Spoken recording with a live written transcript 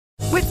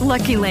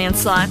Lucky Land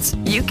Slots,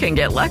 you can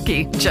get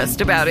lucky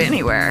just about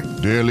anywhere.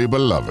 Dearly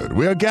beloved,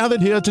 we are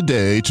gathered here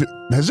today to...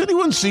 Has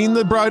anyone seen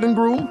the bride and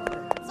groom?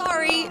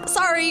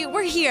 Sorry,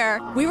 we're here.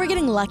 We were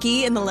getting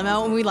lucky in the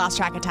limo and we lost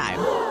track of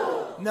time.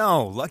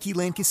 No, Lucky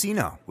Land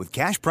Casino, with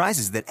cash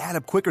prizes that add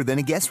up quicker than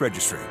a guest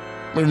registry.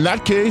 In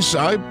that case,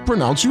 I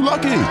pronounce you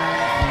lucky.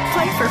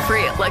 Play for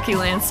free at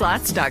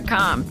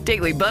LuckyLandSlots.com.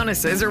 Daily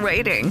bonuses are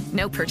waiting.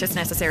 No purchase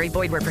necessary.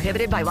 Void where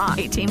prohibited by law.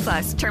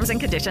 18+. Terms and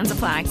conditions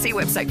apply. See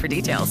website for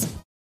details.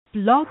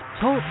 Blog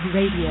Talk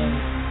Radio.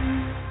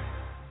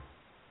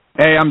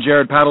 Hey, I'm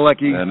Jared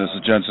Padalecki. And this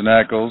is Jensen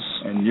Ackles.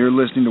 And you're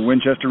listening to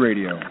Winchester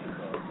Radio.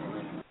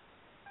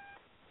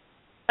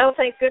 Oh,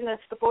 thank goodness.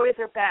 The boys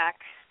are back.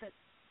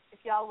 If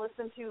y'all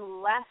listened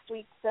to last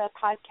week's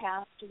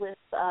podcast with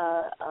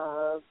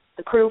the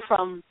crew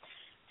from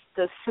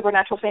the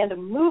Supernatural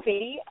Fandom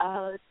movie,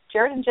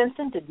 Jared and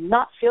Jensen did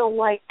not feel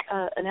like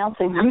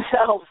announcing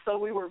themselves, so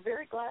we were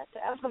very glad to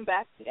have them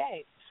back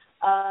today.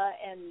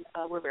 And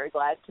we're very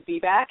glad to be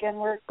back, and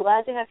we're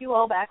glad to have you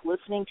all back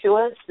listening to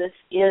us. This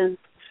is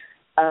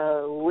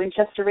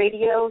Winchester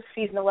Radio,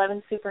 Season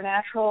 11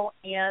 Supernatural,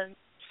 and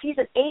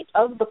Season 8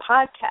 of the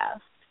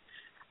podcast.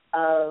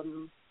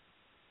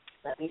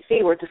 Let me see,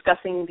 we're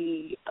discussing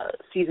the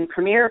season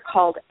premiere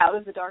called Out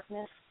of the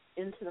Darkness,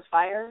 Into the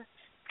Fire,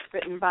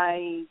 written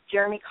by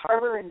Jeremy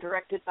Carver and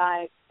directed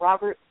by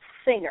Robert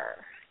Singer.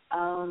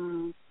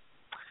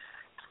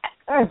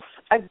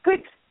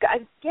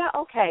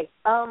 Okay.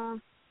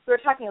 We were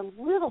talking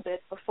a little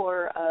bit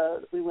before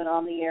we went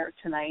on the air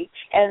tonight,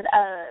 and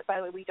by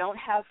the way, we don't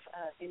have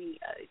any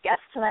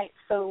guests tonight,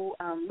 so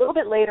a little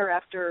bit later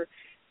after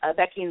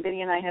Becky and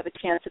Vinny and I have a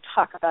chance to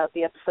talk about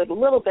the episode a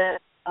little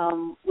bit,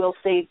 we'll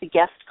save the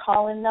guest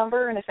call-in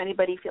number, and if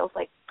anybody feels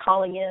like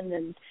calling in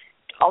and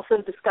also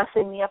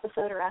discussing the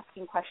episode or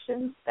asking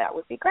questions, that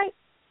would be great.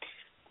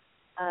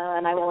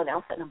 And I will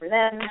announce that number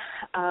then.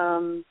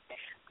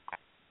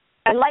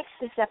 I liked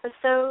this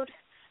episode.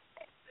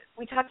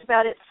 We talked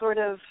about it sort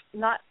of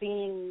not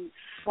being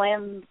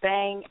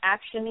slam-bang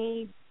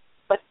action-y,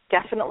 but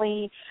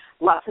definitely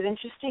lots of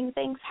interesting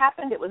things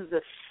happened. It was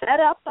the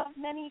setup of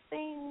many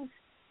things,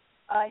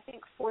 I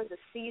think, for the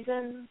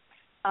season.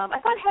 I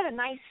thought it had a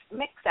nice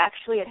mix,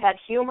 actually. It had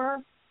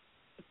humor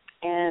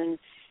and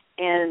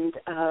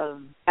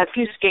a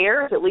few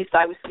scares. At least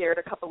I was scared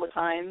a couple of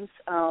times.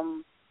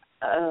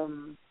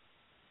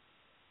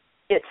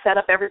 It set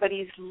up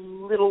everybody's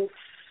little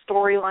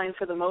storyline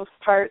for the most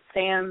part.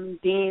 Sam,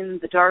 Dean,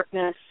 the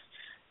darkness,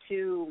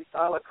 we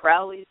saw what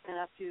Crowley's been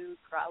up to.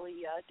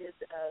 Crowley did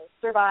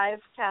survive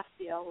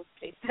Castiel,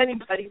 in case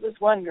anybody was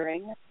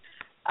wondering,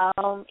 in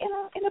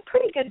a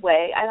pretty good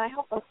way. And I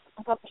thought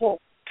the whole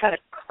kind of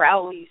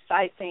Crowley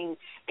side thing,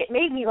 it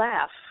made me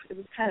laugh. It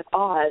was kind of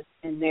odd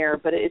in there,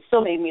 but it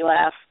still made me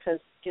laugh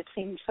because it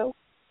seemed so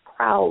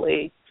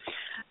Crowley.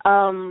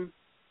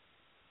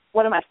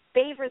 One of my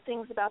favorite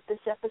things about this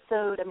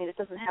episode, I mean, it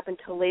doesn't happen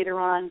till later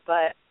on,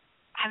 but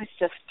I was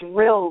just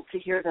thrilled to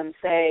hear them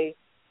say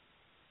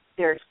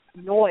there's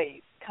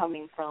noise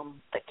coming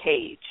from the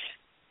cage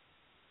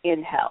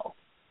in hell,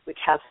 which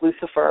has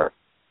Lucifer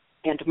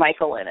and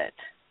Michael in it.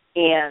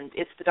 And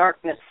it's the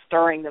darkness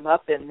stirring them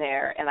up in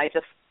there, and I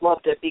just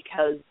loved it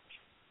because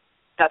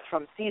that's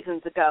from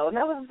seasons ago. And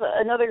that was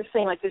another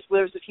thing, like there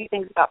was a few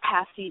things about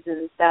past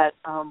seasons that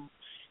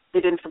they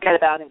didn't forget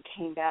about and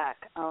came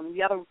back.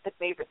 The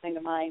favorite thing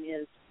of mine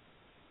is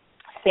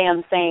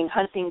Sam saying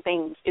hunting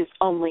things is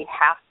only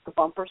half the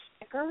bumper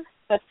sticker.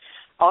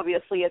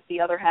 Obviously, the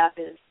other half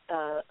is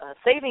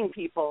saving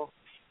people.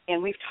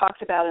 And we've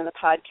talked about in the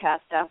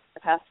podcast the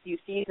past few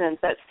seasons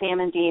that Sam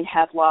and Dean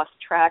have lost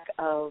track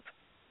of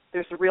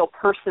there's a real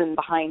person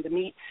behind the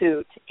meat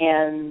suit,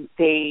 and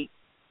they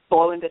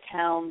blow into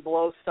town,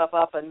 blow stuff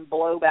up, and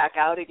blow back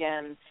out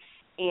again.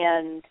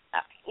 And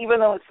even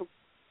though it's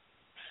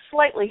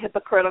slightly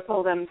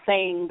hypocritical, them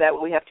saying that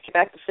we have to get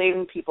back to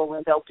saving people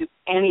and they'll do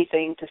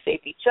anything to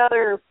save each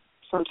other,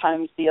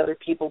 sometimes the other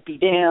people be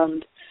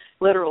damned,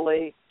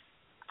 literally.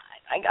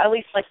 I at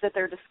least like that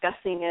they're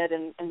discussing it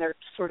and they're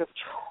sort of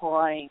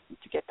trying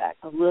to get back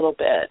a little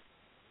bit.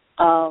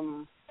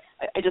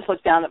 I just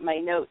looked down at my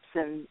notes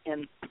and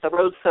the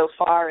road so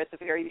far at the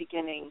very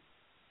beginning,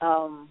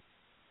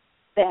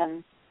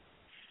 then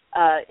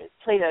it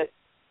played a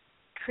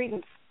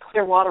Creedence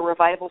Clearwater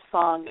Revival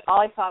song. All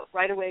I thought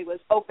right away was,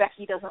 oh,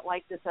 Becky doesn't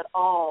like this at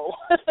all.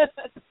 Actually,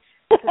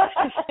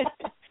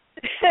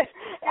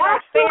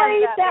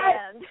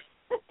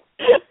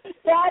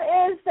 that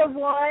is the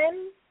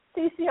one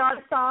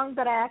CCR song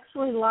that I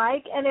actually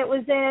like, and it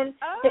was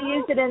they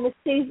used it in the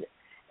season.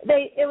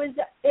 It was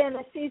in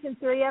a season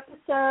 3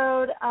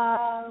 episode.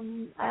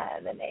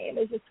 The name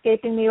is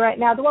escaping me right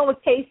now. The one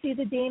with Casey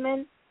the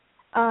Demon,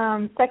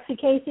 Sexy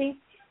Casey,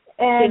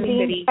 and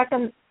Dean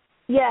second.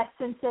 Yes,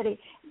 Sin City.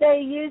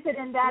 They use it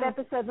in that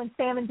episode when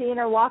Sam and Dean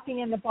are walking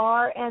in the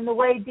bar, and the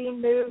way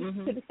Dean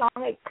moves to the song,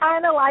 it's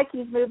kind of like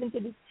he's moving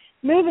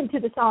to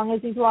the song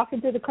as he's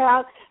walking through the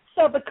crowd.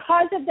 So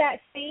because of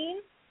that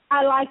scene,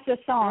 I like the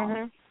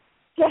song.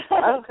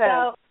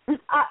 Okay.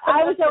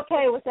 I was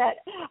okay with that.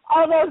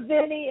 Although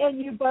Vinny and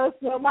you both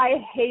know my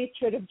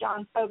hatred of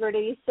John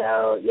Fogerty,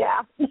 so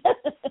yeah.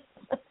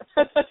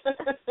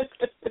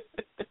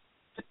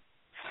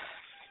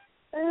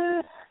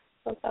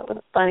 That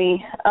was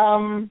funny.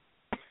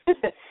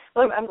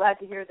 Well, I'm glad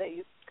to hear that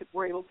you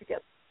were able to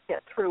get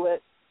through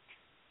it.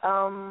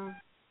 Some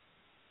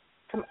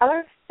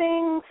other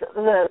things,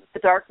 the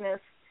darkness.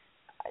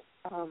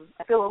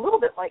 I feel a little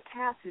bit like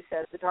Cass, who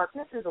says the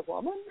darkness is a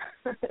woman.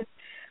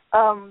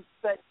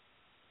 But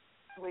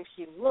the way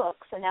she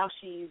looks, and now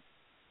she's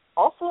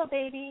also a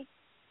baby.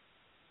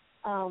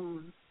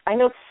 I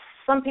know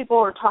some people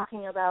are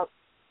talking about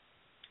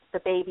the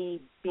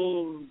baby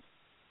being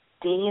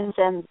Dean's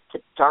and the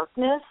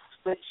darkness,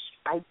 which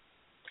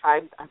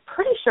I'm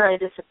pretty sure I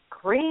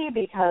disagree,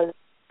 because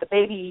the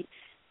baby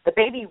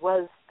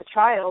was the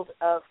child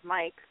of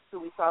Mike, who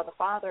we saw the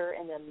father,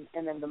 and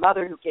then the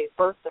mother who gave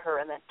birth to her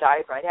and then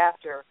died right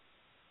after.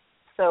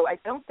 So I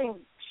don't think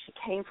she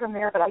came from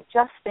there, but I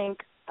just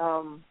think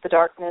the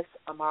darkness,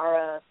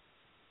 Amara,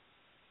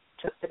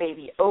 took the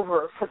baby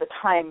over for the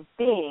time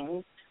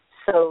being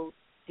so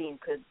Dean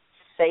could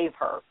saved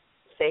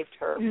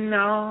her.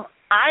 No,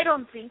 I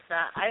don't think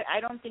that. I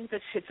don't think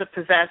that it's a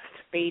possessed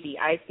baby.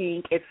 I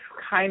think it's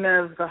kind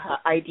of the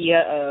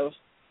idea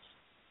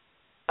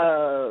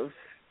of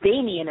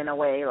Damien in a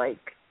way, like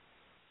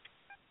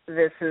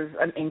this is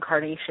an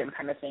incarnation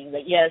kind of thing.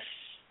 That yes,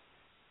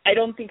 I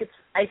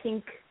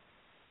think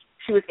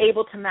she was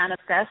able to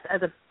manifest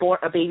as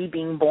a baby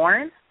being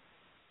born,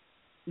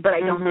 but I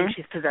don't think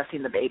she's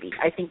possessing the baby.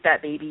 I think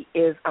that baby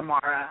is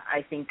Amara.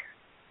 I think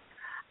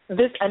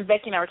this, and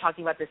Becky and I were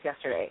talking about this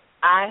yesterday.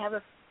 I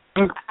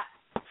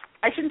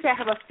shouldn't say I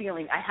have a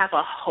feeling. I have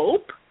a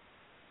hope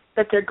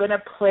that they're going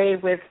to play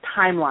with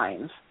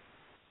timelines.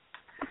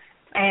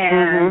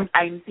 And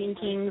I'm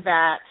thinking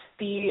that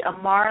the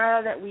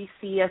Amara that we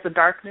see as the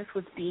darkness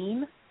with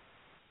Dean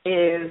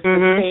is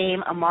the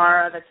same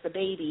Amara that's the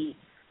baby,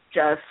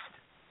 just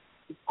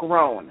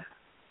grown.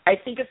 I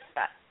think it's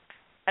that.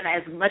 And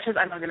as much as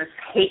I'm going to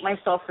hate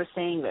myself for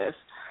saying this,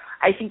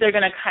 I think they're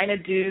going to kind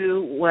of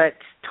do what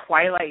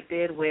Twilight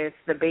did with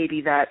the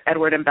baby that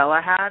Edward and Bella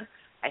had.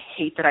 I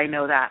hate that I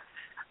know that.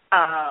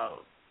 I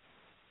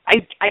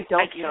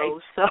don't know,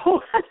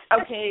 so.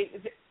 Okay,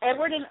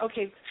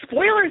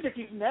 spoilers if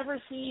you've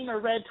never seen or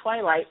read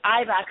Twilight.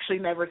 I've actually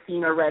never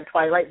seen or read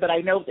Twilight, but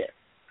I know this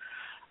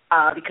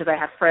because I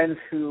have friends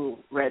who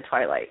read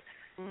Twilight.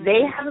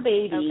 They have a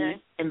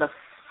baby in the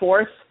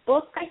 4th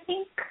book, I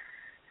think.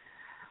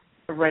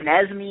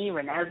 Renesmee,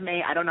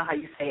 I don't know how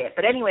you say it.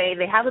 But anyway,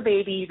 they have a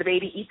baby. The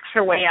baby eats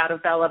her way out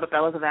of Bella, but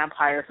Bella's a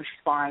vampire, so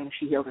she's fine.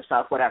 She heals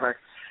herself, whatever.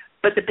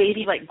 But the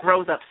baby,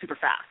 grows up super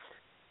fast.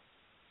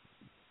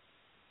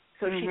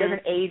 So she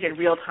doesn't age in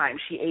real time.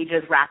 She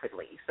ages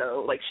rapidly.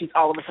 So, she's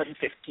all of a sudden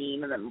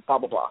 15 and then blah,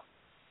 blah, blah.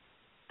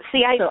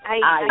 See, I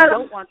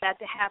don't want that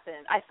to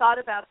happen. I thought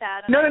about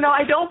that. No,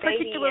 I don't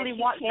particularly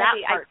want that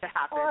part to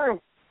happen.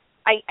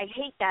 I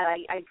hate that.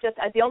 I just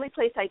the only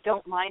place I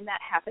don't mind that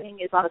happening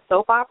is on a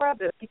soap opera,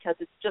 but because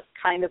it's just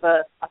kind of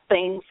a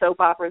thing soap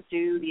operas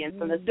do, the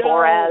infamous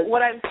Boraz.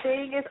 What I'm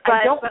saying is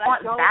I don't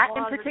want that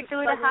in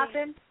particular to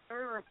happen.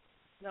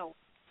 No.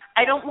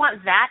 I don't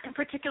want that in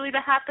particular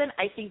to happen.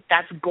 I think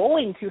that's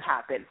going to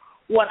happen.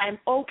 What I'm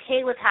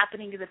okay with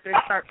happening is if they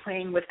start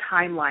playing with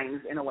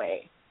timelines in a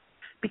way.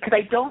 Because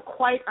I don't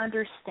quite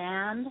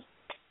understand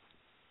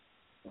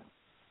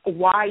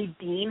why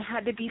Dean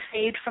had to be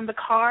saved from the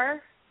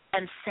car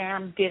and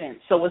Sam didn't.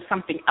 So was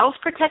something else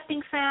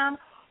protecting Sam,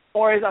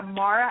 or is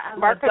Amara as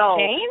an adult? Mark of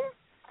Cain?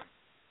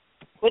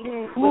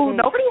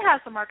 Nobody has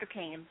the Mark of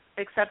Cain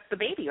except the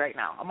baby right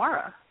now,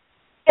 Amara.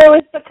 It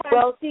was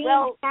because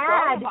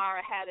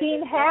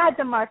Dean had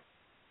the Mark.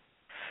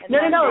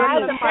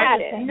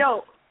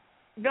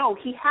 No,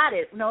 he had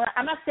it. No,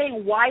 I'm not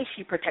saying why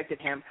she protected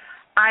him.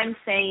 I'm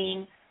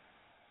saying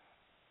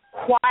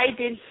why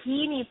did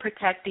he need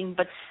protecting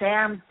but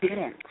Sam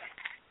didn't?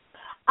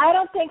 I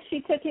don't think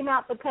she took him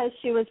out because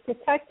she was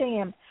protecting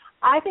him.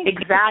 I think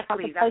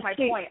exactly. That's my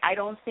point. I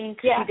don't think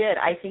she did.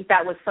 I think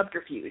that was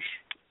subterfuge.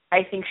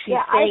 I think she's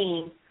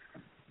saying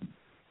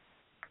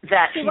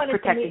that she's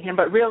protecting him,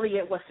 but really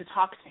it was to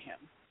talk to him.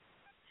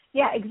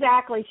 Yeah,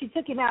 exactly. She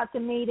took him out to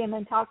meet him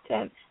and talk to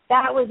him.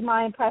 That was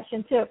my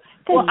impression too.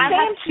 Well,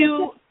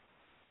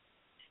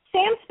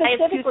 Sam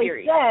specifically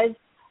says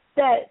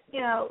that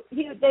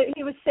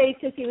he was safe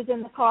because he was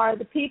in the car.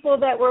 The people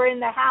that were in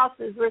the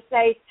houses were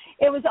safe.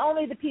 It was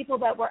only the people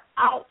that were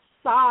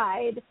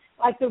outside,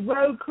 like the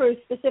road crew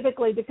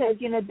specifically, because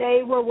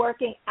they were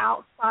working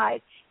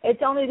outside.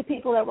 It's only the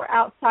people that were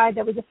outside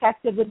that was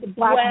affected with the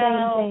black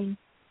vein thing.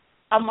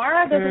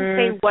 Amara doesn't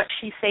say what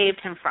she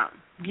saved him from.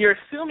 You're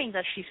assuming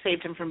that she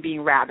saved him from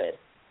being rabid,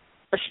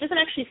 but she doesn't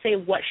actually say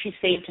what she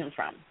saved him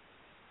from.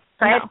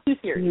 So I have two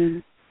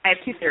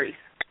theories.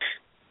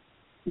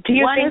 Do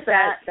you think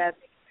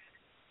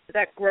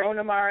that grown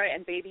Amara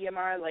and baby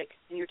Amara, when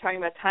you're talking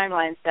about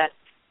timelines, that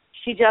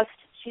she just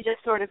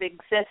sort of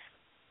exists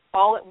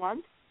all at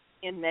once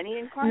in many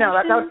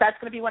incarnations? No, that's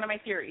going to be one of my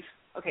theories.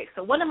 Okay,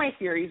 so one of my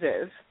theories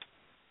is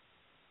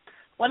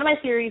One of my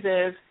theories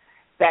is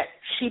that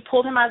she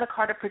pulled him out of the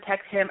car to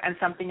protect him, and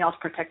something else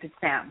protected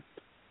Sam.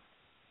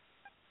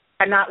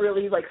 I'm not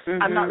really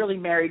I'm not really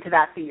married to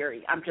that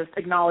theory. I'm just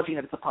acknowledging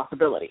that it's a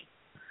possibility.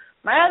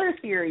 My other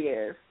theory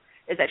is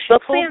that she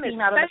pulled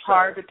Dean out of the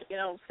car.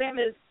 Sam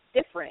is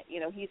different.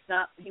 He's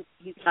not.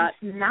 He's not.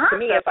 To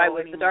me, if I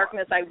was the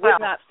darkness, I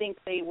would not think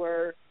they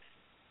were.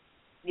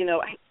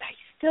 I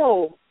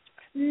still.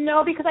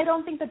 No, because I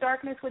don't think the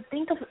darkness would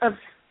think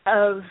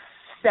of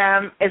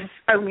Sam as.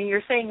 I mean,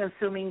 you're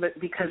assuming that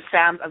because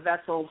Sam's a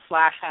vessel /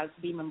 has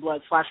demon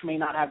blood / may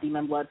not have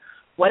demon blood,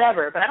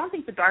 whatever. But I don't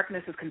think the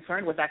darkness is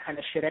concerned with that kind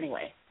of shit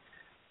anyway.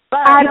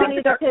 But I don't think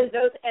the darkness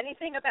knows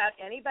anything about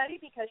anybody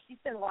because she's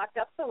been locked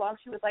up so long.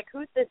 She was like,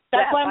 "Who's this?"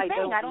 That's what I'm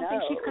saying. I don't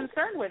think she's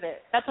concerned with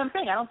it. That's what I'm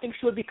saying. I don't think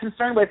she would be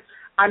concerned with.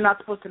 I'm not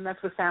supposed to mess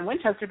with Sam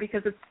Winchester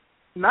because it's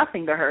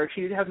nothing to her.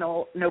 She has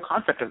no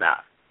concept of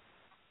that.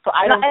 So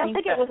I don't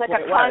think it was like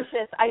a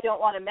conscious, I don't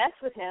want to mess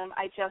with him.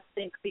 I just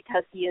think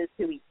because he is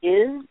who he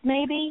is,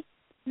 maybe.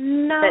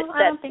 No, I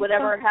don't think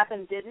whatever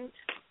happened didn't.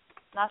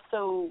 Not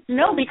so.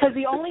 No, because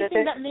the only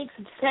thing that makes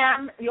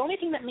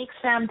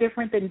Sam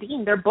different than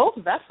Dean, they're both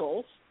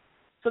vessels.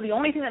 So the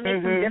only thing that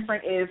makes him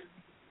different is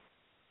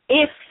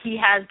if he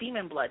has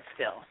demon blood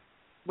still,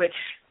 which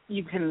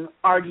you can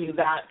argue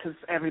that because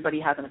everybody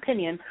has an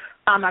opinion.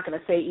 I'm not going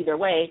to say either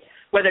way.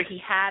 Whether he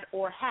had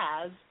or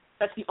has,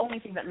 that's the only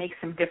thing that makes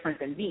him different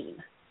than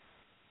Dean.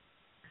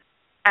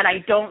 And I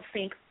don't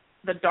think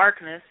the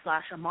darkness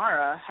 /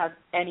 Amara has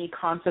any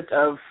concept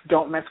of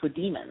don't mess with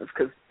demons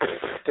because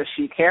does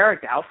she care?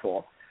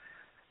 Doubtful.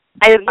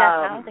 I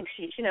don't think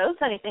she knows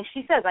anything.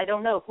 She says, I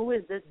don't know, who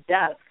is this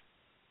death?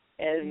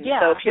 And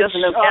so if she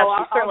doesn't know death,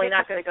 she's certainly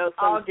not going to go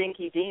some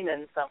dinky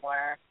demon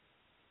somewhere.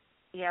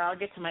 Yeah, I'll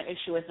get to my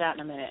issue with that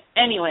in a minute.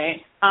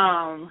 Anyway,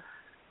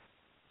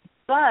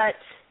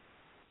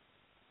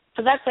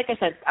 so that's, like I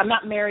said, I'm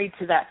not married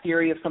to that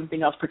theory of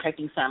something else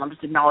protecting Sam. I'm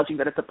just acknowledging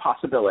that it's a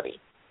possibility.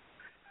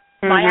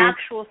 My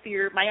actual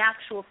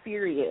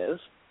theory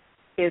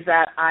is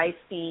that I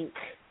think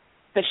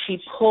that she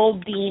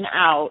pulled Dean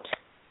out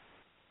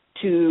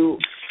to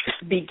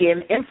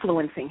begin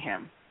influencing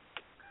him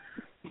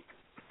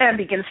and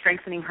begin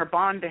strengthening her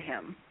bond to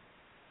him.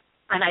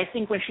 And I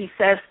think when she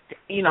says,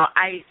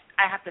 I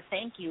have to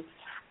thank you,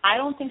 I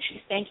don't think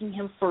she's thanking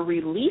him for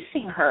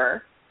releasing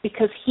her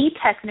because he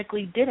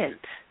technically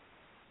didn't.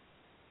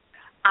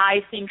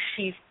 I think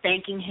she's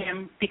thanking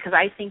him because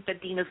I think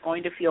that Dean is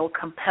going to feel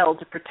compelled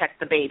to protect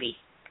the baby.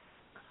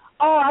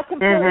 Oh, I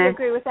completely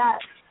agree with that.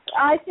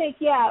 I think,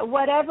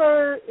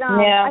 whatever.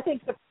 I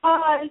think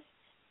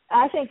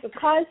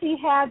because he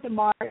had the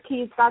mark,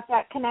 he's got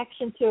that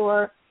connection to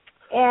her.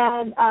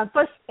 And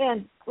first,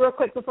 and real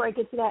quick before I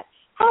get to that,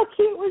 how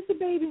cute was the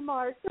baby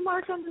mark? The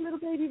mark on the little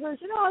baby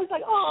version. Oh, I was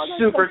like, oh, that's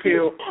super so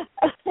cute.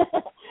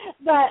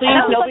 But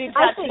please, nobody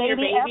tattoo your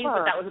babies,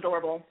 but that was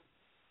adorable.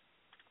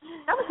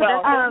 That was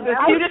the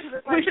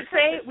cutest. We should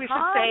say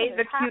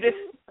the cutest.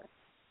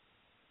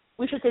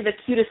 We should say the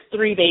cutest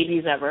 3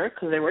 babies ever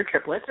because they were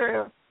triplets.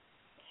 True.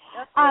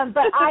 But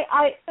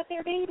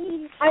they're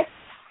babies. I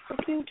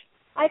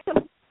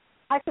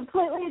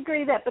completely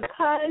agree that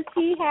because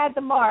he had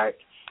the mark,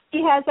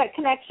 he has that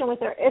connection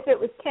with her. If it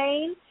was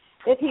Cain,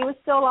 if he was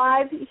still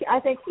alive, I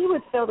think he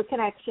would feel the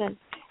connection.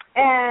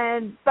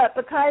 But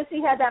because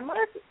he had that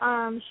mark,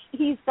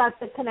 he's got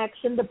the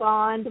connection, the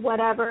bond,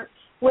 whatever,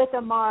 with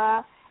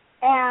Amara.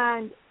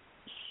 And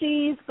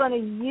she's going to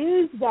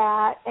use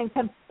that and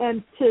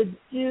to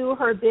do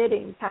her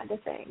bidding kind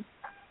of thing.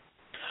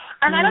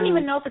 And I don't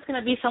even know if it's going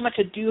to be so much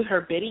a do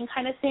her bidding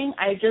kind of thing.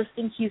 I just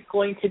think he's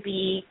going to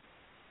be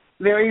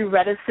very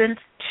reticent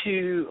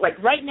to, like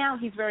right now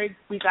he's very,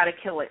 we got to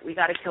kill it. We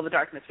got to kill the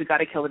darkness. We got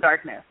to kill the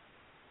darkness.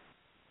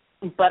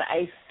 But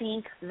I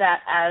think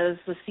that as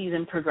the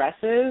season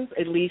progresses,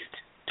 at least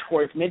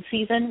towards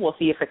mid-season, we'll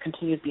see if it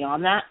continues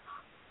beyond that.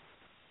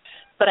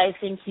 But I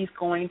think he's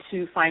going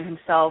to find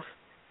himself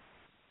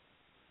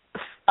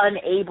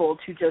unable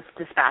to just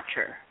dispatch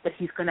her, that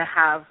he's going to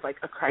have like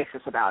a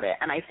crisis about it.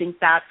 And I think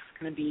that's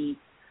going to be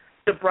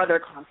the brother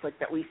conflict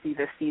that we see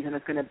this season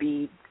is going to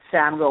be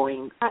Sam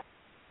going,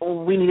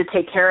 we need to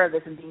take care of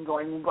this, and Dean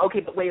going, okay,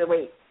 but wait,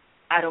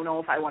 I don't know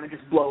if I want to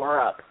just blow her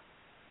up.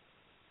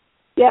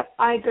 Yep,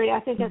 I agree. I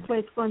think that's what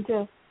it's going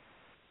to.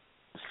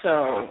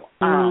 So,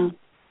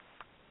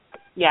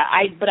 yeah,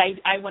 I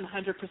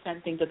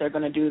 100% think that they're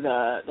going to do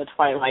the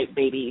Twilight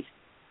baby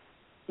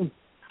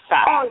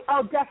fast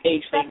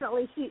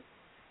definitely.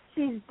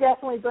 She's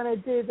definitely going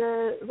to do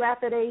the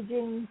rapid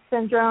aging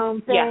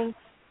syndrome thing.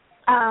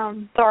 Yeah.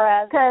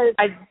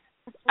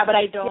 But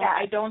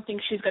I don't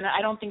think she's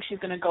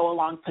gonna go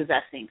along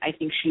possessing. I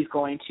think she's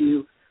going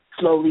to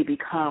slowly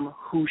become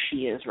who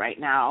she is right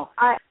now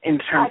in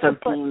terms of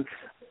Dean's.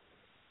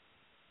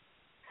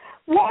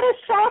 What a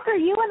shocker!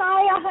 You and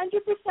I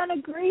 100%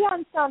 agree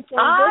on something.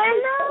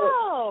 I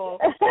know.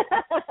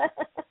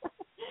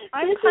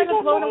 I'm kind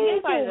of blown away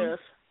by this.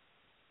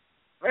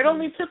 It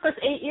only took us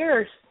 8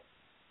 years.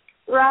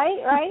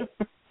 Right.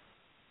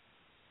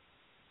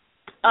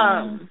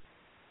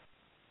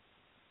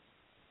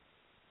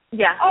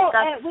 Yeah.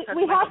 And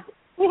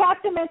we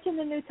have to mention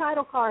the new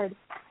title card.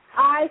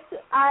 I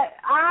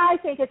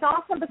think it's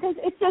awesome because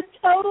it's a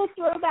total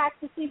throwback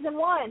to season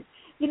 1.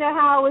 You know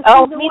how with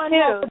season 1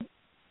 too.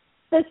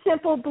 The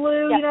simple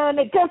blue, you know, and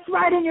it goes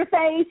right in your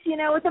face, you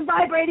know, with the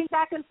vibrating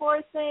back and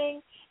forth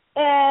thing.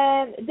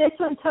 And this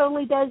one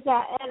totally does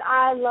that, and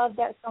I love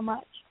that so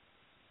much.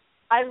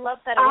 I love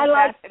that.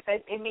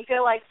 It made me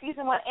feel like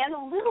season 1 and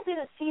a little bit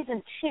of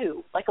season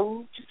 2, like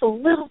just a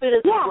little bit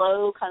of the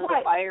glow, kind of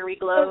the fiery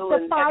glow, the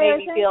and fire that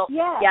made me feel.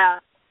 Yeah.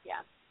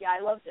 I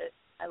loved it.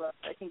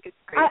 I think it's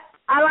great.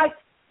 I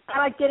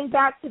like getting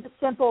back to the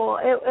simple.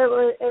 It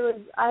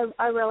was.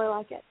 I really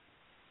like it.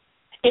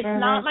 It's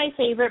not my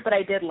favorite, but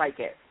I did like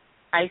it.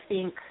 I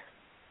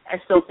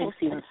still think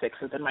season 6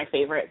 has been my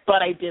favorite,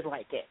 but I did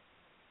like it.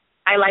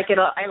 I like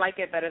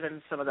it better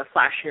than some of the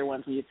flashier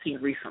ones we've seen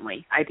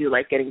recently. I do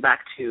like getting back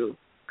to,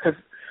 because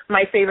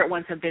my favorite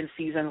ones have been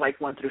season 1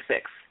 through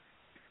 6.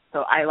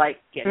 So I like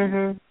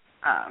getting.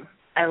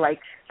 I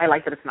like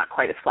that it's not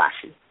quite as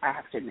flashy, I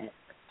have to admit.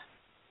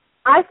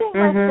 I think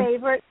my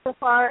favorite so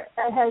far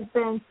has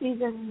been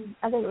season,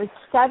 I think it was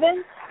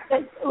 7.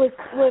 It was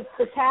with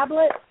the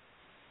tablet.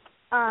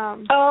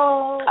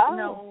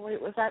 No,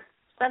 wait, was that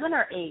 7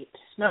 or 8?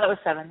 No, that was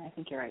 7. I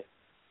think you're right.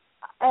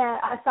 And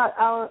I thought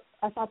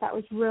that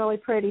was really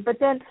pretty. But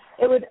then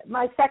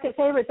my second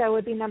favorite though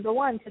would be number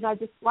 1 because I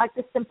just like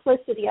the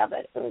simplicity of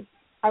it.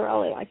 I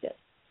really liked it.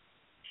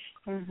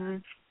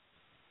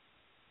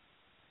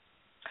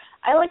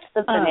 I liked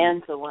the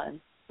Bonanza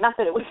one. Not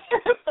that it was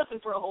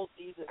for a whole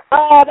season.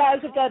 Oh, that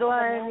was a good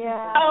one.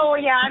 Yeah. Oh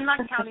yeah, I'm not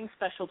counting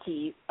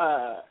specialty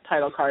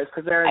title cards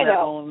because they're in their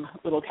own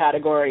little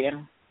category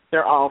and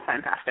they're all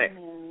fantastic.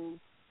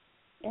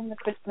 And the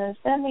Christmas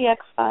and the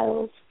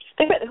X-Files.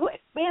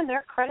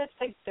 Their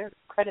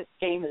credits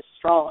game is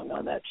strong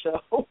on that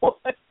show.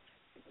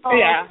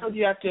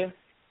 You have to.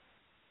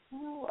 I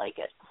like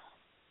it.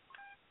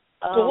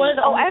 One of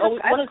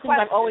the things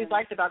I've always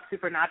liked about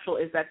Supernatural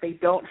is that they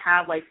don't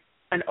have like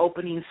an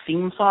opening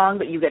theme song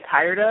that you get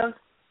tired of.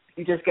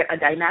 You just get a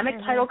dynamic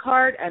title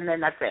card and then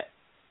that's it.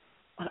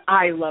 And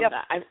I love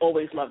that. I've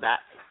always loved that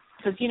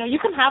because you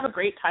can have a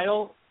great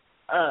title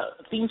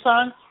theme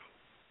song.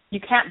 You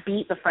can't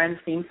beat the Friends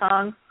theme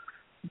song,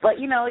 but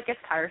it gets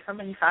tiresome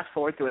and you fast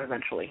forward through it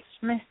eventually.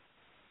 Meh.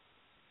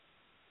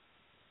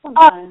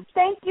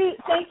 Thank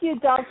you,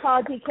 Dog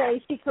Paw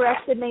DK. She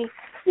corrected me.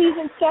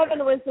 Season 7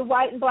 was the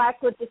white and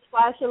black with the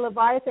splash of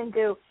Leviathan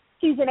goo.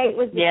 Season 8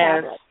 was the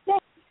tablet.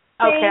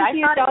 I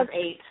thought it was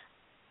 8.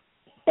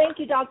 Thank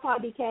you, Dog Paw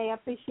DK. I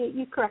appreciate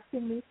you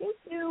correcting me. Thank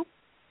you.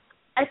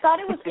 I thought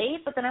it was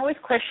 8, but then I always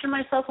question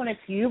myself when it's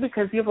you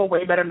because you have a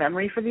way better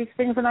memory for these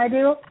things than I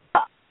do.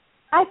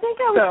 I think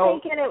I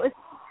was thinking it was.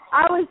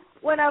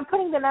 When I'm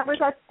putting the numbers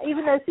up,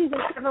 even though season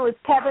 7 was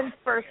Kevin's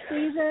first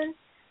season,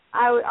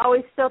 I would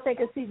always still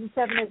think of season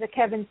 7 as a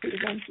Kevin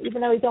season,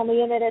 even though he's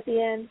only in it at the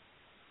end.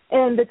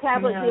 And the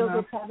tablet deals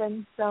with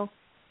Kevin, so.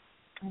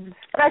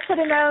 But I should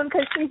have known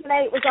because season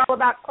 8 was all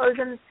about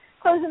closing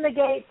the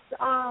gates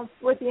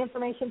with the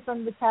information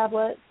from the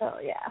tablet. So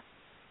yeah.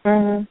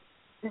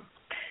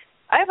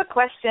 I have a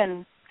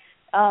question.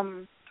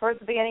 Towards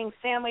the beginning,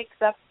 Sam wakes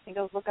up. He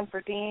goes looking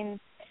for Dean,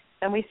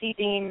 and we see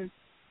Dean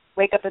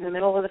wake up in the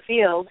middle of the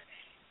field,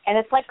 and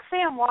it's like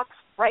Sam walks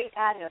right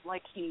at him,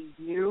 like he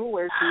knew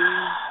where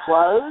Dean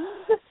was.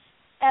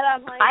 And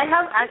I'm like, I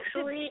have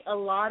actually a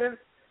lot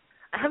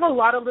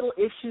of little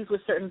issues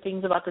with certain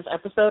things about this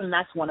episode, and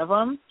that's one of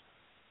them.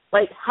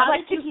 Like, how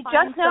did you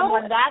find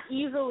someone that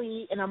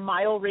easily in a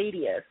mile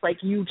radius? Like,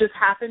 you just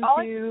happened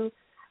to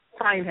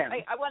find him.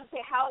 I want to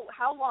say,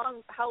 how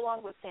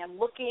long was Sam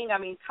looking? I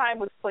mean, time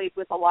was played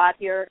with a lot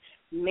here.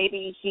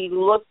 Maybe he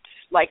looked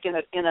like in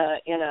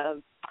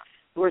a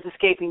word's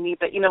escaping me,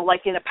 but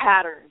like in a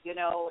pattern, in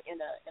a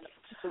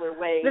particular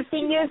way. The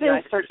thing is,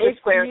 I searched the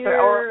squares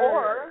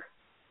or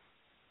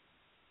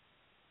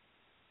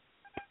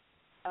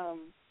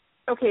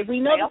okay, we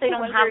know that they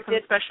don't have some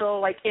special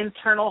like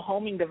internal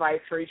homing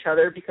device for each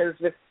other because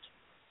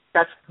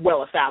that's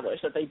well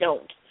established that they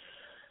don't.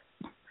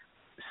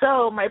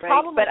 So my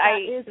problem with that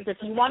is if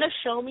you want to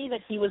show me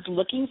that he was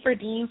looking for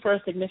Dean for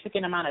a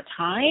significant amount of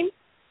time,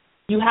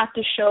 you have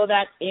to show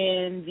that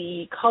in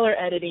the color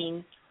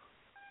editing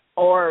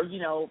or,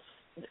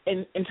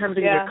 in terms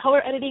of either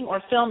color editing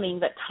or filming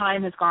that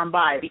time has gone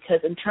by, because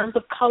in terms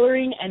of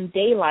coloring and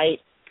daylight,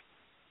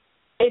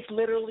 it's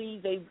literally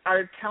they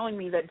are telling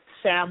me that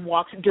Sam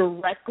walks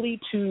directly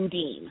to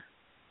Dean.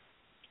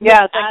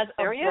 Yeah, as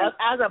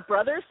a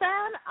brother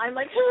fan, I'm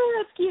like, oh,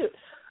 that's cute.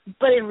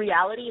 But in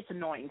reality, it's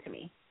annoying to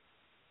me.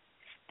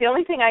 The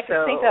only thing I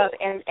can think of,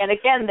 and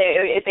again,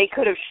 they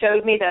could have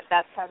showed me that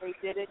that's how they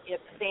did it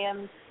if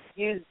Sam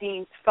used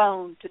Dean's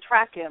phone to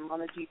track him on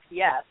the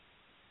GPS,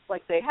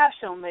 like they have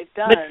shown they've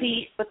done.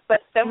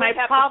 But then my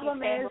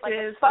problem is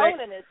a phone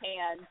in his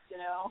hand,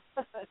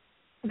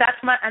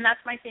 That's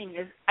my thing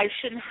is I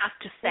shouldn't have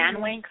to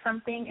sandwank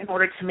something in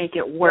order to make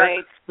it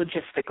work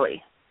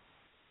logistically.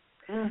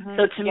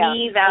 So to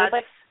me, that's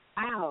like,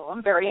 wow,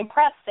 I'm very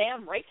impressed,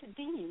 Sam. Right to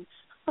Dean.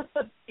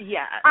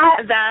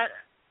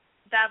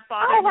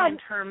 bothered me in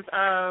terms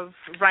of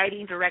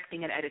writing,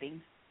 directing, and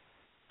editing.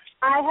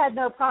 I had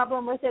no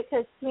problem with it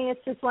because to me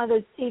it's just one of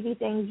those TV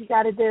things you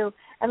got to do.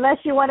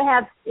 Unless you want to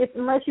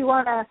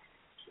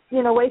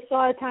waste a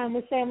lot of time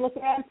with Sam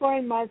looking around for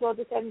him, might as well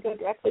just have him go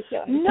directly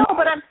to him. No,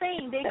 but I'm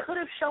saying they could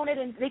have shown it,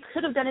 and they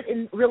could have done it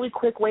in really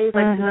quick ways,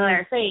 like you and I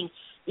are saying.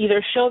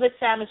 Either show that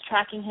Sam is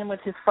tracking him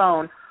with his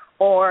phone,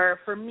 or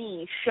for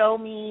me, show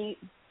me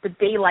the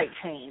daylight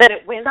change. That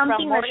it went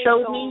something from that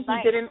shows me he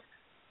night. didn't.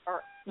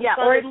 Or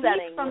at least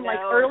setting, from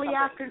early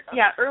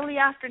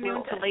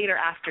afternoon to later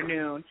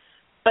afternoon.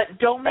 But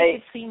don't make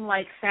it seem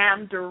like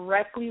Sam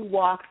directly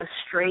walked a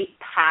straight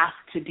path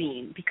to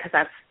Dean, because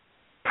that's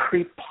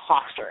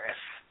preposterous.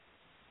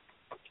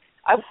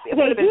 It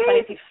would have been funny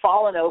if he'd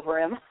fallen over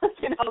him.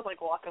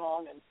 Like walking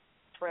along and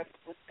tripped.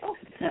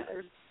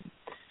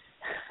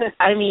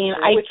 I mean,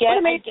 I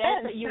get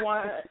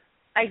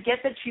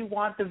that you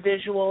want the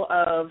visual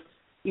of,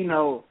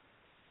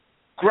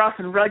 gruff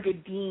and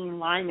rugged Dean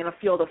lying in a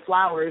field of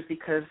flowers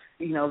because,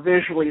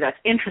 visually that's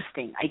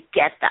interesting. I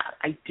get that.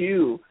 I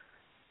do.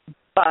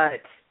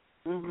 But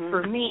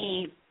for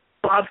me,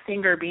 Bob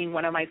Singer being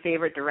one of my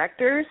favorite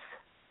directors,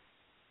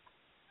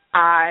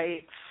 I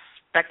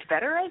expect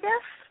better, I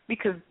guess,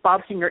 because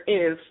Bob Singer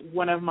is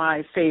one of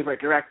my favorite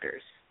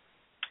directors.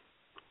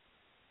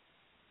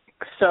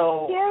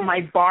 So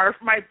my bar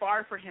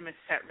for him is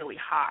set really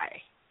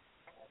high.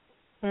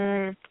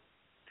 I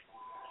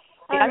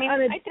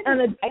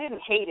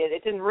didn't hate it.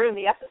 It didn't ruin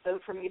the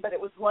episode for me, but it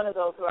was one of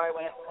those where I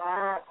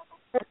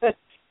went,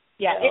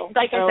 Yeah,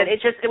 I said,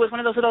 it was one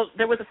of those little,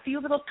 there was a few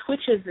little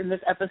twitches in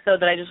this episode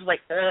that I just was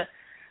like,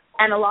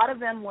 and a lot of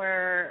them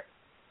were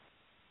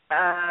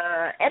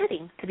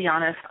editing, to be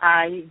honest.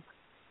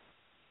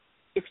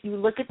 If you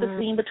look at the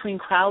scene between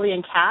Crowley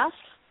and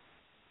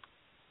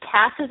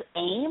Cass's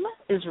aim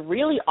is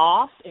really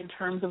off in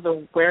terms of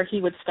where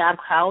he would stab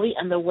Crowley,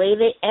 and the way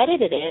they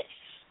edited it,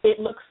 it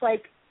looks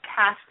like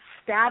Cass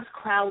stabs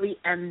Crowley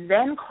and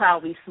then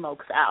Crowley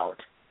smokes out.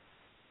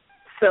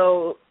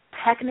 So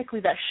technically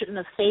that shouldn't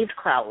have saved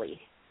Crowley,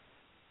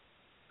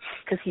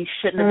 because he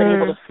shouldn't have been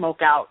able to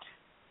smoke out.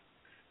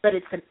 But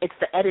it's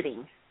the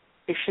editing.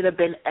 It should have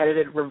been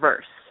edited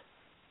reverse.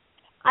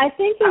 I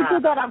think they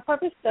did that on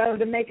purpose, though,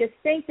 to make us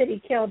think that he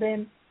killed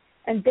him.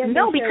 And then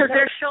no, because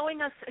they're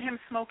showing us him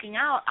smoking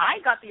out. I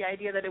got the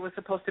idea that it was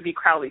supposed to be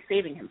Crowley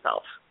saving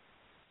himself.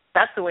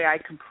 That's the way I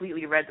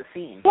completely read the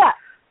scene. Yeah.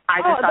 I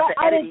just thought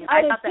the editing.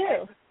 I thought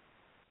too.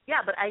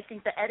 Yeah, but I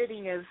think the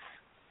editing is.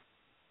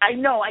 I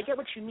know, I get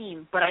what you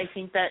mean, but I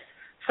think that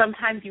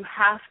sometimes you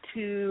have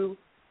to.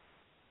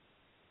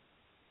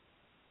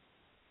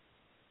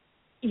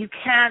 You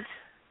can't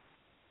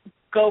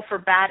go for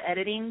bad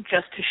editing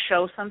just to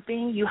show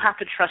something. You have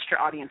to trust your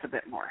audience a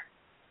bit more.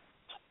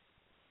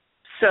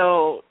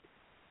 So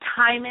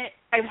time it.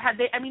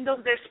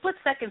 They're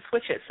split-second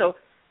switches. So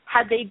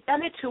had they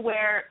done it to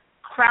where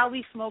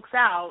Crowley smokes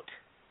out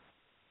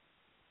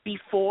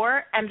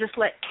before and just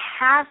let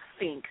Cass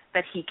think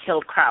that he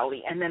killed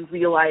Crowley and then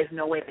realize,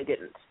 no way, they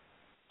didn't.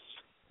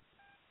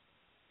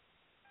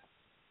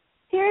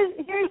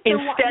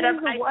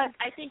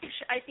 I think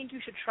you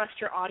should trust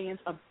your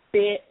audience a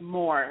bit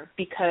more,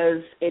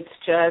 because it's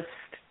just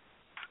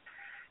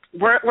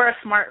we're a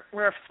smart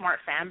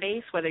fan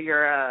base, whether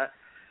you're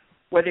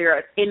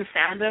in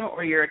fandom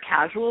or you're a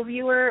casual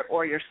viewer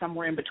or you're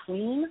somewhere in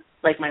between.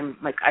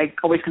 I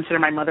always consider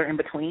my mother in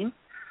between.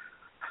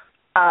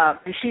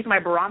 And she's my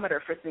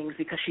barometer for things,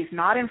 because she's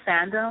not in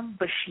fandom,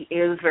 but she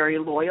is very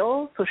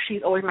loyal. So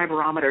she's always my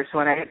barometer. So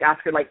when I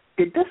ask her,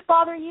 did this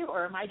bother you,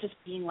 or am I just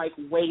being way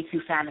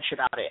too fanish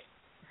about it?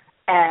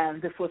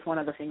 And this was one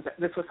of the things.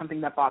 This was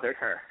something that bothered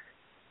her,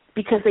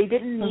 because they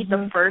didn't need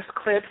the first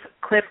clip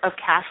of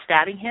Cass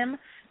stabbing him.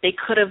 They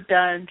could have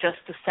done just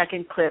the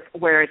second clip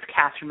where it's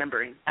Cass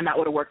remembering, and that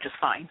would have worked just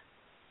fine.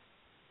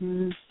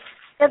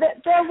 Yeah,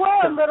 there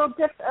were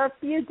a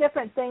few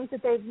different things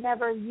that they've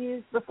never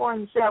used before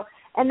in the show,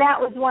 and that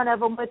was one of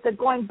them, with the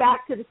going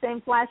back to the same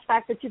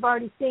flashback that you've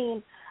already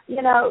seen. They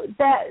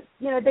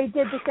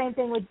did the same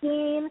thing with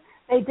Dean.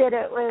 They did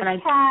it with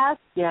Cass.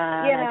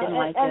 Yeah, I didn't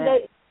like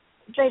it.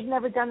 They've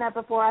never done that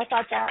before. I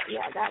thought that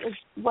was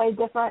way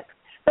different.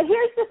 But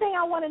here's the thing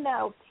I want to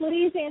know.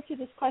 Please answer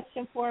this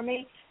question for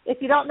me.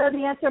 If you don't know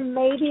the answer,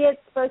 maybe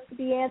it's supposed to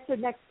be answered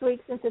next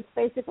week, since it's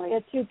basically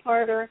a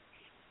two-parter.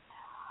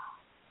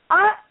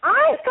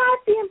 I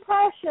got the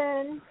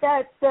impression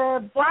that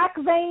the black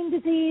vein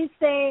disease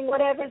thing,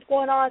 whatever's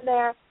going on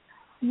there,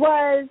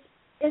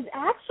 is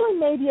actually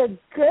maybe a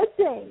good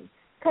thing,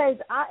 because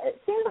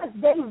it seems like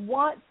they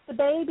want the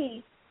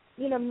baby.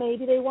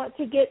 Maybe they want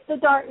to get the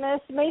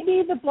darkness.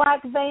 Maybe the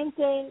black vein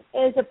thing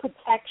is a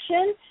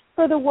protection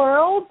for the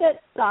world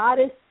that God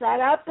has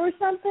set up or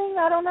something.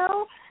 I don't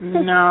know.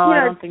 No,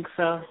 I don't think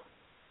so.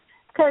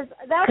 Because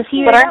that was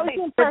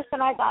the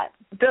impression I got.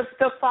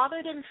 The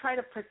father didn't try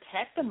to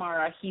protect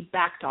Amara. He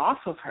backed off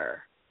of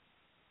her.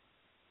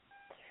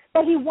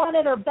 But he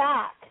wanted her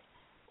back.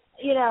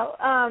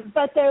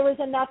 but there was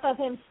enough of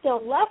him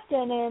still left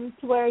in him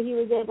to where he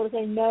was able to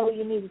say, no,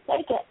 you need to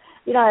take it,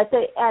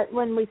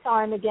 when we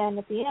saw him again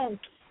at the end.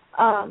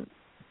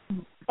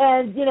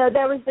 And,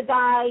 there was the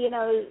guy,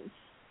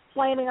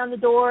 slamming on the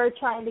door,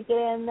 trying to get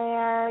in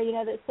there,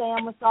 that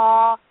Sam was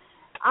saw.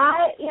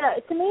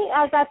 To me,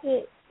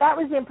 that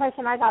was the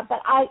impression I got, but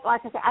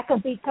like I said, I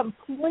could be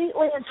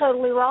completely and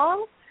totally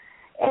wrong.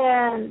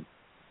 And,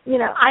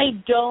 I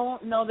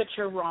don't know that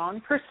you're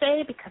wrong per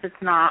se, because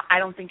it's not, I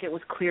don't think it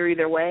was clear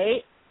either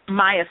way.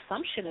 My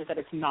assumption is that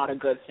it's not a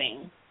good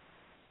thing.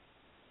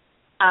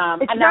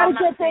 It's not a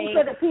good thing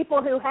for the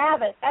people who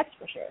have it, that's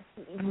for sure.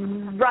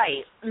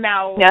 Right.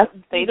 Now, yes,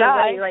 they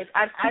die. Like,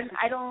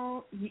 I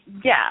don't,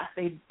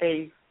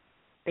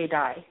 they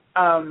die.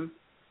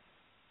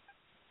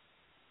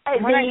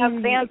 When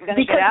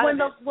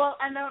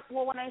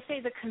I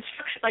say the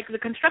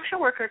construction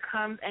worker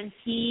comes and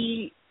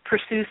he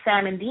pursues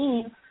Sam and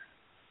Dean,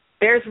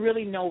 there's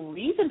really no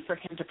reason for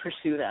him to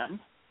pursue them.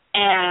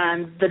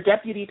 And the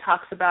deputy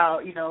talks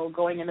about,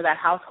 going into that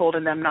household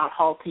and them not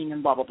halting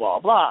and blah, blah, blah,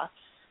 blah.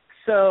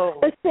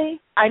 So,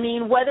 I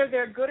mean, whether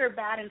they're good or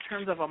bad in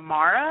terms of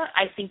Amara,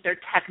 I think they're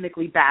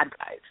technically bad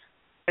guys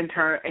as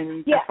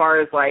far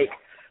as,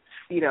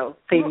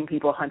 saving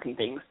people, hunting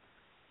things.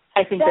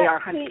 I think they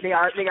are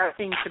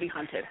things to be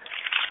hunted.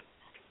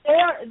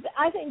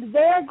 I think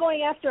they're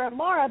going after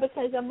Amara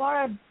because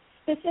Amara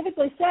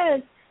specifically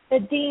says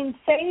that Dean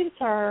saves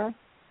her,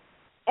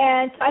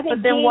 and I think.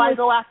 But then why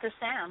go after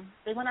Sam?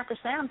 They went after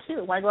Sam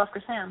too. Why go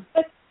after Sam?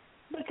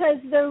 Because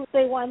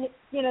they want,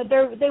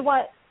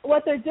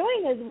 what they're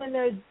doing is when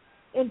they're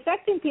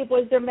infecting people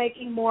is they're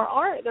making more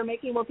they're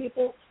making more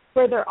people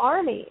for their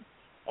army,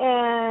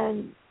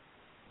 and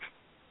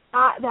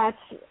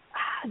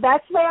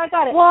that's where I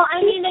got it. Well,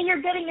 I mean, then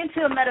you're getting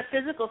into a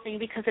metaphysical thing,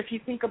 because if you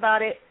think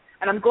about it,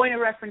 and I'm going to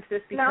reference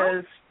this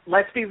because,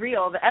 let's be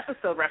real, the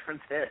episode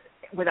referenced it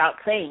without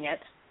saying it.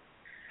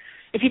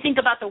 If you think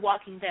about The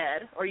Walking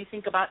Dead, or you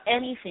think about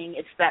anything,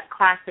 it's that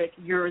classic,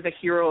 you're the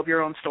hero of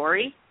your own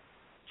story.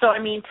 So, I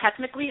mean,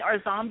 technically, are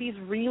zombies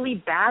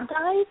really bad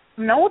guys?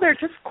 No, they're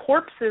just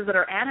corpses that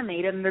are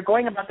animated, and they're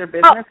going about their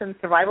business and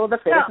survival of the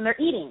fittest, and they're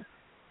eating.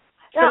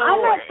 No,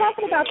 I'm not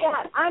talking about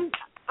that.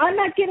 I'm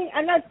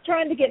not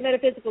trying to get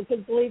metaphysical,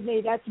 because believe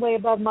me, that's way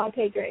above my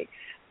pay grade.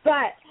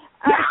 But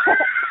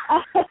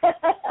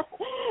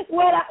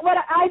what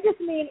I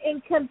just mean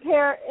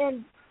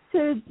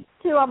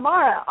to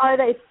Amara, are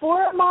they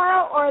for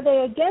Amara or are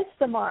they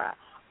against Amara?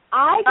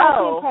 I got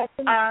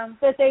the impression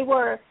that they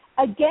were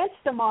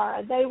against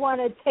Amara. They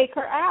want to take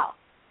her out.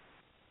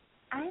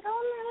 I don't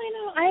really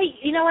know.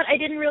 You know what? I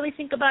didn't really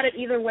think about it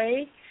either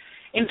way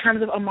in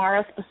terms of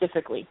Amara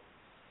specifically.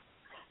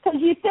 Because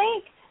you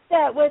think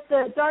that with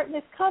the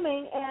darkness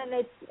coming and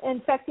it's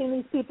infecting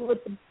these people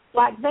with the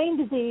black vein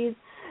disease,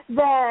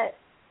 that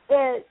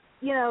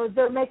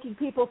they're making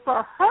people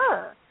for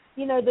her.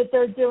 That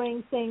they're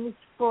doing things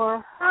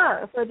for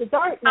her, for the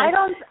darkness.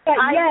 Would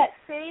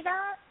say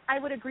that. I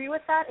would agree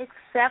with that,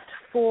 except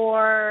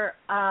for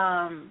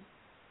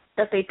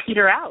that they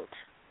peter out.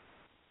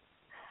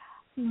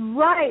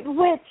 Right,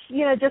 which,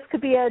 just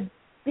could be a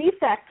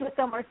defect with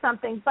them or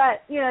something.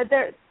 But,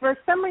 they're, for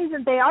some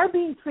reason, they are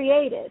being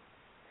created.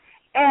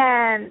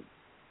 And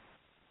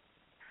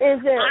is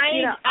it,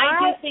 I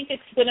do think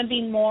it's going to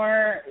be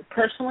more,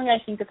 personally, I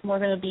think it's more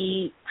going to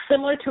be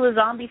similar to a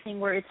zombie thing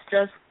where it's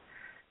just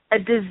a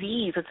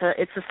disease.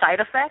 It's a side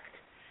effect,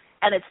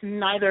 and it's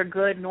neither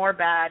good nor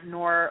bad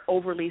nor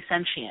overly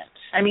sentient.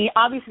 I mean,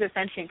 obviously they're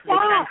sentient because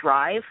they can't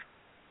drive.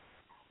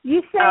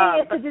 You say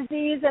it's a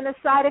disease and a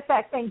side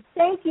effect thing.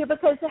 Thank you,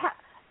 because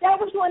that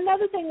was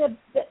another thing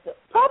that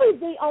probably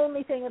the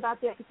only thing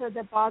about the episode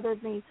that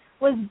bothered me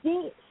was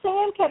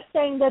Sam kept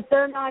saying that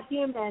they're not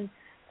human.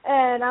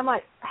 And I'm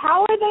like,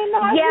 how are they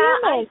not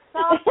human? I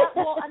thought that,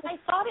 and I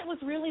thought it was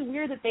really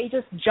weird that they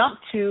just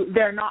jumped to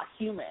they're not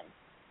human.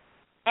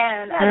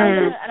 And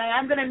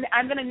I'm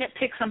gonna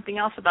nitpick something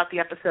else about the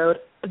episode.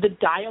 The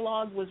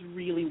dialogue was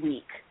really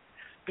weak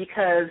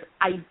because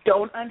I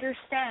don't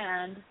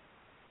understand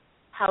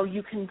how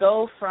you can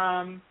go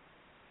from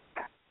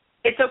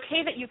it's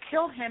okay that you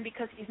killed him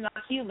because he's not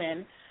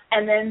human,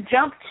 and then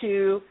jump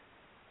to,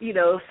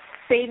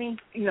 saving,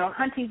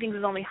 hunting things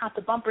is only half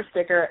the bumper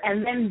sticker,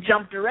 and then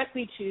jump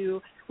directly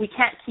to we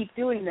can't keep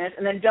doing this,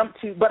 and then jump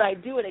to but I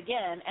do it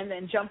again, and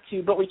then jump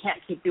to but we can't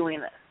keep doing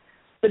this.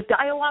 The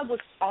dialogue was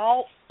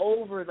all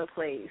over the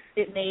place.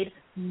 There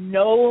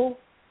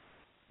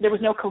was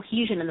no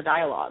cohesion in the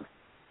dialogue.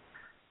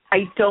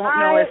 I don't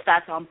know if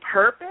that's on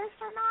purpose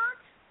or not.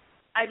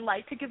 I'd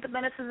like to give the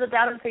benefit of the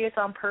doubt and say it's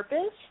on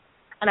purpose,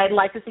 and I'd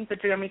like to think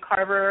that Jeremy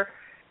Carver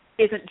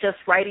isn't just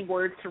writing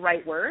words to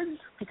write words,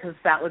 because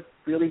that would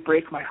really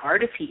break my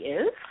heart if he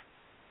is.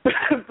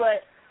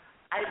 But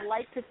I'd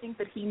like to think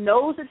that he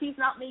knows that he's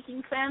not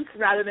making sense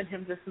rather than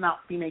him just not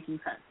be making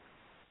sense.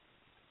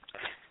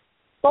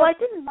 Well, I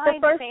didn't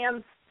mind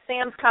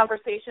Sam's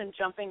conversation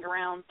jumping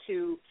around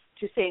to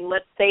saying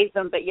let's save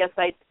them, but yes,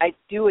 I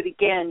do it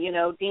again.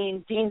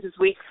 Dean's his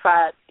weak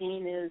spot.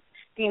 Dean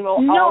asking.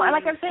 Well, no,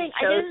 like I'm saying,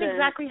 I didn't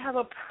exactly have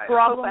a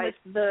problem with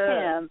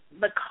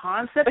the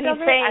concept of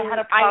it. I had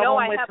a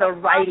problem with the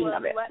writing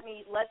of it.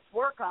 Let's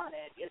work on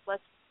it.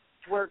 Let's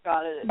work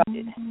on it.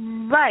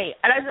 Right.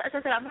 And as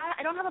I said,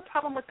 I don't have a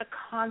problem with the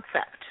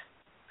concept.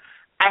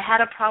 I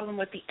had a problem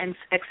with the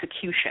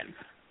execution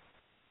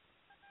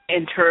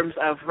in terms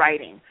of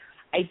writing.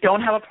 I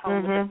don't have a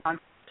problem with the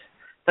concept.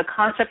 The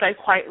concept I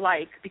quite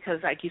like because,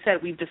 like you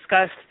said, we've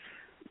discussed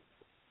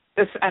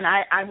this, and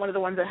I'm one of the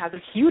ones that has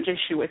a huge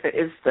issue with it,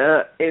 is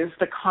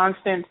the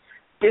constant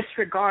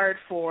disregard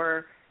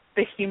for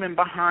the human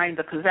behind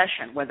the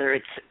possession, whether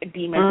it's a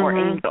demon or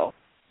angel.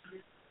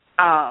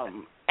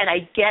 And I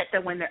get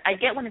that when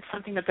it's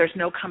something that there's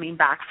no coming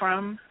back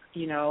from,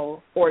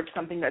 or it's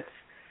something that's,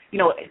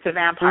 it's a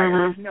vampire.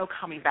 There's no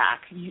coming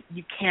back.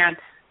 You can't,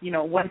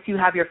 once you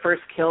have your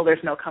first kill,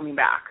 there's no coming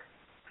back.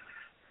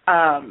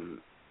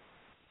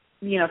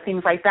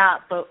 Things like that.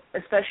 But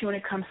especially when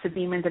it comes to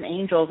demons and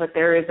angels, that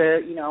there is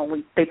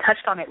they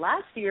touched on it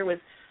last year with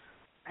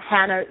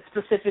Hannah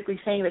specifically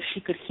saying that she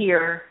could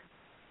hear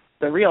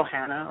the real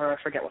Hannah, or I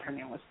forget what her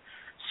name was,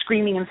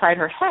 screaming inside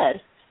her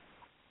head.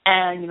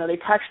 And, they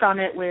touched on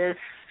it with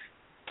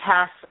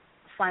Cass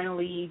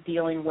finally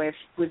dealing with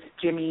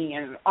Jimmy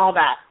and all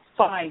that.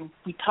 Fine,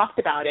 we talked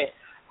about it.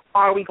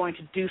 Are we going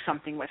to do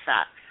something with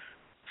that?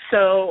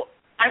 So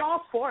I'm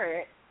all for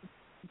it,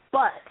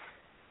 but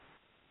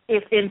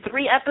if in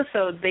 3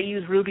 episodes they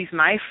use Ruby's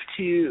knife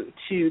to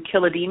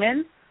kill a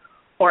demon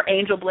or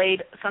Angel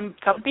Blade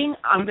something,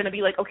 I'm going to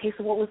be like, okay,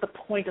 so what was the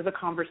point of the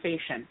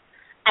conversation?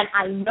 And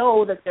I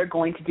know that they're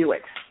going to do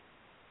it.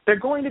 They're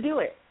going to do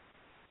it.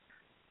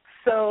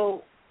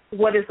 So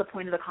what is the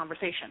point of the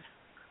conversation?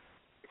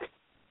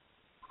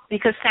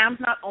 Because Sam's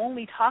not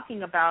only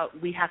talking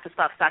about we have to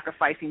stop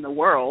sacrificing the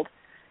world,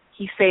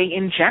 he's saying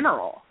in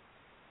general.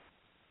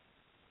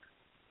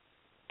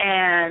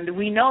 And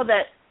we know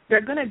that they're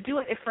going to do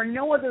it if for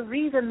no other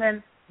reason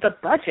than the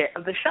budget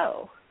of the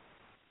show.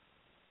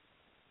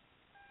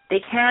 They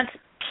can't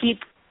keep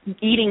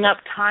eating up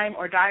time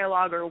or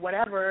dialogue or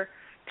whatever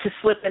to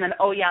slip in an,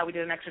 oh, yeah, we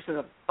did an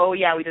exorcism. Oh,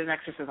 yeah, we did an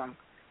exorcism.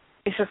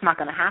 It's just not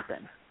going to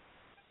happen.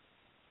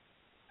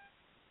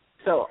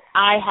 So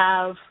I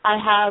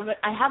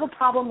have a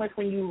problem with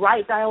when you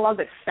write dialogue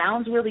that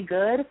sounds really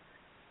good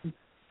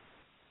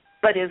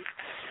but is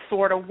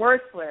sort of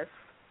worthless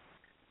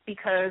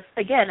because,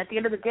 again, at the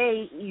end of the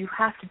day, you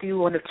have to do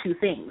one of 2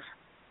 things.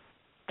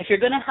 If you're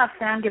going to have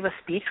Sam give a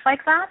speech like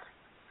that,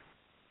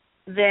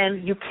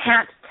 then you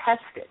can't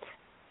test it.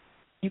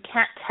 You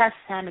can't test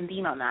Sam and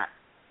Dean on that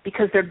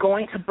because they're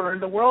going to burn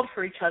the world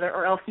for each other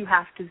or else you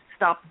have to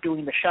stop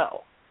doing the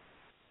show.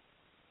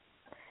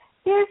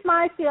 Here's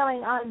my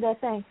feeling on the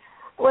thing,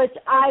 which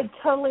I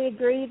totally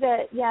agree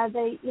that,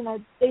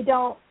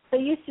 they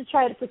used to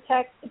try to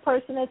protect the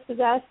person that's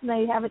possessed, and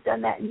they haven't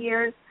done that in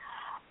years.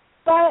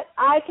 But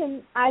I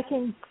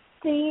can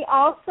see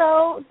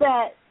also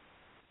that,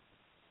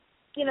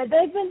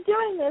 they've been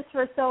doing this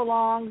for so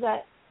long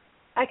that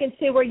I can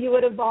see where you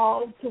would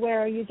evolve to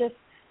where you just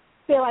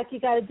feel like you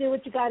got to do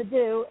what you got to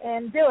do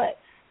and do it.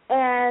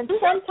 And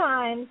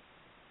sometimes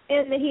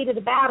in the heat of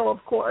the battle,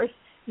 of course,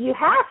 you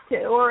have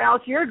to, or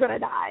else you're going to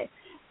die.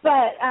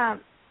 But,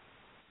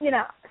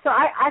 so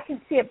I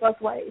can see it both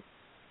ways.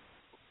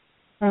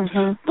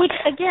 Which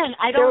again,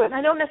 I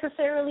don't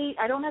necessarily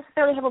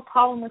have a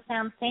problem with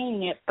Sam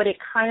saying it, but it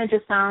kind of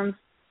just sounds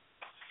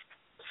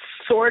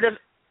sort of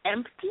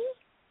empty.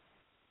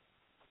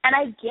 And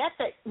I get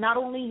that not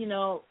only,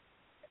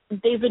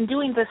 they've been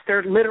doing this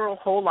their literal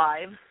whole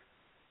lives,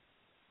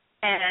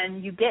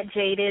 and you get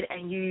jaded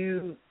and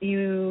you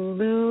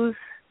lose.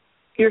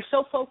 You're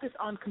so focused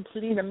on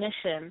completing the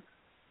mission,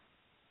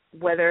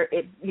 whether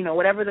it,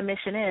 whatever the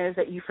mission is,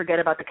 that you forget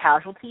about the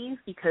casualties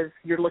because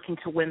you're looking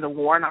to win the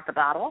war, not the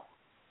battle.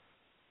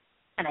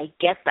 And I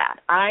get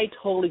that. I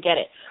totally get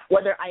it.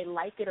 Whether I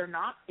like it or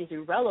not is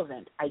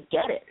irrelevant. I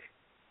get it.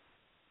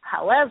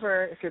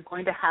 However, if you're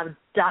going to have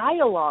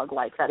dialogue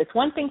like that, it's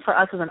one thing for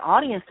us as an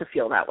audience to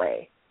feel that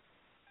way.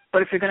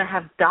 But if you're going to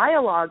have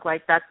dialogue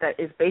like that, that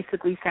is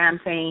basically Sam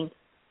saying,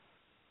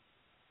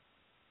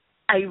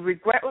 I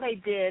regret what I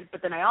did,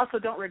 but then I also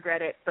don't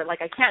regret it, but,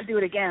 I can't do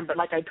it again, but,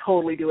 I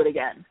totally do it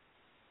again.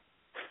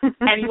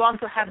 And you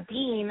also have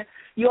Dean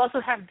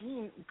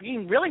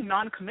being really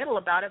non-committal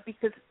about it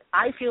because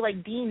I feel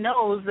like Dean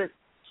knows that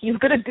he's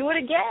going to do it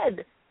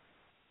again.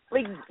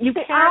 You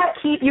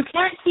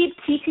can't keep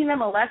teaching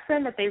them a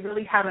lesson that they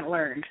really haven't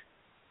learned.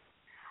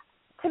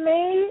 To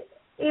me,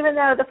 even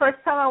though the first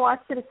time I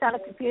watched it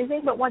sounded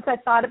confusing, but once I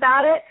thought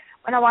about it,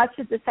 when I watched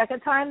it the second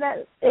time,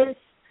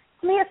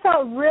 to me, it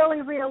felt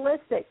really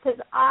realistic because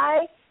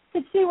I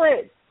could see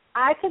where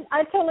I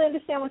totally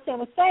understand what Sam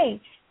was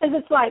saying because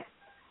it's like,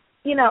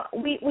 we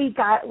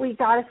got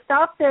to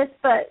stop this,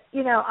 but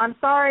I'm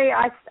sorry,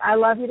 I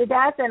love you to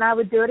death, and I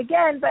would do it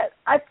again, but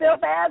I feel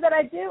bad that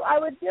I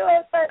would do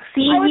it, but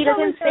see, he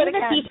doesn't say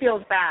that he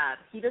feels bad.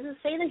 He doesn't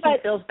say that he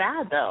feels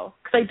bad though,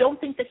 because I don't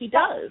think that he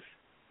does.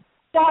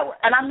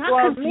 And I'm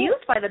not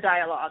confused by the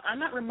dialogue. I'm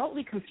not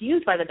remotely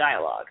confused by the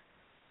dialogue.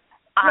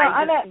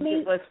 I just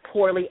think it was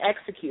poorly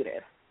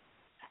executed.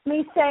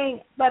 Me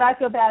saying, but I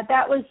feel bad,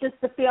 that was just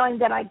the feeling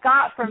that I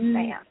got from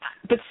Sam.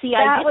 But see,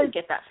 I didn't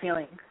get that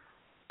feeling.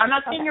 I'm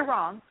not saying you're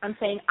wrong. I'm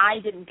saying I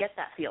didn't get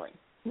that feeling.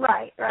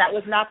 Right. That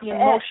was not the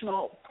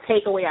emotional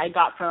takeaway I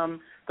got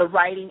from the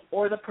writing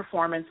or the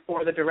performance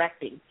or the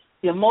directing.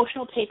 The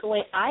emotional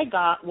takeaway I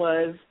got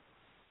was,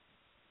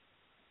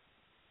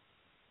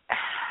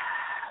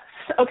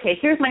 okay,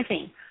 here's my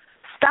thing.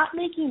 Stop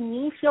making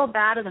me feel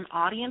bad as an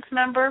audience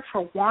member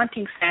for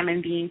wanting Sam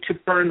and Dean to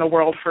burn the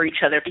world for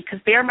each other, because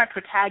they're my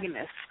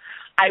protagonists.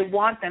 I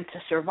want them to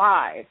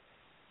survive,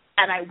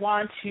 and I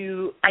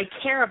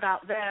care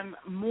about them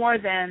more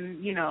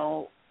than,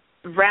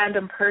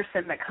 random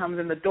person that comes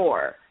in the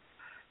door.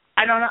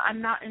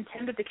 I'm not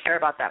intended to care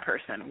about that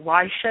person.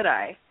 Why should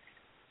I?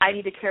 I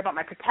need to care about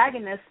my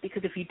protagonist,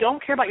 because if you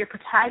don't care about your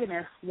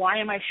protagonist, why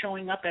am I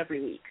showing up every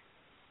week?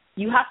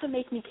 You have to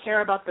make me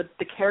care about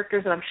the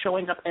characters that I'm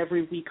showing up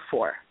every week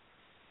for.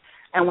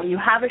 And when you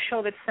have a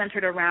show that's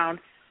centered around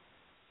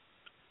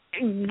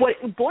what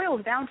it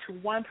boils down to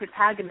one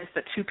protagonist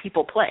that two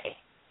people play.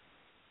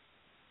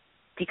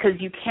 Because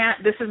you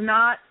can't, this is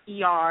not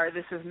ER,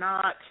 this is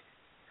not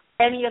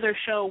any other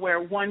show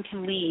where one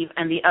can leave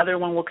and the other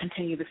one will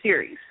continue the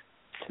series.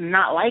 It's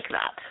not like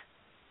that.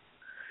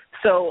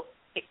 So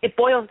it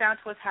boils down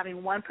to us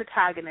having one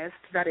protagonist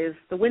that is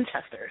the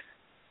Winchesters.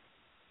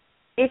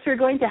 If you're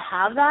going to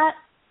have that,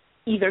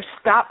 either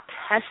stop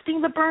testing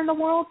the burn the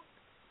world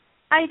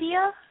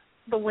idea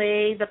the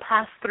way the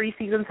past 3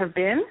 seasons have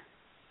been.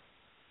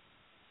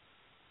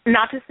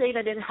 Not to say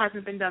that it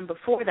hasn't been done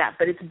before that,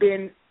 but it's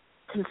been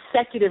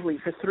consecutively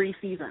for 3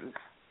 seasons.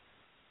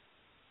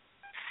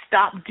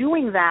 Stop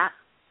doing that,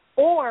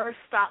 or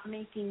stop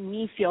making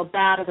me feel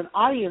bad as an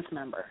audience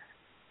member.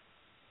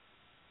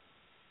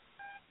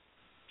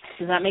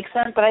 Does that make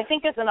sense? But I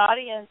think as an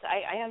audience,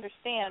 I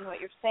understand what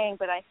you're saying,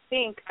 but I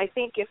think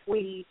if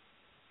we,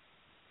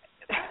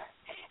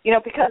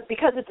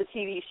 because it's a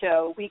TV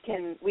show, we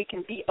can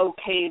be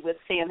okay with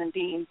Sam and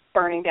Dean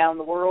burning down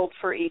the world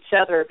for each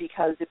other,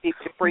 because it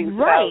brings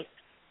about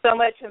so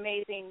much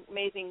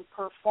amazing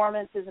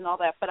performances and all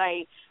that. But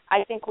I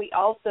think we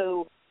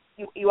also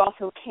you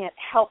also can't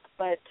help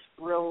but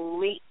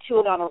relate to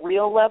it on a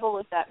real level,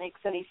 if that makes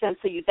any sense.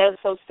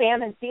 So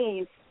Sam and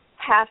Dean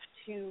have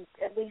to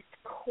at least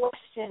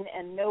question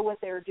and know what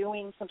they're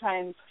doing.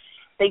 Sometimes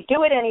they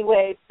do it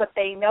anyway, but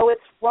they know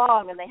it's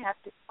wrong and they have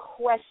to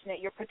question it.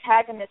 Your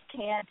protagonist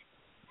can't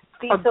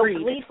be so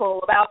gleeful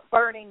about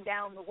burning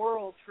down the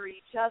world for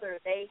each other.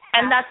 They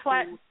have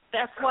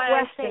that's why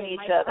I say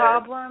my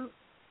problem.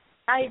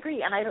 I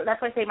agree, and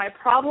that's why I say my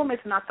problem is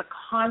not the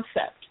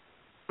concept.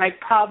 My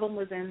problem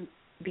was in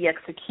the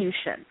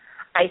execution.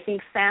 I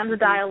think Sam's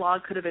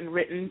dialogue could have been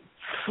written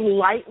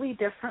slightly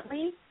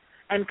differently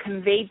and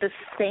conveyed the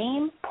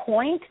same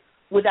point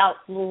without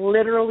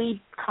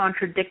literally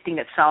contradicting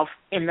itself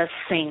in the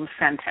same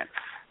sentence.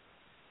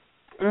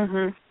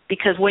 Mm-hmm.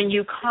 Because when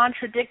you have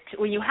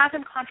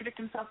him contradict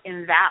himself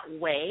in that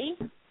way,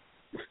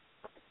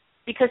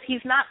 because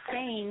he's not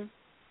saying,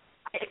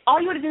 all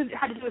you had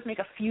to do was make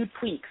a few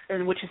tweaks,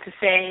 and which is to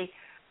say,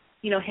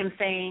 him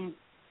saying,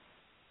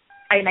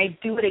 and I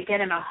do it again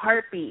in a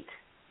heartbeat,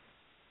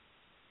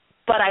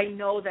 but I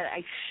know that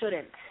I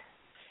shouldn't.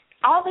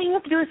 All that you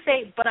have to do is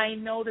say, but I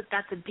know that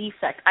that's a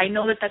defect. I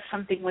know that that's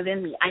something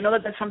within me. I know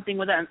that that's something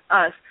within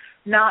us.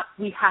 Not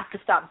we have to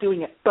stop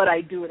doing it, but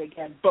I do it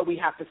again, but we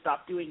have to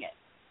stop doing it.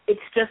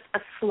 It's just a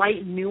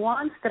slight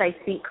nuance that I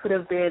think could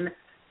have been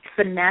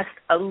finessed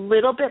a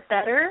little bit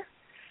better,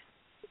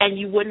 and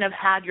you wouldn't have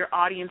had your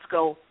audience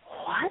go,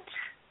 what?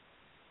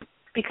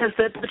 Because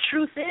the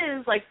truth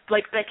is, like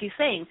Becky's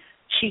saying,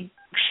 she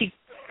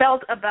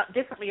felt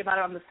differently about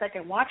it on the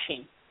second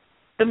watching.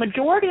 The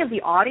majority of the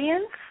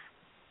audience,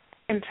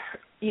 and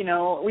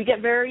we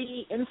get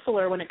very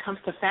insular when it comes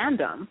to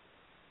fandom,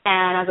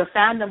 and as a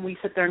fandom we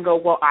sit there and go,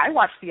 well, I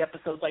watched the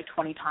episodes like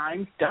 20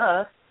 times,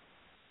 duh.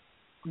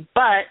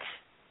 But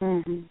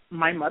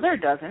my mother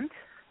doesn't.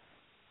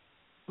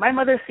 My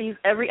mother sees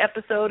every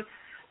episode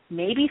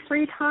maybe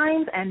 3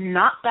 times and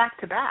not back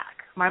to back.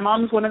 My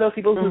mom's one of those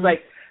people who's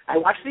like, I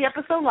watch the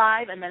episode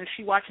live and then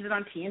she watches it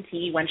on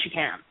TNT when she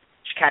can.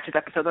 She catches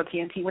episodes on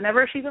TNT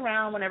whenever she's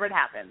around, whenever it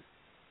happens.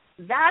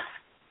 That's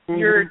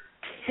your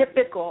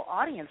typical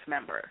audience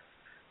member.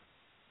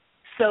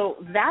 So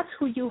that's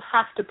who you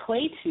have to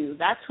play to.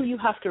 That's who you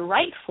have to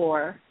write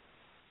for,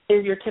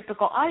 is your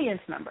typical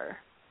audience member.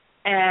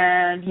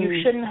 And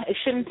it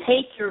shouldn't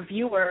take your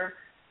viewer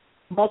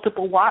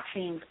multiple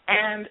watchings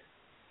and,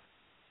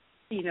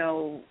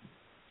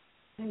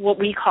 what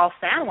we call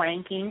fan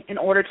wanking in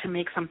order to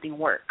make something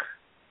work.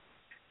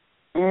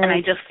 And I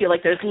just feel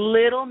like there's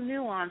little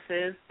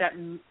nuances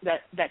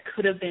that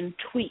could have been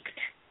tweaked.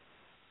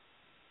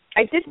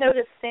 I did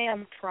notice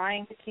Sam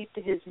trying to keep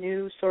to his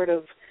new sort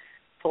of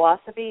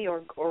philosophy,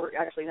 or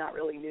actually not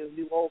really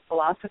new old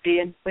philosophy.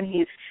 And when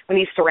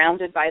he's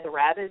surrounded by the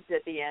rabbits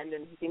at the end,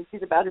 and he thinks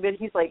he's about to bid,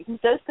 he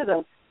says to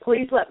them,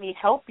 "Please let me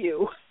help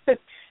you."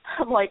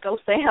 I'm like, oh,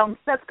 Sam,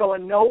 that's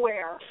going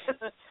nowhere.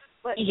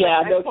 But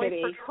no point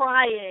kidding. for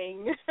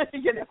trying,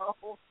 you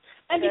know.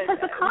 And because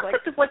the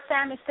concept of what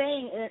Sam is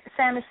saying,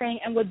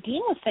 and what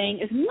Dean was saying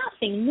is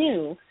nothing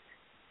new.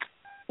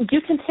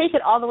 You can take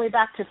it all the way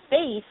back to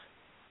faith.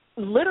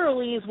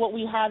 Literally, is what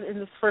we had in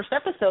this first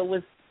episode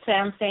was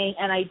Sam saying,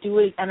 "And I do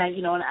it, and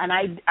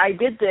I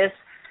did this,"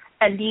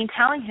 and Dean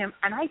telling him,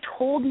 "And I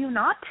told you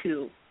not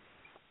to."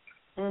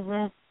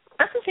 Mhm.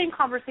 That's the same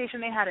conversation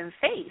they had in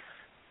faith.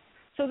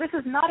 So this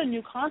is not a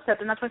new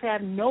concept, and that's why I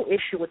have no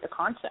issue with the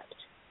concept.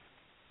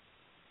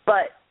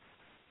 But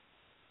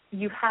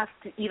you have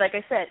to, like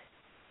I said,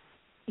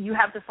 you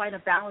have to find a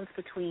balance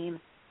between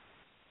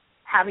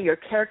having your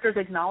characters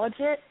acknowledge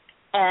it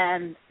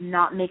and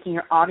not making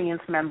your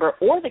audience member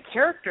or the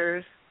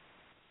characters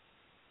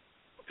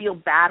feel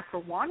bad for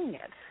wanting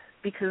it.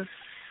 Because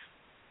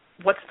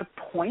what's the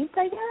point,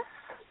 I guess?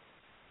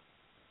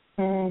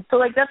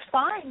 So, that's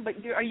fine, but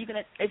are you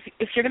going to,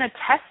 if you're going to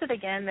test it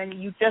again, then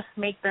you just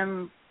make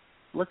them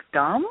look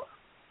dumb,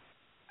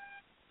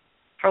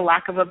 for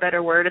lack of a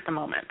better word at the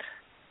moment.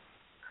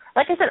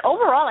 Like I said,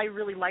 overall, I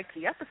really liked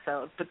the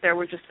episode, but there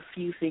were just a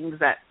few things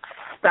that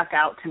stuck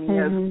out to me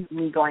as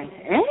me going,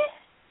 eh?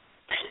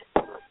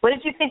 What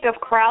did you think of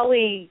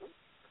Crowley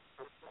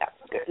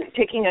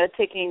taking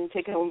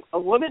a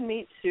woman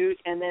meat suit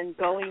and then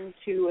going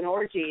to an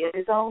orgy at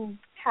his own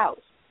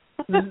house?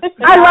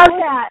 I love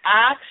that.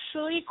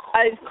 Actually,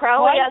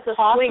 Crowley as a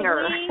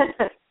swinger.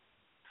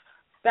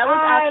 That was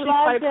actually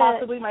quite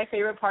possibly my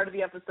favorite part of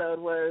the episode.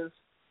 I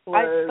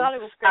thought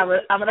it was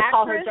great. I'm going to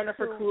call her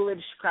Jennifer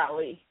Coolidge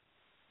Crowley.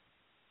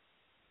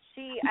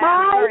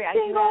 I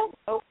do not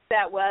know who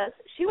that was.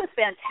 She was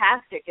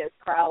fantastic as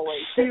Crowley.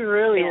 She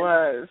really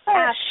was.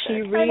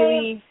 She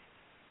really.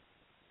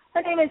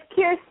 Her name is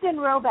Kirsten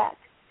Robeck,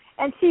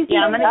 and she's.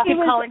 Yeah, I'm going to keep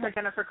calling her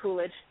Jennifer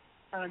Coolidge.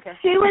 Okay.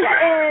 She was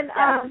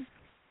in.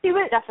 She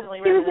was definitely.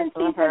 She was in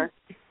season.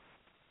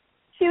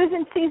 She was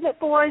in season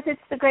 4's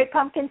It's the Great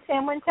Pumpkin,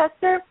 Sam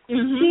Winchester.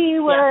 Mm-hmm. She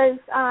was.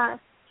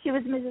 She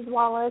was Mrs.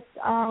 Wallace,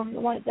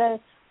 the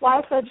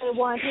wife of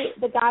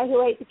the guy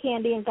who ate the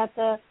candy and got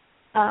the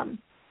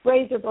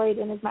razor blade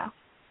in his mouth.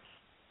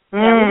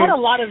 Yeah, we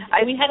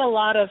had a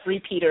lot of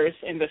repeaters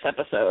in this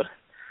episode.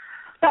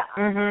 But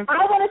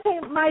I want to say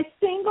my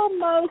single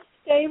most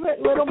favorite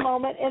little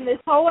moment in this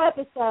whole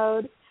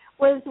episode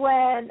was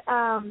when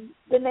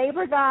the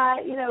neighbor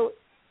guy,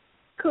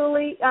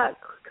 Crowley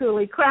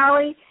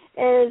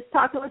is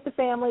talking with the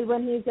family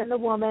when he's in the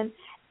woman,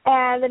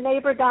 and the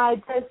neighbor guy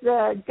does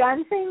the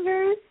gun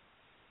fingers,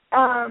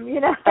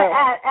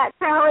 at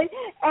Crowley,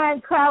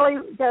 and Crowley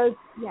goes,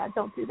 "Yeah,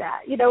 don't do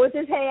that," with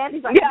his hand.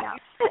 He's like, "No."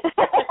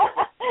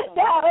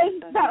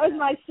 that was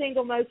my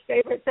single most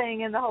favorite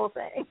thing in the whole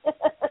thing.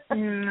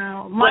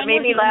 No, what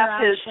made me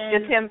laugh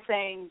is him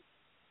saying,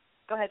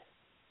 "Go ahead."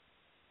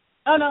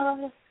 Oh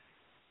no.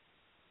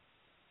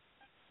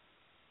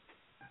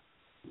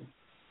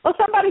 Well,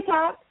 somebody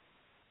talk.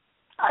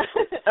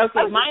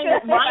 Okay,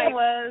 mine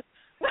was.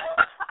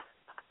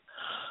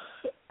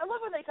 I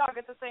love when they talk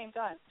at the same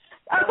time.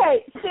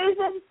 Okay,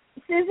 Susan,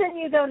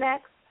 you go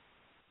next.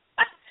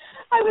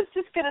 I was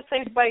just going to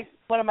say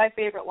one of my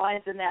favorite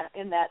lines in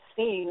that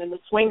scene, in the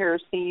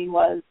swingers scene,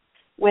 was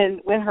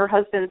when her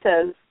husband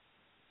says,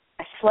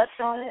 "I slept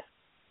on it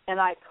and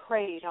I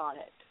prayed on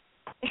it."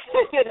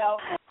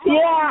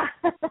 Yeah.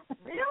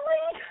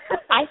 Really?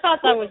 I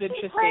thought that was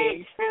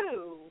interesting.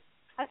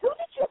 Who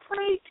did you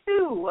pray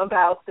to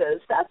about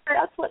this?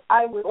 That's what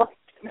I would like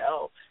to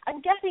know.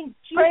 I'm getting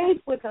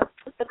Jesus with a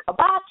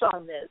kibosh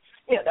on this,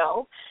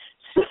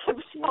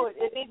 So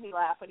it made me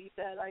laugh when he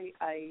said,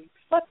 I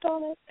slept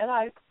on it and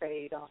I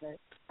prayed on it.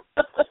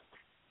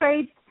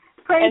 Prayed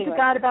to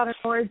God about an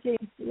orgy.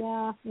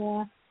 Yeah.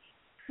 Well,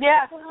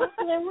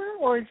 there were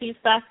orgies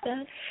back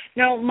then.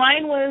 No,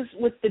 mine was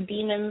with the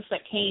demons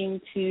that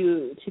came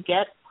to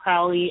get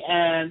Crowley,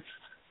 and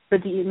the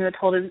demon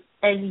told him,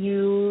 and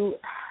you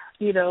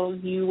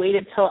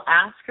waited till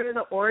after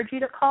the orgy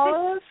to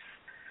call us.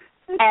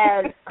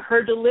 And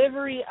her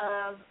delivery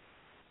of,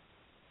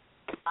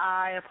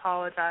 "I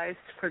apologized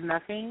for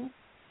nothing."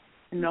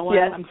 No one,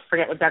 I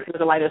forget exactly what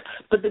the line is,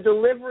 but the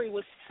delivery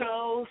was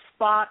so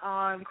spot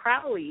on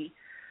Crowley.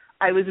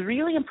 I was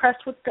really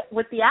impressed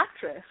with the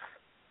actress.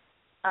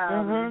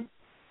 Again,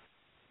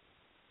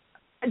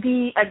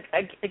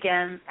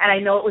 and I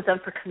know it was done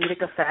for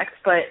comedic effect,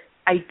 but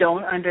I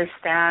don't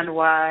understand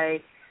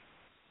why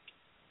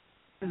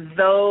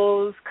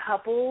those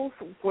couples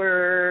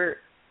were.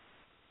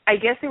 I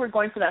guess they were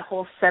going for that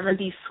whole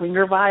 70s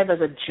swinger vibe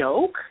as a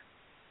joke,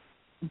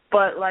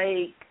 but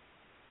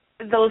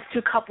those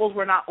two couples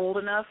were not old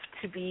enough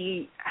to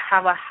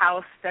have a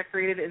house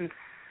decorated in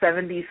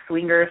 70s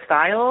swinger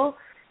style.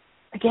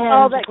 Again,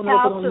 that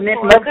counts. It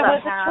was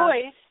a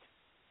choice.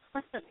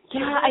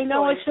 Yeah, I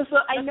know. It's just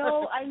I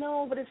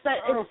know, but it's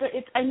that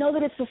I know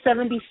that it's a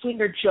 70s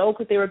swinger joke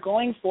that they were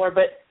going for,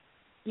 but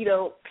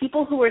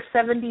people who are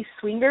 70s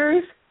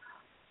swingers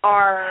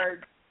are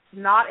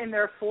not in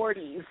their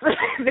 40s.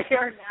 They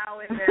are now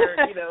in their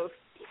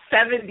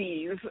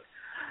 70s.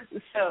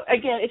 So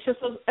again, it's just,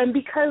 and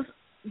because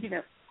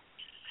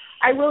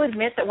I will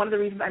admit that one of the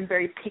reasons I'm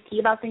very picky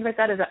about things like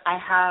that is that I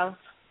have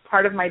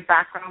part of my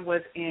background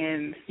was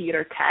in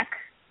theater tech.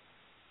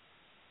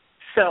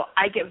 So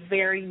I get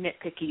very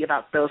nitpicky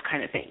about those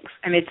kind of things.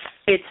 And it's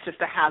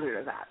just a hazard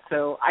of that.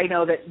 So I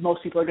know that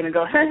most people are going to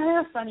go,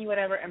 funny,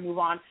 whatever, and move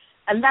on.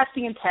 And that's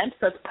the intent.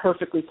 So that's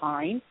perfectly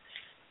fine.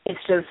 It's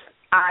just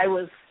I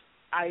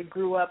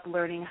grew up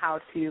learning how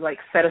to, like,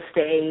 set a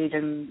stage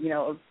and, you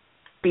know,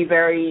 be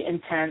very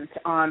intent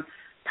on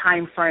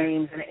time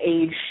frames and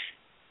ages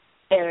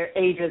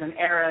and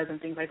eras and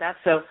things like that.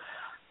 So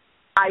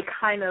I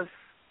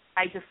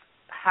just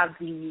have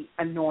the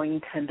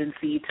annoying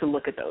tendency to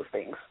look at those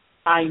things.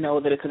 I know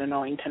that it's an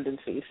annoying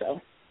tendency,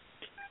 so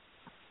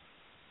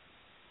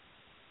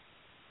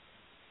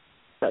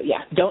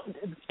yeah,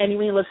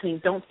 anyone listening,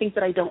 don't think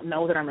that I don't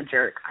know that I'm a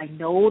jerk. I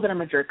know that I'm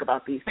a jerk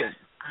about these things.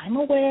 I'm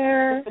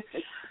aware.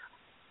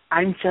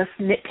 I'm just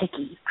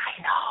nitpicky.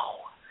 I know.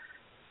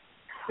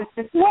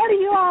 What do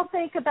you all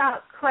think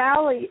about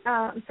Crowley,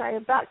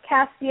 about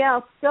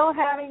Castiel still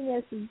having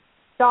this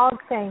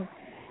dog thing?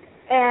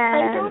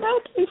 And I don't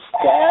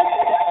understand.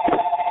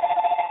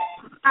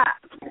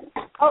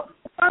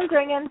 Phone's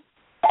ringing.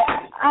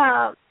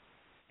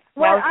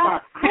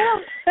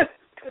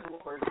 Good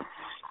Lord.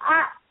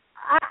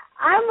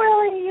 I'm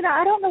really,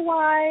 I don't know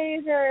why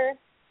they're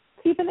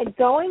keeping it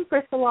going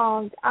for so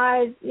long.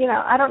 I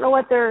don't know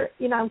what they're,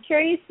 I'm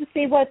curious to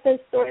see what the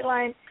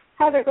storyline,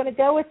 how they're going to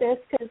go with this,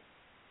 because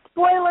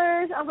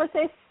spoilers, I'm going to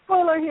say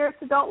spoiler here,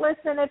 so don't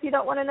listen if you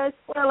don't want to know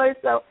spoilers,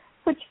 so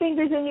put your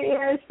fingers in your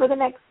ears for the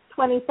next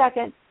 20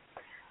 seconds.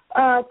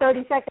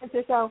 30 seconds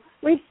or so.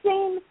 We've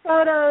seen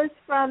photos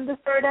from the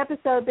third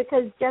episode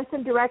because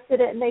Jensen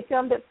directed it and they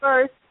filmed it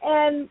first,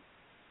 and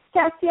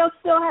Castiel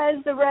still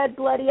has the red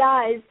bloody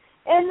eyes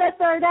in the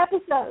third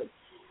episode.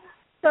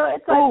 So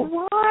it's like,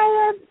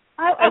 why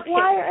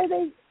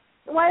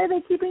are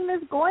they keeping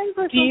this going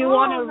for so long? Do you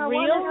want a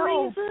real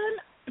reason?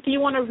 Do you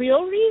want a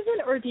real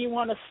reason, or do you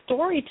want a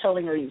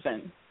storytelling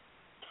reason?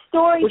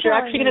 Storytelling. Which are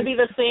actually going to be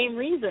the same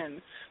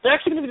reason. They're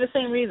actually going to be the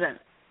same reason.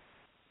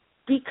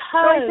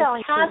 Because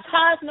Cass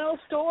has no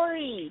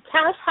story.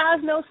 Cass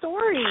has no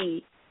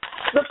story.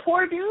 The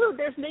poor dude,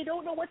 they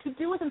don't know what to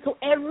do with him. So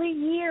every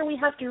year we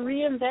have to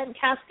reinvent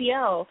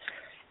Castiel.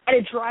 And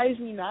it drives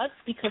me nuts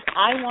because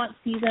I want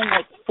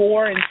season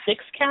 4 and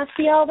 6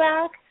 Castiel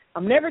back.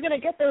 I'm never going to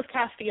get those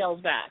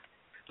Castiels back.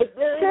 But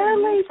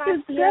there's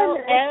Castiel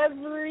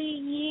every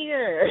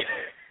year.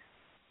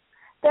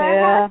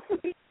 There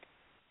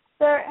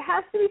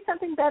has to be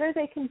something better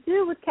they can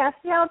do with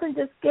Castiel than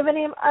just giving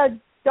him a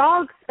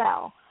dog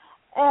spell.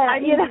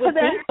 And, you would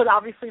think, but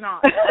obviously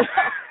not.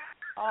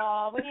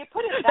 When you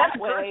put it that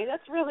way,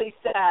 that's really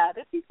sad.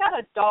 If he's got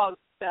a dog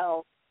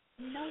spell,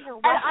 you're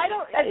right.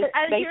 It's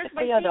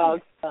basically a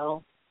dog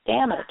spell.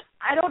 Damn it.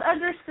 I don't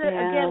understand.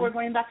 Yeah. Again, we're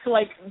going back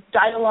to,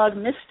 dialogue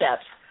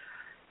missteps.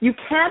 You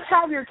can't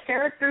have your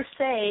character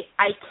say,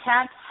 I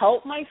can't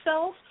help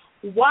myself,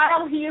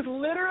 while he is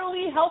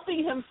literally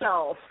helping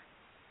himself.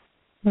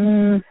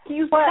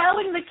 He's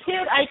telling the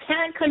kid, I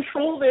can't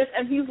control this,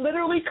 and he's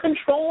literally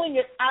controlling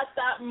it at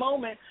that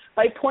moment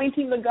by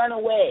pointing the gun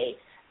away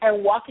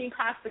and walking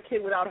past the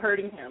kid without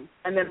hurting him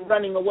and then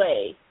running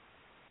away.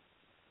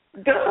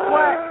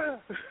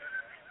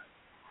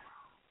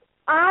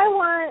 I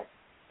want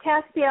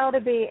Castiel to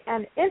be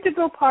an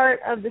integral part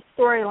of the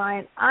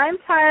storyline. I'm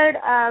tired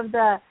of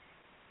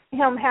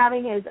him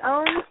having his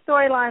own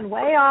storyline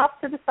way off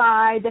to the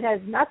side that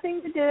has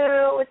nothing to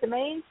do with the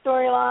main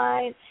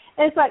storyline.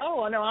 It's like,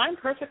 oh, no, I'm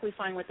perfectly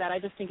fine with that. I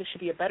just think it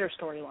should be a better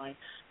storyline.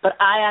 But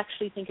I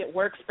actually think it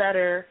works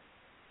better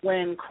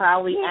when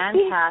Crowley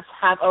and Cass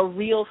have a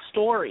real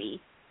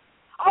story.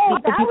 Oh,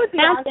 that would be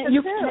awesome,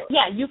 too.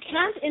 Yeah, you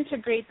can't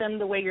integrate them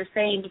the way you're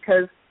saying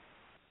because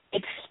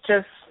it's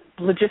just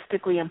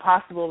logistically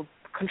impossible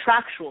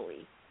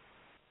contractually.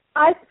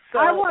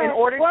 In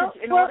order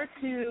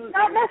to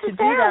not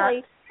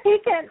necessarily. Do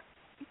that,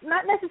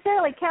 not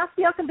necessarily.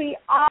 Castiel can be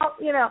off,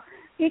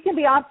 he can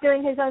be off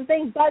doing his own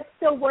thing, but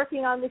still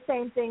working on the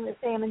same thing that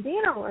Sam and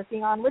Dean are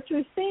working on, which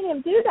we've seen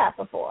him do that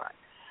before.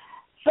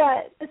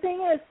 But the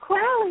thing is,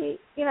 Crowley,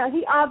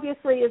 he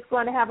obviously is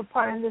going to have a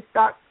part in this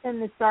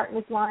darkness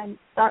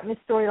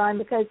storyline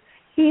because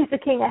he's the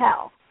king of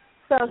hell.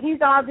 So he's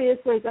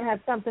obviously going to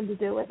have something to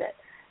do with it.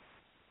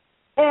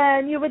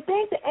 And you would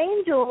think the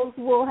angels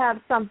will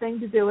have something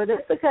to do with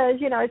it because,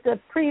 it's a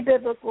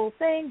pre-biblical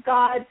thing.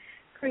 God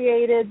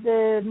created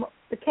the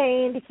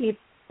Cain to keep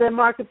the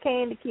mark of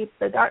Cain to keep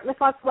the darkness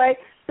locked away.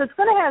 So it's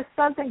going to have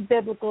something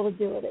biblical to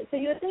do with it. So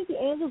you would think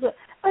the angels would.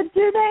 But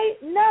do they?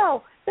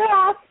 No. They're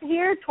off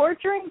here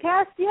torturing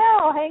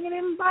Castiel, hanging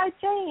him by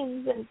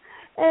chains. And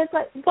it's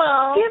like, give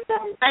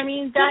them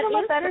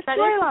a better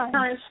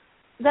storyline.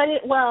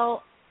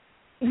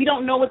 We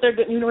don't know what they're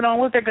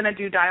going to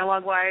do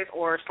dialogue-wise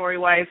or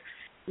story-wise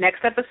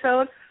next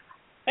episode.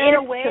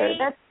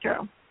 That's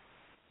true.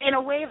 In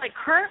a way,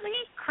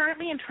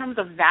 currently in terms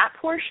of that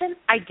portion,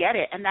 I get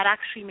it, and that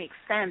actually makes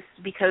sense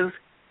because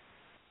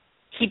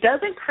he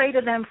doesn't pray to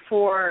them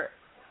for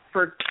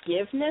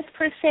forgiveness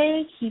per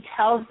se. He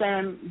tells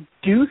them,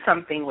 do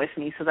something with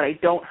me so that I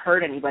don't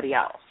hurt anybody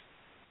else.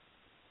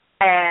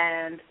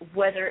 And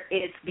whether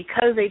it's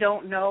because they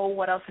don't know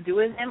what else to do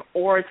with him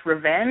or it's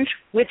revenge,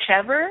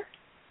 whichever,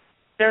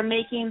 they're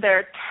making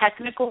their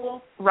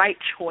technical right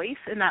choice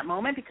in that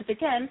moment because,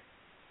 again,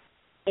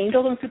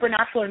 angels and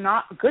supernatural are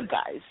not good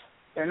guys.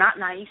 They're not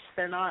nice.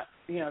 They're not,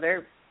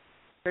 they're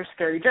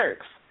scary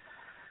jerks.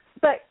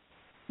 But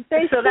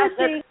they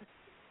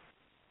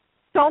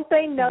don't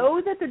they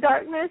know that the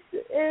darkness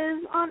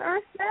is on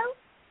Earth now?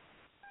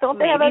 Don't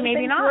they have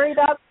anything to worry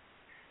about?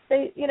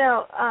 They,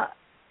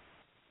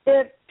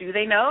 do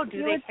they know?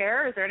 Do they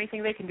care? Is there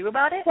anything they can do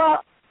about it?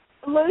 Well,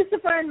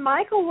 Lucifer and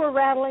Michael were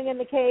rattling in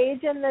the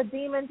cage, and the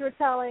demons were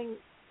telling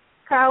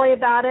Crowley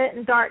about it,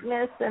 and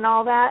darkness and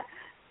all that.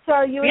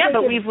 So you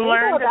but we've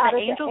learned that the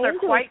angels are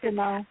quite.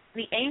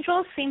 The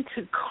angels seem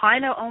to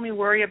kind of only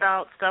worry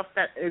about stuff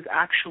that is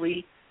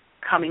actually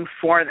coming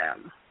for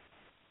them.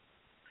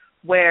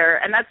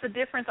 And that's the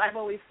difference I've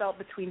always felt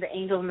between the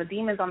angels and the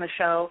demons on the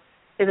show,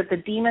 is that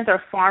the demons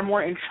are far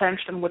more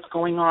entrenched in what's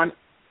going on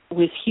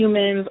with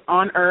humans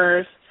on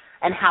Earth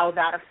and how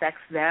that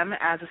affects them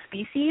as a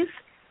species,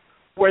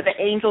 where the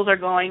angels are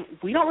going,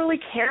 we don't really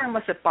care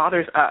unless it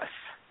bothers us.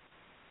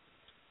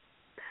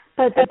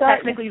 But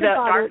technically the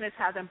darkness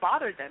hasn't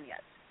bothered them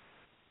yet.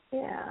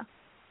 Yeah.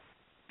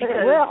 But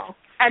it will.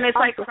 And it's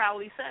like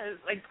Crowley says,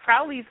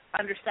 Crowley's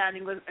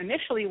understanding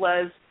initially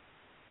was,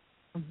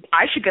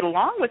 I should get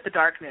along with the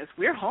darkness.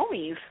 We're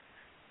homies.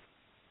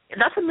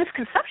 That's a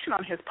misconception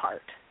on his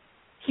part.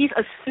 He's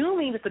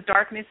assuming that the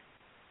darkness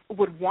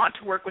would want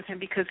to work with him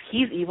because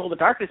he's evil, the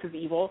darkness is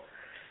evil.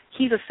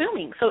 He's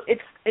assuming. So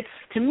it's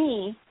to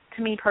me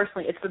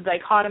personally, it's the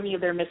dichotomy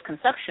of their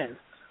misconceptions,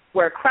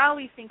 where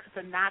Crowley thinks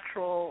it's a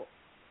natural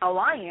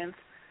alliance,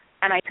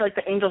 and I feel like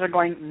the angels are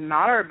going,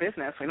 not our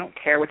business. We don't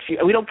care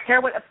we don't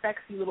care what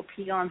affects you little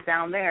peons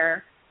down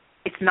there.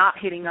 It's not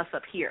hitting us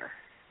up here.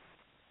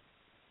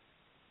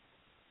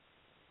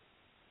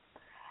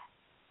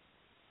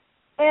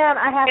 And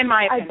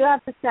I do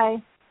have to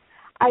say,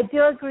 I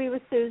do agree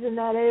with Susan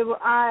that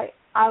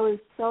I was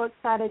so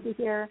excited to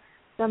hear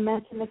them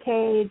mention the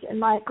cage and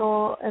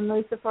Michael and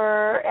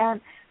Lucifer,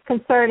 and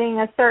concerning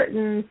a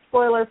certain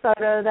spoiler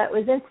photo that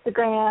was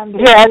Instagram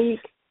this week.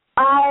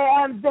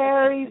 I am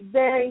very,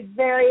 very,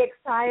 very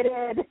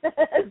excited.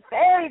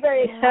 Very,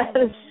 very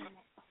excited.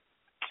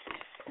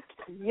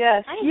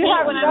 Yes. You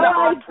have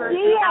no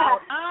idea.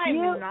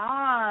 I'm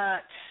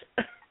not.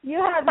 You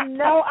have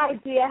no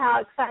idea how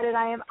excited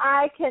I am.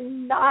 I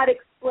cannot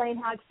explain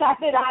how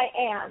excited I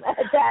am.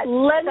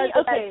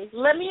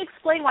 Let me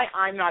explain why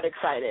I'm not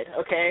excited,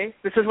 okay?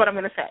 This is what I'm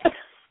going to say.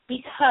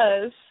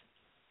 Because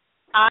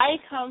I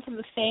come from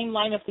the same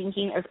line of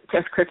thinking as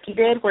Kripke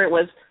did, where it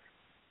was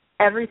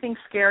everything's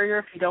scarier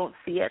if you don't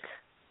see it.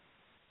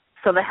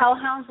 So the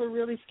hellhounds were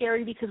really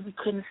scary because we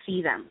couldn't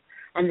see them.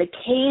 And the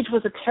cage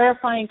was a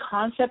terrifying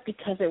concept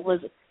because it was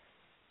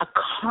a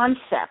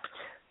concept.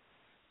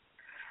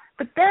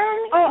 But then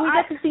we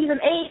get to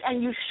season 8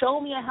 and you show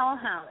me a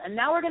hellhound. And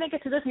now we're going to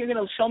get to this and you're going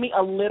to show me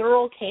a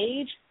literal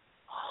cage?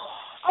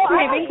 I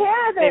don't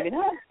care.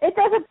 It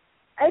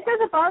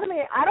doesn't bother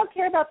me. I don't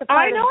care about the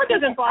part. I know it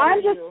doesn't bother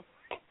you.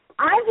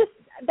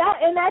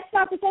 And that's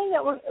not the thing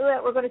that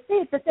we're going to see.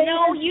 It's the thing.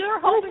 No,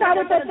 you're hoping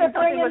that they're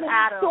bringing the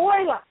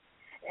storyline,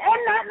 and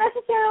not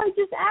necessarily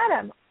just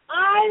Adam.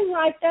 I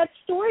like that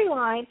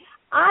storyline.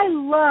 I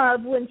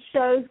love when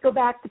shows go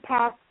back to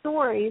past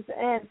stories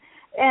and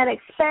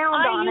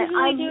expound on it.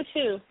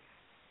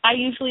 I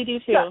usually do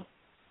too.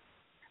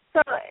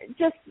 So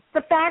just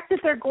the fact that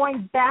they're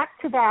going back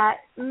to that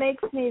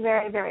makes me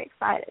very, very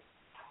excited.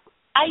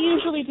 I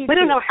usually do. We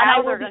don't know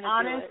how they're going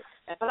to do it.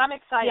 But I'm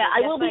excited. Yeah,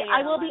 I will be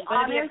honest.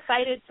 I'm going to be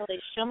excited until they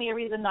show me a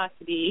reason not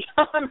to be.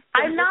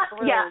 I'm not.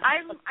 Yeah,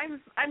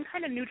 I'm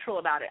kind of neutral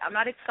about it. I'm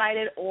not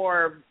excited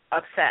or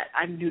upset.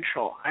 I'm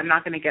neutral. I'm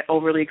not going to get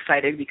overly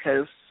excited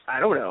because I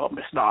don't know. I'm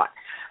just not.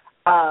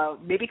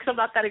 Maybe because I'm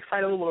not that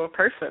excitable of a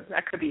person.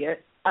 That could be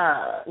it.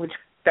 Which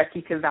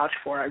Becky can vouch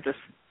for. I'm just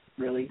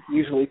really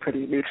usually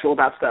pretty neutral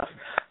about stuff.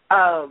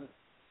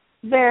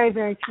 Very,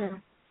 very true.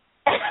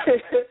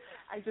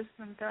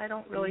 I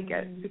don't really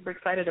get super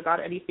excited about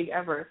anything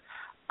ever.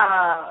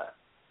 I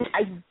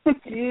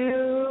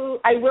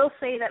will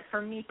say that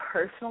for me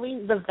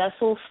personally, the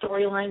Vessel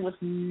storyline was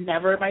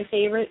never my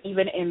favorite,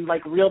 even in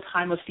real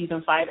time of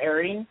season 5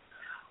 airing.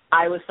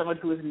 I was someone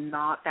who was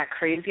not that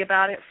crazy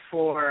about it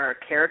for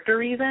character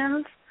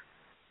reasons.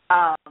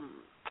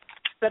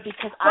 But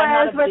because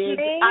I'm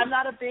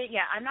not a big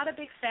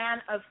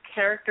fan of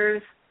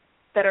characters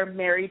that are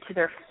married to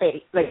their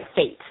fate.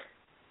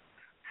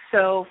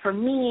 So for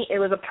me, it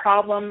was a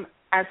problem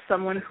as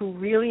someone who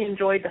really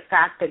enjoyed the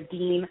fact that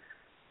Dean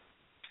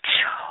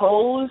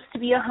chose to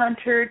be a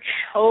hunter,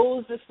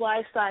 chose this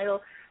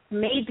lifestyle,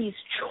 made these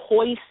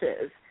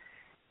choices,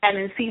 and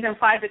in season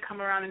 5 to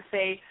come around and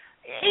say,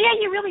 yeah,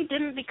 you really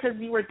didn't because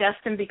you were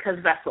destined because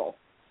Vessel.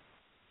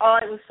 Oh,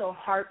 it was so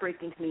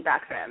heartbreaking to me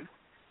back then.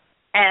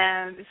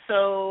 And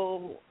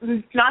so,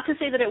 not to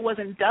say that it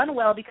wasn't done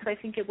well, because I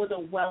think it was a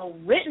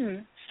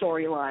well-written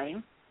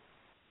storyline.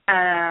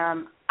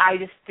 I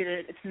just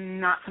didn't, it's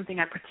not something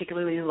I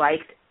particularly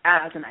liked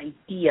as an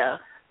idea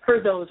for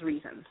those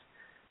reasons.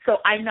 So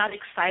I'm not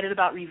excited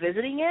about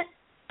revisiting it,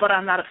 but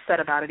I'm not upset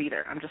about it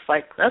either. I'm just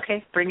like,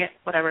 okay, bring it,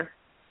 whatever.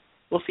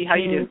 We'll see how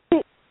you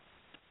do.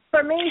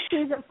 For me,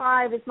 season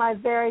 5 is my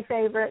very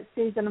favorite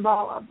season of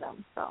all of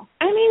them. So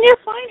I mean, you're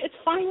fine. It's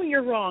fine when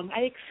you're wrong.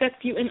 I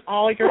accept you in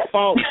all your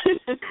faults.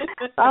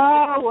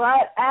 Oh,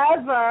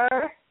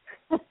 whatever.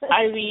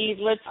 I mean,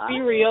 let's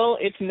be real.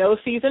 It's no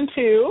season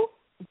 2,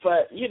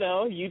 but, you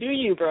know, you do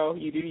you, bro.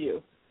 You do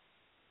you.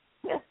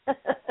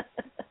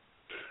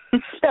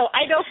 So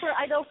I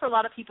know for a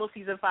lot of people,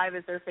 season 5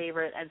 is their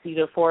favorite and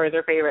season 4 is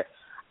their favorite.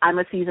 I'm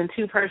a season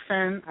 2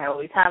 person. I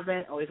always have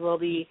been, always will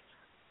be.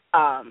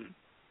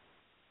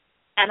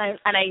 And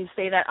I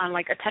say that on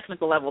like a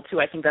technical level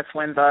too. I think that's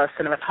when the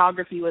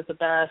cinematography was the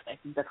best. I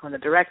think that's when the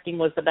directing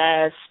was the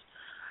best.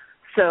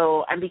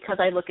 So, and because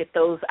I look at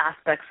those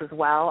aspects as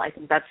well, I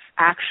think that's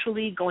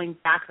actually going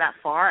back that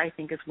far, I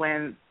think is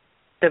when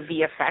the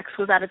VFX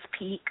was at its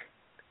peak.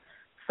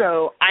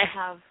 So I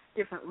have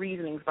different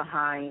reasonings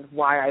behind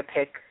why I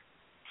pick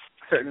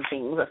certain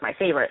things as my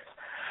favorites.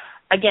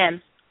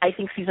 Again, I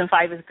think season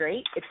 5 is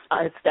great.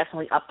 It's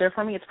definitely up there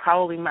for me. It's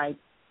probably my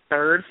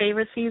third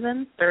favorite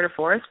season, third or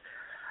fourth.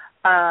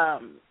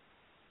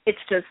 It's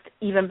just,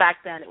 even back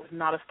then, it was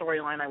not a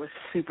storyline I was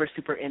super,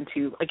 super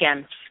into.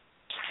 Again,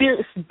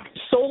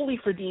 solely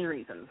for Dean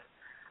reasons.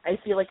 I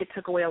feel like it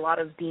took away a lot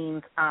of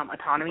Dean's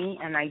autonomy,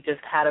 and I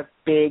just had a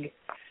big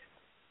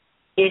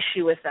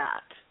issue with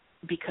that,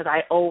 because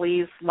I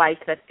always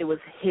liked that it was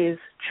his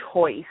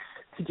choice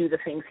to do the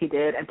things he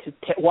did and to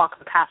walk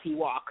the path he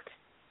walked.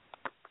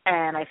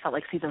 And I felt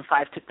like season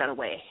 5 took that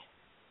away.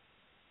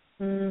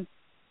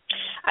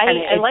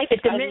 I like the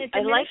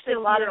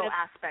hero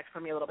aspect for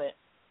me a little bit.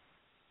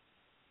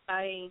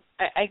 I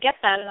get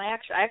that, and I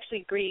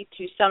actually agree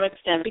to some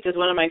extent, because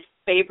one of my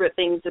favorite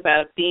things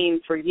about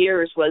Dean for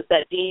years was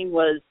that Dean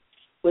was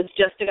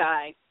just a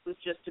guy, was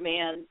just a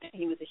man, and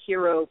he was a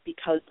hero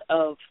because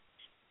of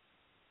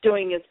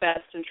doing his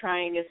best and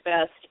trying his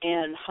best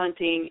and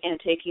hunting and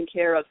taking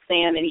care of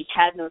Sam, and he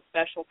had no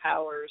special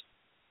powers.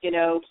 You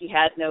know, he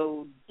had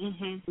no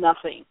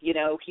nothing. You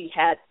know, he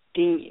had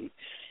Dean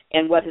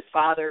and what his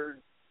father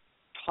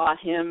taught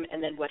him,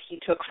 and then what he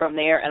took from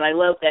there. And I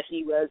love that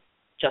he was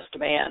just a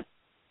man.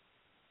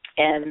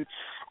 And,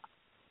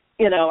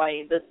 you know,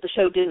 the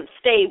show didn't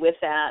stay with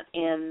that,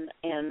 and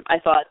I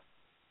thought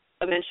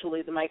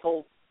eventually the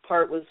Michael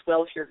part was,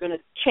 well, if you're going to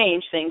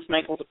change things,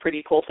 Michael's a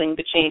pretty cool thing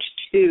to change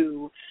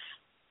too.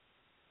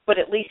 But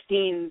at least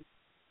Dean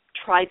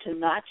tried to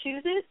not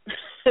choose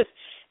it,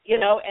 you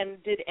know,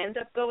 and did end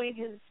up going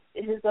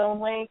his own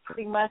way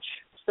pretty much.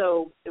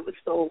 So it was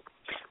so,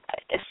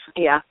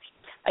 yeah.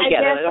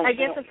 I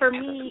guess for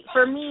me,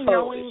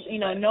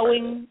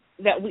 knowing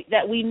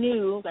that we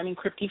knew, I mean,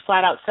 Kripke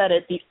flat out said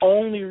it, the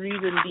only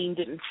reason Dean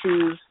didn't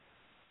choose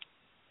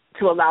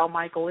to allow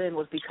Michael in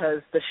was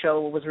because the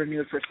show was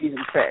renewed for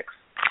season 6.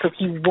 So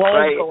he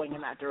was going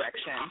in that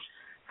direction.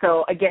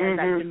 So again,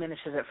 that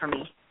diminishes it for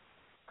me.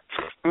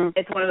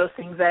 It's one of those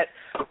things that,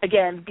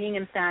 again, being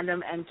in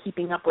fandom and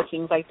keeping up with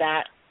things like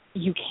that,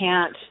 you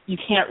can't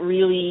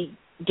really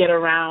get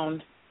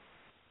around,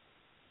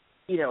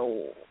 you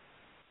know,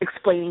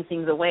 explaining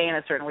things away in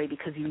a certain way,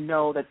 because you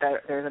know that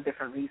there's a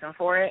different reason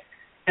for it.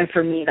 And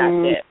for me, that's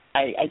it.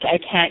 I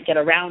can't get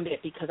around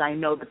it, because I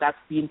know that that's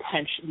the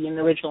intention. The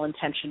original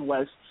intention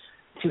was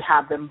to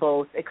have them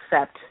both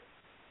accept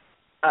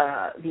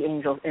the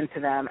angels into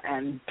them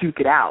and duke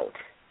it out.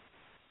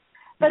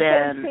 But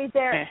then see,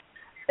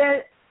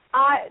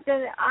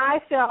 I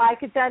feel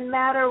like it doesn't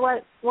matter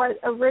what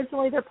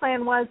originally their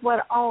plan was.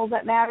 What all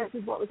that matters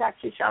is what was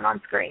actually shown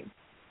on screen.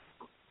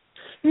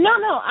 No,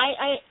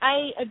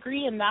 I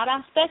agree in that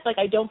aspect. Like,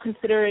 I don't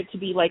consider it to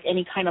be like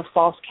any kind of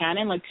false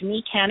canon. Like, to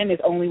me, canon is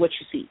only what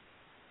you see.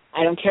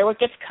 I don't care what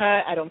gets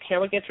cut. I don't care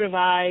what gets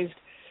revised.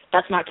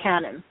 That's not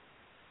canon.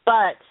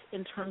 But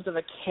in terms of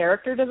a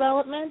character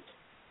development,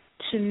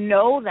 to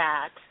know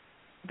that,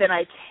 then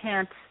I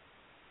can't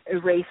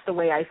erase the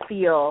way I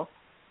feel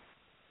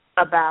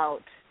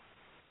about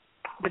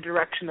the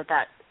direction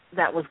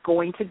that was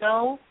going to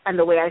go, and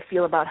the way I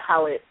feel about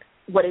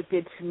what it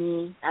did to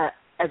me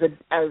as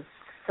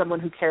someone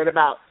who cared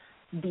about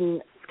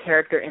Dean's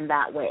character in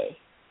that way.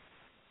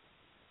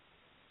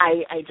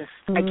 I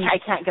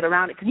can't get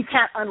around it, because you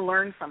can't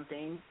unlearn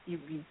something. You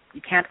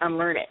can't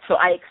unlearn it. So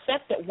I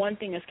accept that one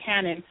thing is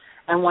canon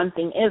and one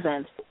thing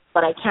isn't,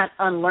 but I can't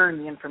unlearn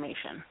the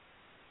information.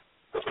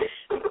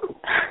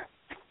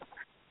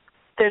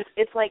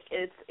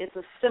 It's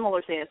a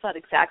similar thing. It's not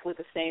exactly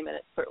the same, and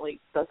it certainly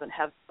doesn't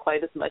have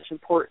quite as much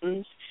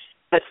importance.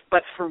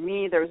 But for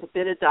me, there's a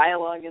bit of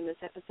dialogue in this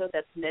episode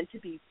that's meant to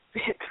be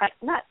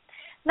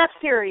not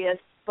serious,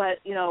 but,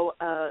 you know,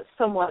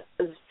 somewhat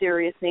of a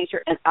serious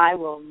nature, and I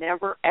will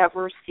never,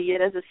 ever see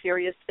it as a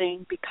serious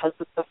thing because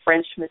of the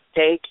French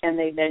mistake, and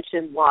they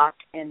mention lock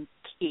and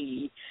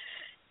key.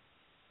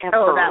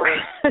 Emperor. that way.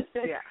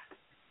 Yeah.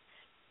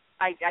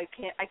 I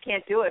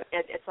can't do it.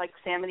 It's like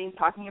Sam and Dean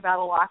talking about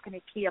a lock and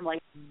a key. I'm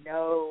like,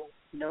 no.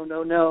 It's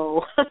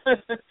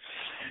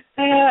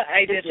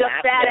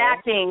just bad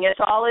acting. It's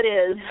all it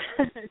is.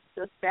 It's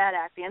just bad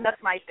acting, and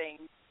that's my thing.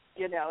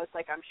 It's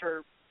like I'm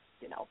sure,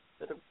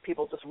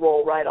 people just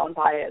roll right on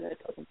by it, and it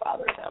doesn't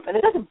bother them, and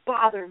it doesn't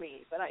bother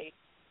me. But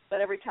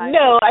every time.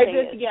 No,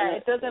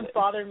 it doesn't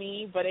bother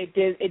me, but it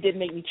did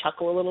make me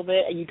chuckle a little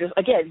bit, and you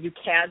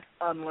can't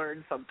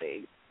unlearn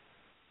something.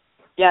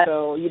 Yeah.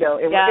 So it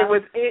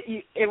was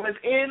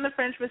in the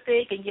French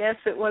Mistake, and yes,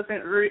 it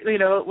wasn't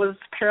it was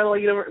parallel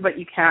universe, but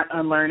you can't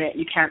unlearn it,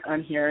 you can't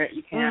unhear it,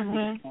 you can't.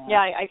 Mm-hmm. Yeah,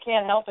 I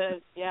can't help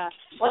it. Yeah,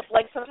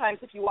 like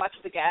sometimes if you watch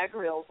the gag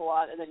reels a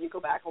lot, and then you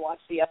go back and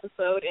watch the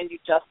episode, and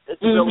it's a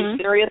really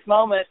serious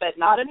moment, but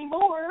not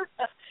anymore,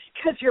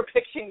 because you're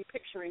picturing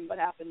what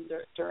happened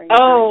during.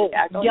 Oh,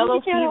 the gag.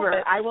 Yellow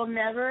Fever! I will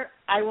never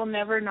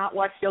not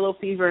watch Yellow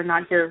Fever and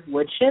not hear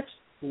wood chips.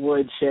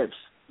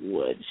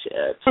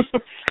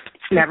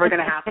 It's never going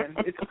to happen.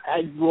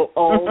 I will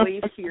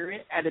always hear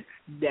it, and it's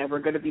never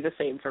going to be the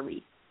same for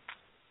me.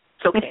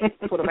 It's okay.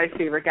 It's one of my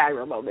favorite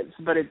Gyro moments.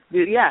 But it's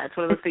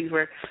one of those things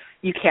where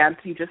you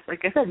just,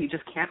 like I said, you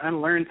just can't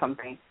unlearn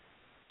something.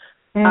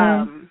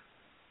 Mm.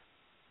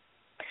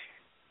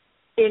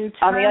 In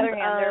terms on the other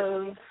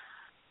hand,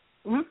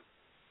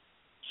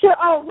 Sure.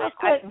 Oh, real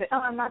quick,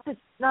 not to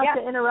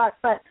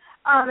interrupt, but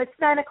it's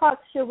 9:00.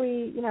 Should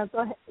we,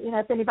 go ahead,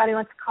 if anybody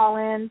wants to call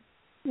in,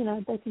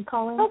 they can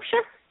call in. Oh,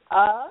 sure.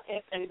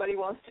 If anybody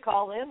wants to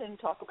call in and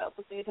talk about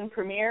the season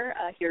premiere,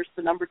 here's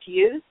the number to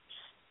use,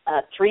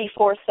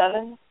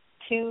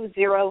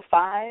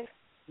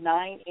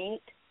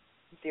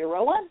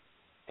 347-205-9801.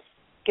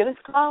 Give us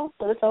a call.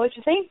 Let us know what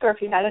you think, or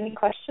if you had any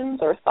questions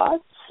or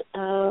thoughts,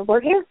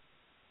 we're here.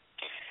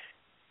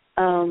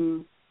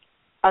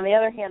 On the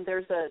other hand,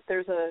 there's a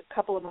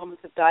couple of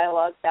moments of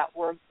dialogue that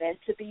were meant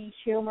to be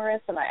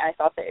humorous, and I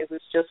thought that it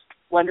was just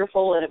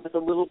wonderful, and it was a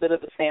little bit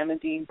of a Sam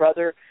and Dean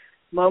brother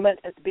moment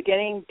at the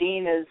beginning.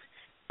 Dean is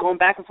going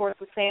back and forth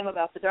with Sam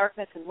about the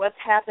darkness and what's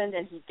happened,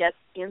 and he gets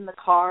in the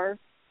car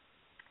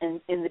and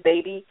in the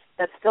baby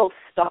that's still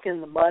stuck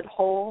in the mud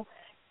hole,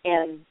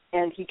 and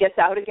he gets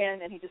out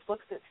again, and he just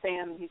looks at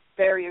Sam, and he's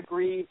very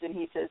aggrieved, and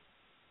he says,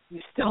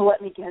 "You still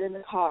let me get in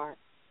the car?"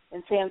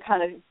 And Sam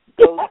kind of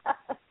goes,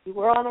 "You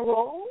were on a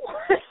roll."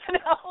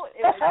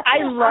 I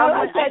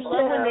love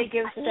when they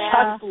give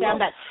Sam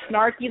that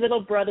snarky little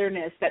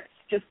brotherness. That's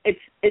just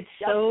it's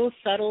so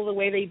subtle the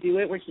way they do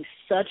it, where he's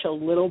such a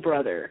little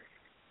brother,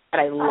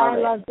 and I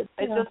loved it.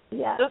 I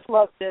just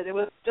loved it. It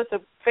was just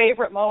a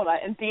favorite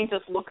moment. And Dean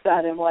just looks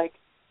at him like,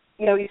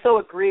 he's so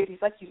aggrieved.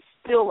 He's like, "You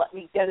still let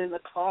me get in the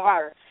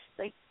car?"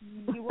 Like,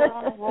 you were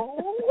on a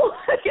roll.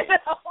 It was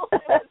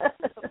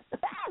the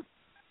best.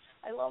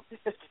 I loved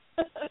it.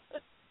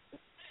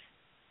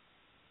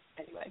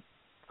 Anyway,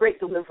 great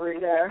delivery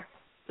there.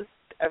 Just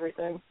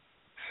everything.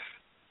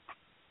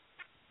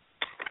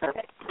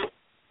 Okay.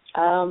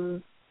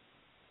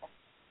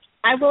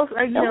 I will,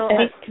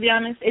 to be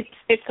honest,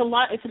 it's a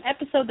lot. It's an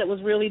episode that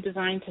was really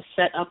designed to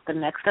set up the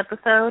next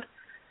episode.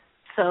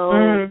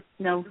 So,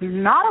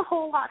 not a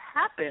whole lot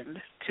happened,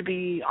 to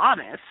be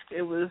honest.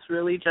 It was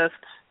really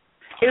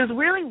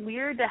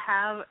weird to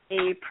have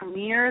a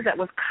premiere that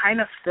was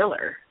kind of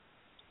filler.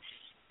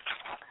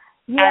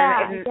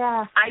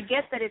 Yeah. I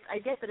get that it's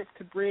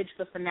to bridge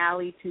the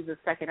finale to the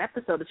second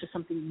episode. It's just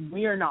something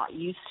we're not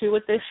used to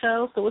with this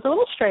show, so it was a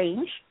little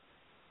strange.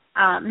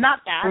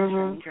 Not that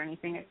strange or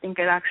anything. I think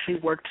it actually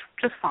worked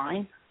just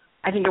fine.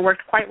 I think it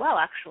worked quite well,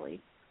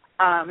 actually.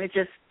 It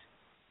just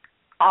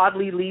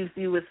oddly leaves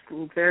you with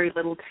very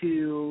little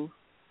to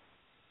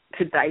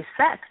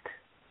dissect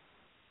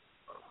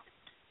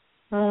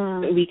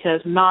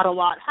because not a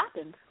lot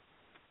happened.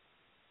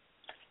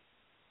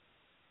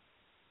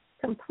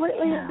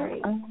 Completely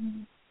agree.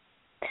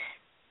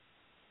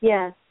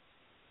 Yeah,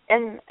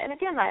 and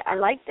again, I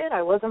liked it.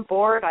 I wasn't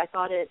bored. I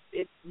thought it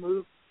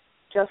moved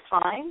just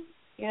fine.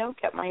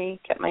 Kept my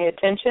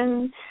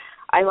attention.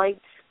 I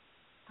liked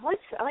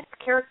the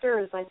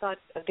characters. I thought,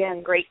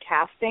 again, great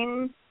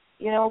casting.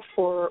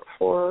 For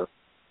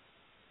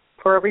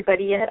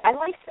everybody in it. I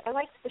liked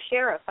the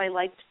sheriff. I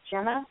liked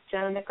Jenna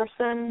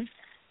Nickerson.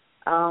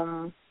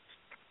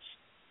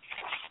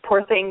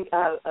 Poor thing,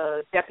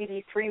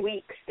 deputy 3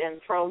 weeks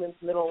and thrown in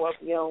the middle of,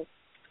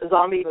 a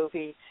zombie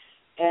movie.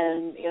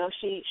 And,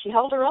 she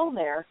held her own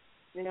there,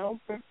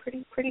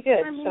 pretty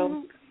good.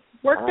 So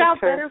worked out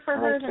better for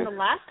her than the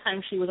last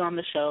time she was on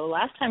the show.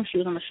 Last time she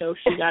was on the show,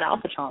 she got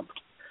alpha chomped.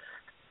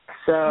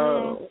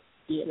 So,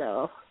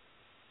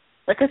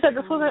 like I said,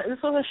 this was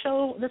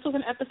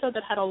an episode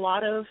that had a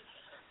lot of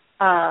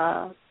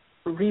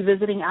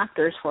revisiting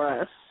actors for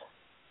us,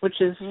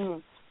 which is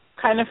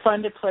kind of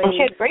fun to play. She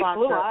had great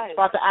blue eyes.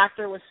 Spot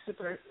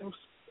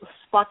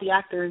the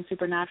actor in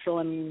Supernatural,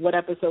 and what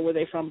episode were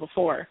they from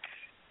before?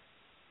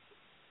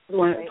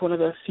 It's one of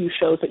the few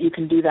shows that you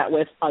can do that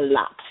with a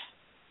lot.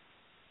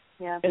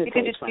 Yeah, you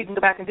can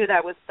go back and do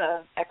that with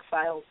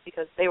X-Files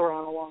because they were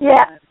on a long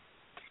time.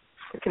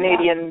 The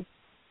Canadian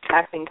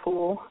acting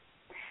pool.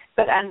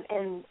 But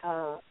and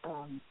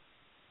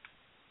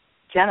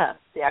Jenna,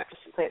 the actress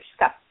who played it, she's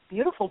got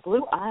beautiful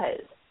blue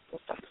eyes.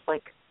 Just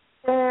like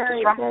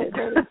distracted.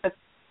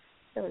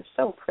 It was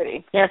so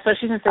pretty. Yeah,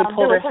 especially since they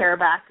pulled her hair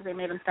back. They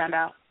made them stand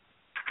out.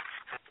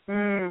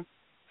 There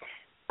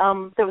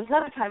was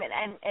another time,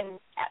 and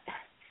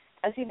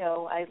as you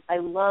know, I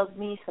love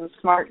me some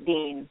Smart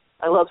Dean.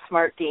 I love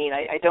Smart Dean.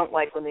 I don't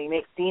like when they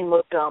make Dean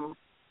look dumb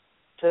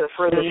to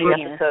further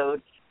the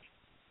episode.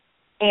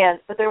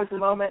 But there was a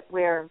moment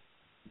where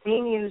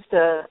Dean used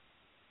a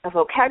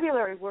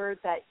vocabulary word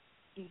that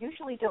you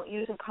usually don't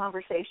use in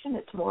conversation.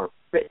 It's more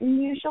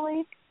written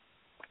usually,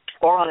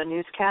 or on a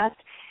newscast.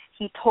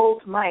 He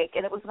told Mike,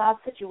 and it was an odd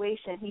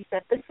situation, he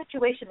said, this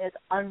situation is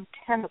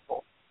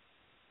untenable.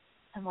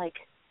 I'm like,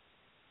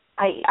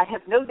 I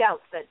have no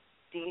doubts that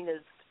Dean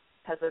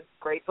has a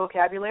great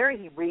vocabulary.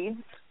 He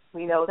reads.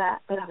 We know that.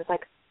 But I was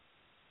like,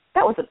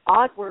 that was an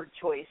odd word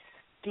choice,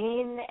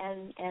 Dean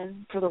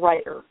and for the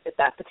writer at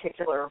that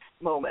particular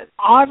moment.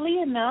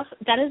 Oddly enough,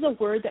 that is a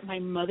word that my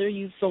mother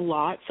used a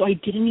lot, so I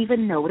didn't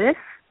even notice.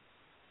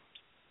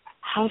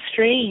 How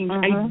strange.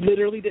 I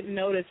literally didn't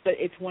notice, but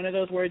it's one of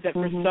those words that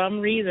for some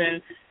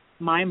reason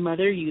my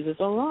mother uses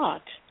a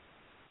lot.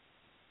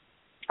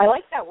 I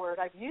like that word.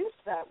 I've used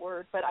that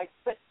word, but I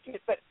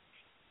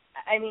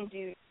mean,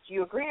 do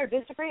you agree or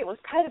disagree? It was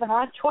kind of an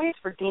odd choice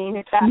for Dean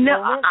at that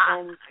moment,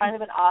 and kind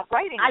of an odd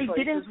writing choice. I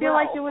didn't feel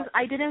like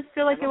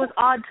it was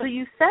odd till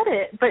you said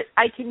it, but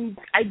I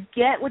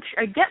get what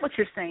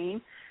you're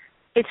saying.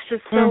 It's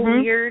just so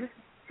weird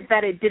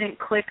that it didn't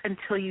click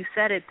until you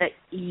said it. That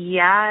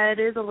it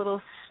is a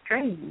little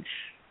strange.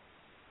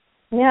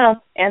 Yeah,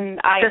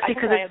 and I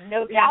have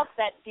no doubt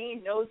that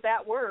Dean knows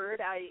that word.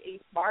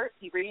 He's smart.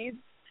 He reads.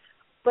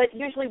 But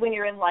usually when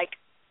you're in like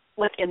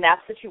in that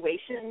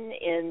situation,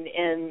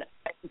 in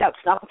that's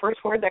not the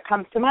first word that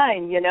comes to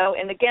mind, you know.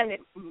 And again,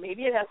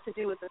 maybe it has to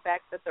do with the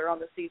fact that they're on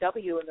the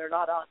CW and they're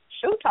not on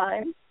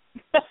Showtime,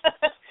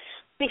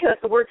 because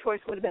the word choice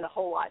would have been a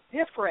whole lot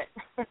different.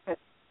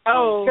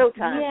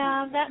 Showtime.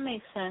 Yeah, that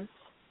makes sense.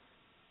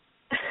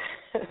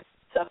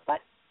 So, but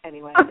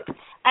anyway,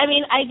 I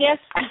mean, I guess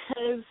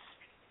because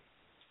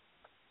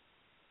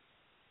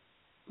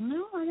I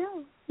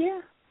know.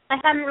 Yeah, I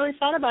hadn't really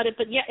thought about it,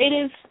 but yeah, it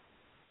is.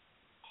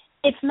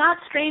 It's not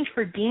strange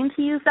for Dean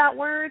to use that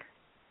word,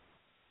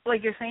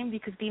 like you're saying,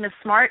 because Dean is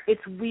smart.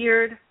 It's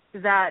weird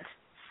that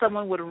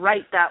someone would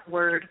write that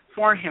word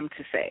for him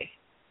to say.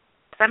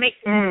 Does that make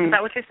is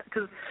that what you're saying?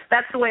 Because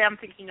that's the way I'm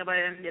thinking about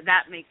it, and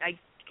I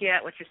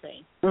get what you're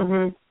saying.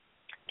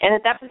 And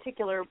at that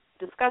particular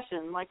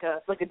discussion, like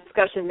a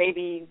discussion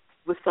maybe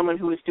with someone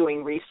who was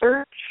doing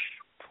research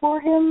for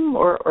him,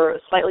 or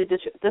slightly.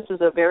 This was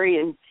a very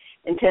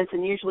intense,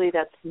 and usually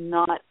that's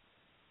not.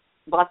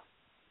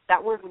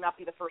 That word would not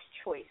be the first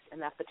choice in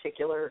that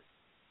particular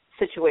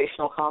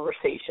situational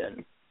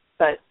conversation.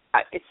 But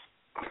it's,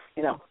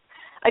 you know,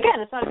 again,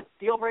 it's not a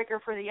deal breaker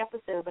for the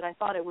episode, but I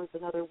thought it was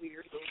another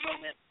weird little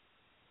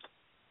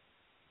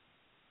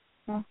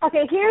moment.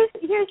 Okay,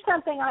 here's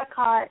something I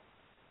caught,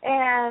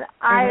 and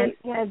I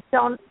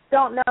don't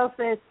know if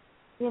it's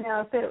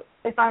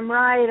if I'm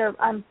right or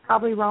I'm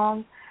probably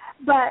wrong,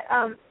 but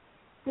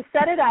to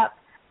set it up,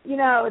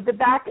 the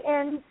back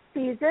end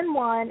season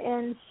 1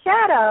 in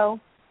Shadow.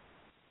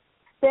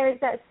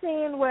 There's that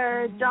scene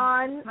where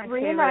John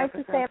reunites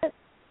with Sam.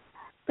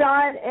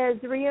 John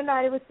is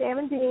reunited with Sam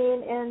and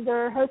Dean in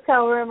their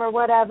hotel room or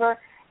whatever,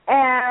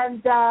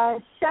 and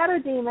Shadow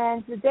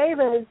Demons, the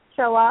Davis,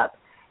 show up,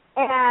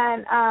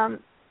 and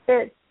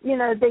they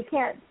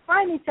can't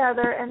find each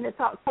other, and it's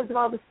all because of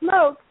all the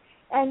smoke,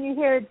 and you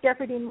hear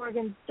Jeffrey Dean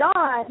Morgan's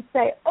John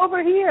say,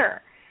 "Over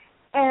here,"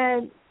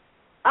 and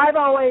I've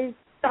always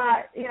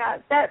thought,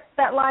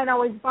 that line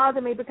always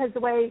bothered me because the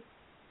way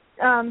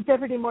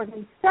Jeffrey Dean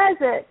Morgan says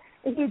it,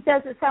 he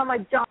doesn't sound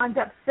like John's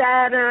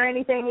upset or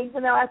anything,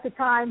 even though at the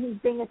time he's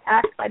being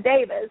attacked by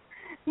Davis.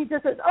 He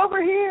just says,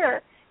 "Over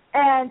here."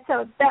 And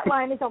so that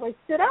line has always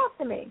stood out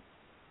to me.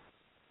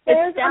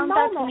 It sounds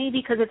out to me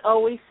because it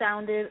always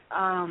sounded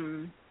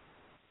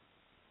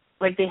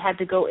like they had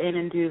to go in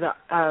and do the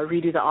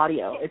redo the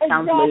audio. It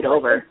sounds laid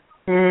over.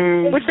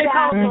 Which they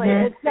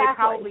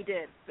probably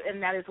did,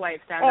 and that is why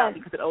it stands out,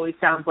 because it always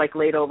sounds like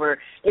laid over.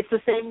 It's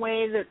the same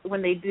way that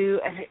when they do,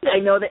 I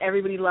know that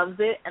everybody loves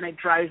it, and it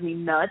drives me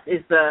nuts,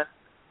 is the,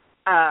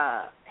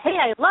 hey,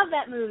 I love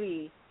that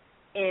movie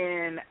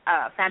in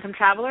Phantom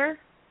Traveler.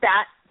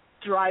 That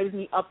drives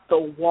me up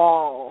the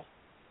wall.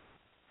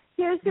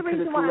 Here's the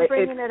reason why I'm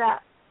bringing it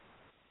up.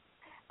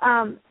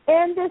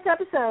 In this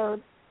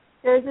episode,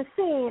 there's a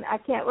scene, I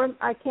can't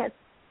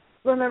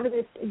remember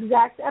this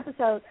exact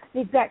episode,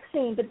 the exact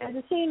scene, but there's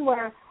a scene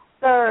where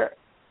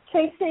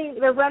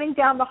they're running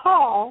down the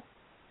hall,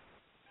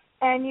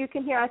 and you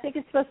can hear, I think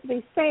it's supposed to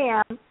be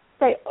Sam,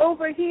 say,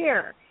 "Over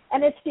here,"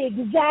 and it's the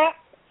exact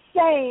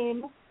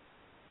same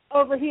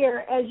 "over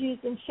here" as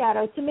used in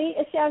Shadow. To me,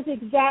 it sounds the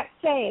exact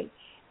same,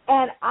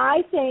 and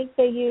I think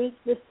they used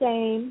the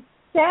same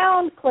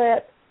sound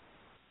clip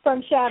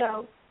from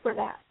Shadow for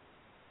that.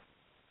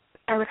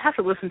 I would have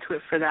to listen to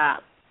it for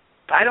that.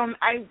 I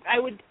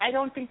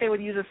don't think they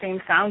would use the same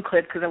sound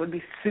clip because that would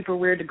be super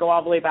weird to go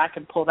all the way back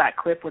and pull that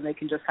clip when they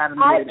can just have them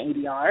do it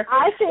in ADR.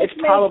 It's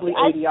probably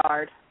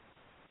ADR'd.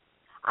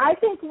 I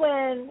think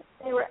when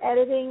they were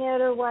editing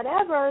it or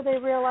whatever, they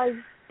realized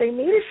they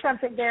needed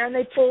something there and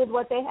they pulled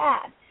what they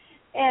had.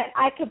 And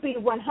I could be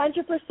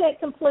 100%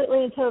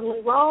 completely and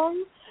totally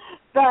wrong,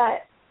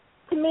 but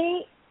to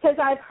me, because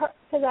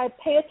I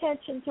pay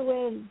attention to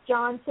when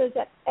John says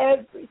that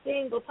every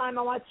single time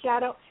I watch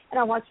Shadow, and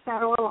I watch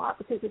Shadow a lot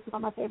because it's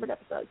one of my favorite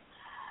episodes.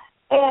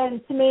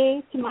 And to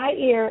me, to my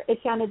ear, it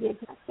sounded the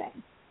exact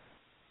same.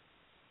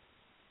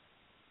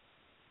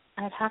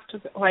 I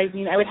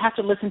would have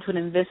to listen to it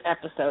in this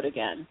episode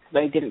again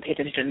because I didn't pay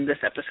attention in this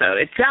episode.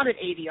 It sounded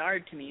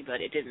ADR'd to me, but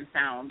it didn't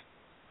sound.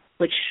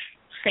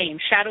 Same.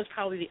 Shadow's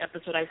probably the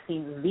episode I've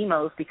seen the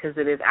most because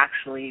it is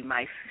actually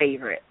my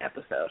favorite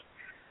episode.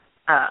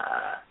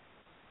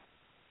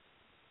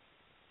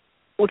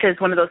 Which is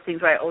one of those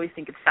things where I always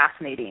think it's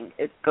fascinating.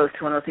 It goes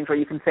to one of those things where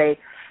you can say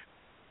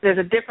there's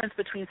a difference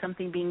between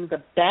something being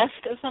the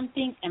best of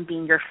something and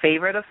being your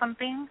favorite of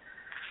something.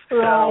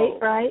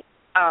 Right.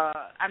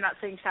 I'm not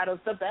saying Shadow's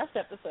the best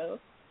episode.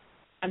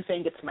 I'm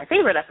saying it's my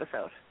favorite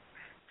episode.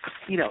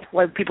 You know,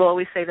 when people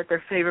always say that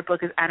their favorite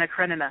book is Anna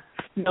Karenina.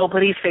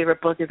 Nobody's favorite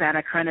book is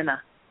Anna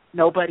Karenina.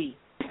 Nobody.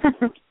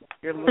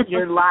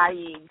 You're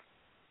lying.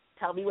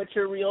 Tell me what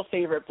your real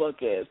favorite book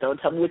is. Don't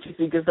tell me what you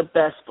think is the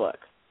best book.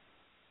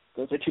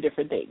 Those are two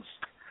different things.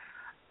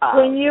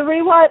 When you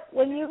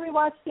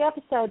rewatch the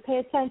episode, pay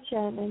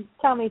attention and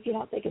tell me if you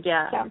don't think it's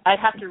I'd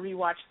have to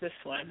rewatch this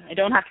one. I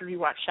don't have to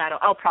rewatch Shadow.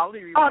 I'll probably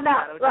rewatch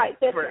Shadow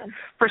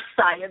for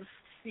science.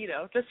 You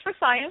know, just for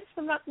science.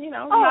 I'm not,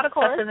 not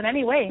obsessive in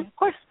any way. Of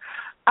course.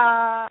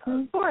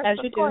 Of course. As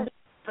you do.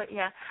 But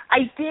yeah,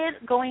 I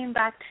did, going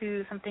back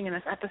to something in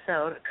this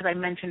episode, because I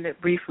mentioned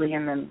it briefly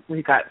and then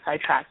we got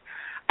sidetracked,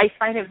 I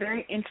find it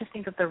very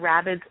interesting that the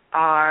rabbits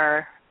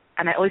are,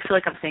 and I always feel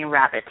like I'm saying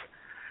rabbit,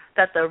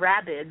 that the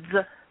rabbits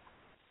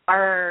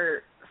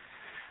are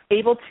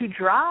able to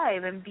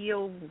drive and be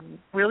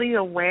really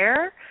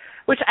aware,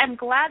 which I'm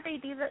glad they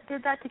did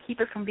that to keep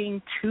it from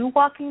being too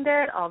Walking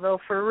Dead, although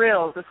for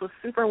real, this was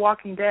super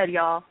Walking Dead,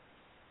 y'all.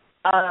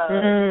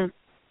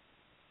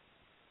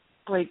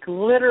 Like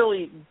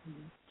literally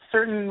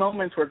certain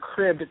moments were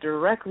cribbed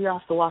directly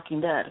off The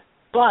Walking Dead.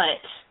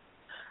 But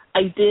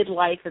I did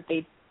like that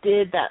they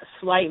did that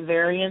slight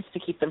variance to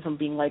keep them from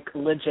being like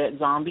legit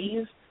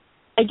zombies.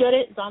 I get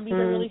it, zombies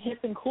are really hip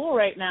and cool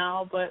right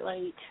now, but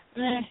like,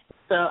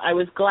 So I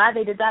was glad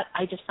they did that.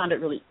 I just found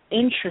it really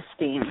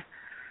interesting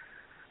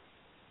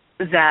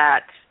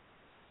that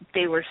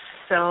they were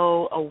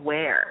so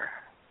aware,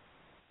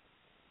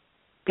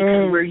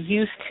 because we're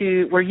used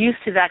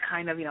to that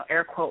kind of,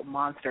 air quote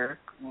monster,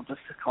 we'll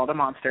just call it a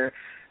monster,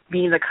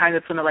 being the kind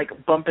that's gonna like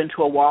bump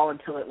into a wall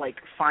until it like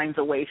finds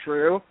a way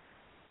through.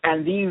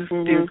 And these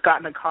dudes got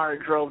in a car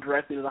and drove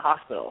directly to the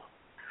hospital.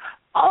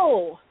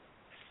 Oh,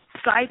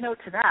 side note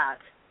to that,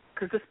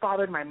 because this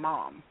bothered my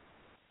mom,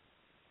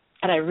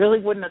 and I really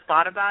wouldn't have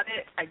thought about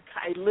it.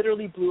 I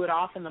literally blew it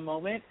off in the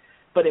moment,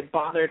 but it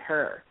bothered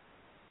her.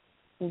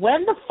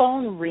 When the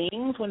phone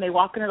rings when they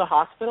walk into the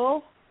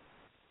hospital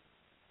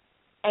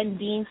and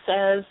Dean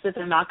says that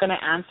they're not going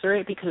to answer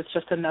it because it's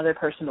just another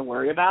person to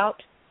worry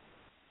about,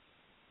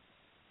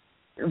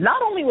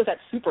 not only was that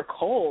super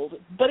cold,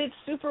 but it's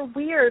super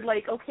weird.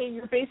 Like, okay,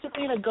 you're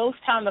basically in a ghost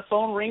town, the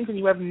phone rings, and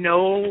you have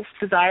no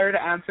desire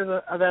to answer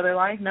the other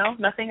line? No?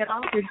 Nothing at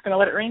all? You're just going to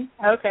let it ring?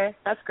 Okay,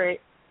 that's great.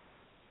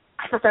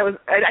 I thought that was,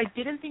 I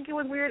didn't think it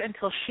was weird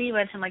until she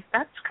mentioned, like,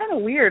 that's kind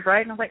of weird,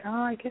 right? And I was like, oh,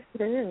 I guess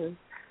it is.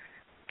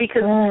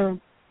 Because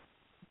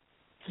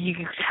you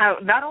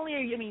have, not only are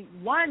you,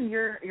 one,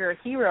 you're a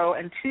hero,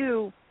 and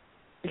two,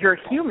 you're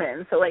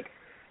human. So, like,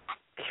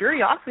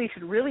 curiosity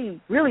should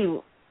really, really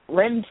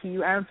lend to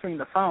you answering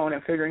the phone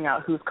and figuring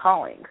out who's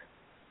calling.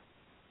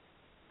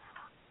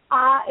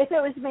 If it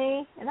was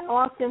me and I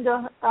walked into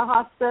a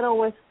hospital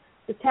with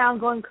the town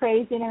going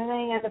crazy and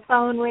everything and the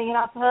phone ringing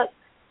off the hook,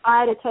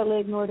 I'd have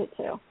totally ignored it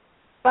too.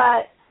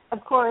 But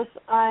of course,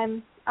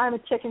 I'm a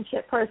chicken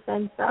shit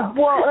person. So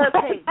well,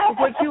 okay.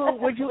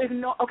 would you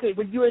ignore? Okay,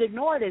 would you have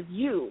ignored it as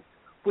you?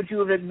 Would you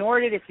have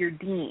ignored it if you're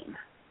Dean?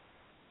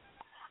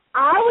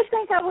 I would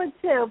think I would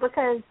too,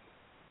 because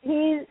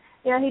he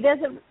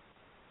doesn't.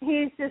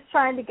 He's just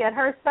trying to get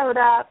her sewed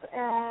up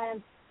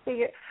and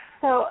figure.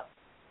 So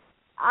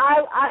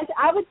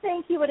I would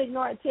think he would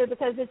ignore it too,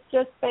 because it's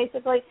just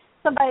basically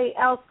somebody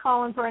else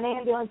calling for an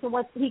ambulance,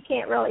 and he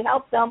can't really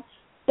help them.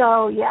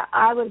 So yeah,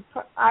 I would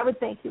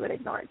think he would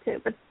ignore it too.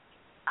 But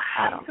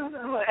I don't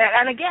know.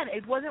 And again,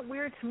 it wasn't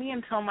weird to me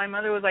until my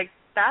mother was like,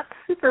 "That's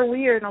super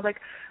weird," and I was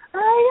like,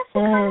 "Oh,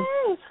 yes,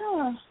 it is,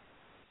 huh?"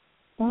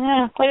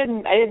 Yeah,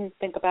 I didn't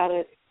think about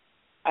it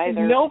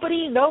either.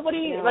 Nobody,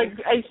 like,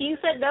 he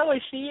said no,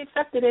 and she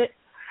accepted it.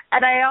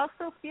 And I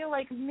also feel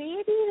like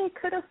maybe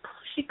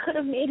she could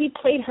have maybe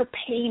played her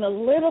pain a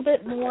little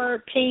bit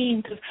more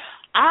pain, because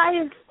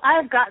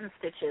I've gotten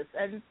stitches,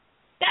 and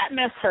that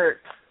mess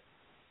hurts.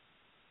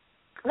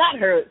 That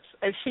hurts.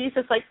 And she's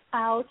just like,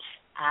 ouch,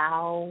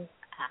 ow,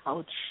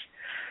 ouch.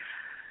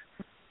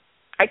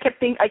 I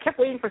kept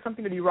waiting for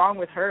something to be wrong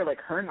with her, like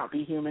her not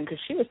be human, because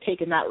she was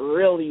taking that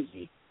real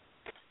easy.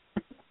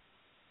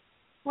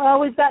 Well,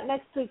 we've got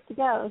next week to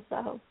go,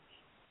 so.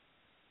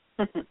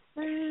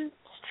 It's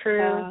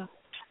true.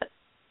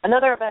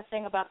 Another bad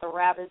thing about the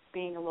rabbits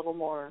being a little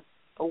more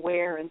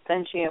aware and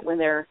sentient when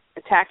they're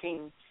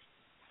attacking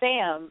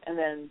Sam and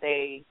then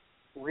they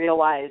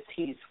realize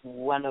he's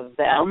one of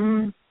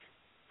them.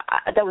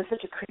 That was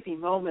such a creepy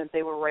moment.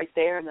 They were right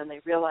there and then they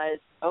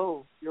realized,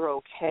 oh, you're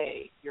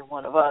okay. You're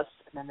one of us.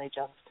 And then they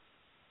just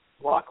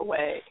walk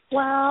away.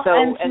 Well, so,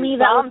 and to me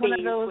that was one of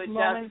zombies those would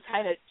moments. just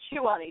kind of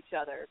chew on each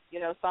other. You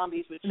know,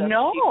 zombies would just keep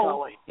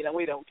going. You know,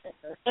 we don't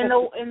care. And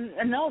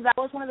no, that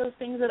was one of those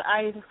things that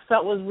I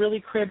felt was really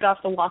cribbed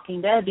off The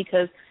Walking Dead,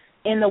 because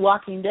in The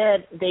Walking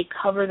Dead, they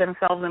cover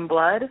themselves in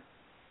blood.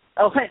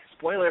 Oh,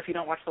 spoiler if you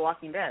don't watch The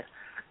Walking Dead.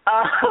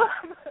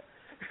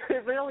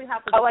 It really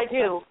happens. Oh, I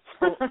do.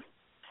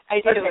 I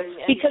do.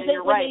 Okay. Because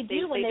and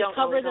when they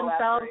cover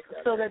themselves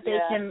so that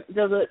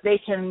they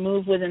can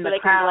move within the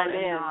crowd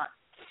and not.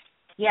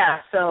 Yeah,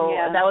 so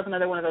that was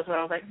another one of those where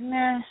I was like,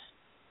 nah.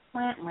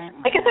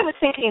 I guess I was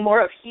thinking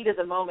more of heat of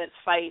the moment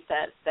fight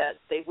that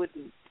they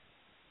wouldn't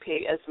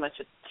pay as much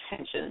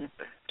attention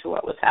to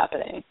what was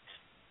happening.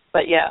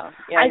 But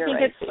I think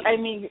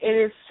right.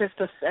 It is just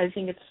I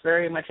think it's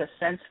very much a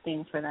sense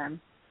thing for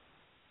them.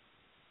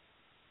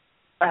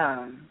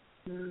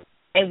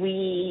 And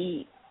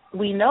we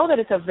know that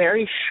it's a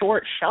very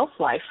short shelf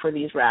life for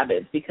these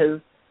rabbits, because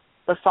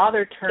the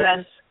father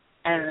turns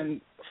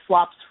and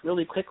flops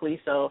really quickly.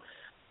 So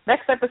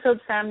next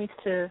episode, Sam needs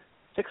to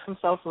fix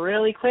himself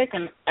really quick,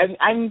 and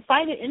I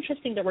find it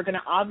interesting that we're going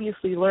to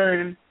obviously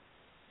learn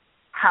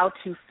how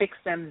to fix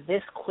them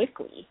this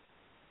quickly.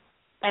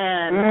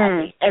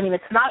 And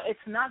it's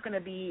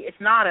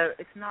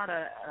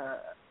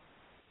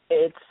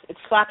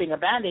slapping a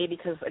Band-Aid,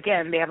 because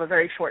again they have a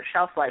very short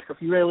shelf life. So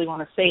if you really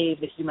want to save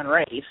the human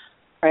race,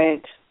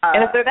 right?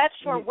 And if they're that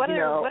short,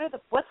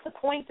 what's the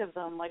point of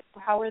them? Like,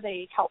 how are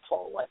they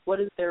helpful? Like,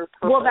 what is their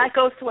purpose? Well, that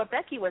goes to what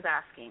Becky was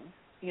asking.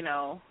 You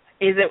know,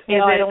 do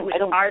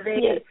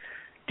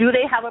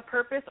they have a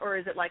purpose, or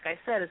is it, like I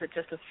said, is it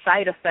just a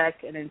side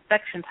effect, an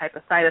infection type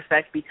of side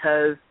effect,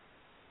 because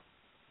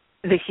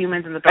the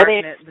humans in the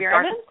darkness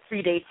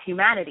predates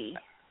humanity?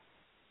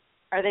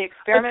 Are they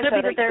experiments?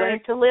 Are they going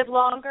to live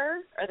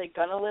longer? Are they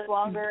going to live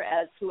longer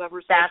as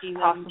whoever's making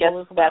them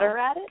gets better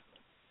at it?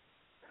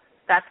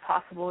 That's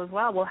possible as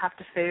well. We'll have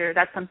to figure.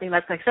 That's something,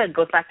 like I said,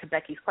 goes back to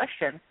Becky's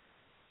question.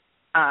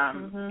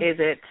 Is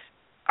it?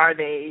 Are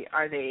they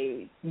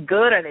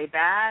good? Are they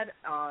bad?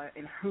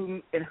 In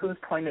whose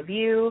point of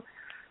view?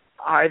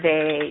 Are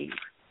they?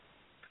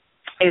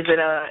 Is it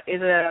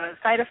a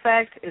side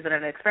effect? Is it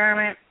an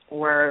experiment?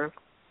 Or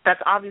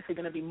that's obviously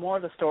going to be more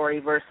the story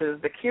versus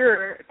the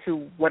cure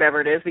to whatever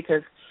it is,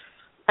 because,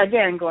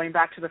 again, going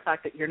back to the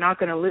fact that you're not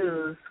going to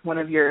lose one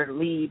of your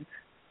leads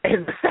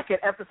in the second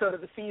episode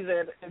of the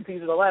season in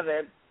season 11.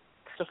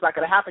 It's just not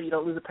going to happen. You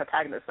don't lose a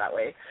protagonist that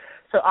way.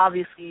 So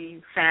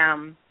obviously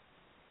Sam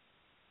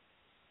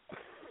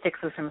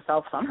fixes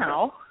himself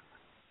somehow,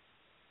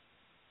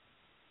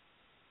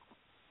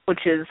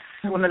 which is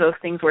one of those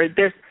things where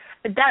there's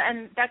that,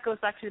 and that goes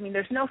back to,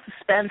 there's no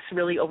suspense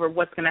really over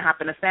what's going to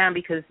happen to Sam,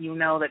 because you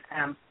know that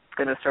Sam's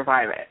going to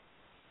survive it,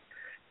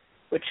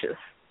 which is,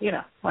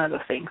 one of those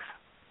things.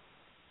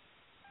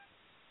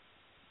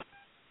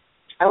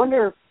 I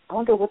wonder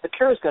what the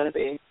cure is going to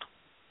be.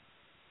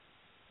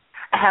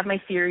 I have my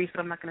theories,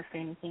 but I'm not going to say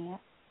anything yet.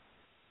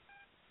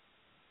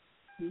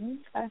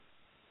 Okay.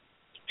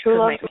 True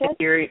love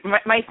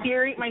my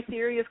theory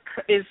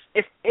is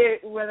if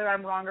whether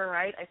I'm wrong or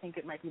right, I think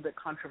it might be a bit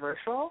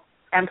controversial.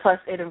 And plus,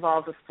 it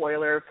involves a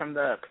spoiler from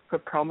the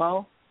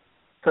promo.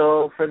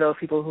 So for those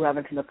people who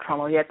haven't seen the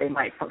promo yet, they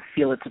might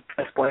feel it's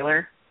a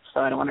spoiler.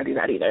 So I don't want to do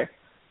that either.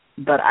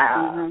 But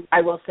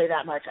I will say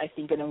that much. I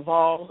think it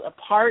involves a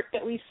part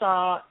that we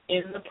saw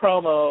in the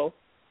promo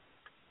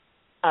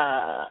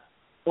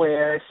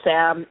where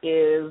Sam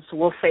is,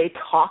 we'll say,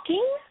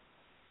 talking.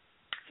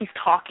 He's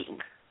talking.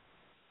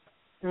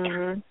 We'll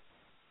go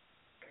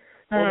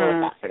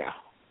with that for now.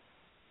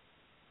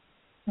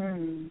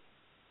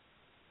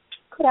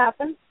 Could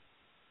happen.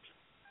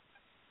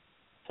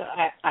 So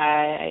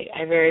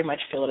I very much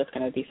feel that it's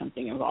going to be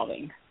something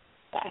involving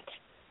that,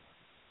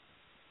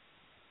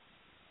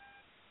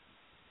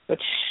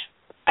 which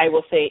I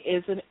will say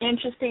is an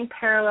interesting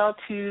parallel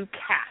to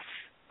Cass.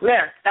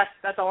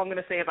 That's all I'm going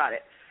to say about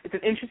it. It's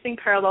an interesting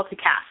parallel to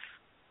Cass.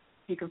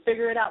 If you can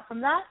figure it out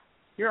from that,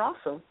 you're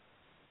awesome.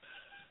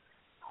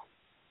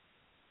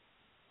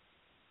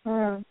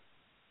 I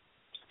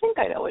think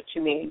I know what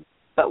you mean,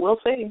 but we'll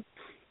see.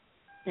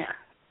 Yeah.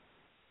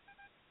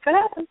 Could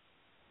happen.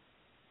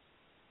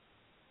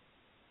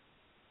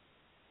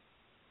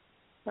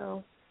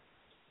 So,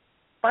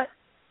 but,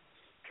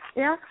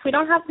 if we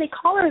don't have any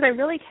callers, I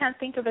really can't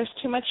think of there's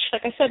too much.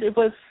 Like I said, it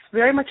was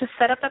very much a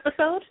setup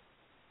episode.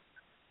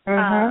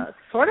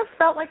 Sort of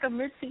felt like a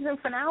mid-season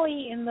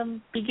finale in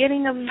the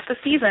beginning of the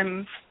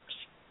season.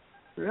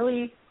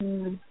 really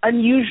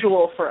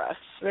unusual for us,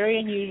 very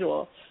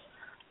unusual.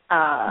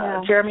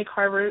 Jeremy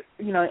Carver,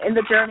 in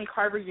the Jeremy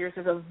Carver years,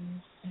 there's a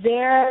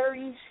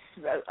very,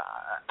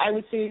 I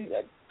would say,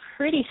 a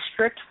pretty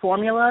strict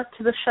formula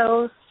to the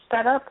show's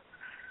setup.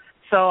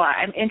 So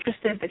I'm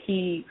interested that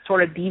he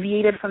sort of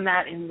deviated from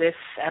that in this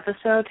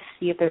episode to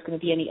see if there's going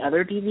to be any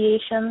other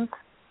deviations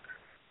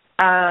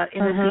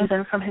in the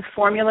season from his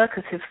formula,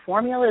 because his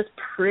formula is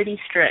pretty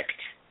strict.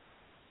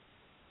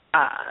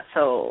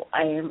 So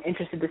I am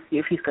interested to see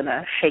if he's going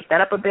to shake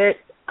that up a bit.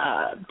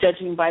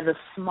 Judging by the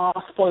small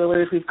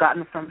spoilers we've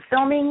gotten from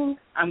filming,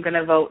 I'm going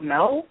to vote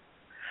no.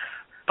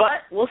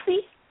 But we'll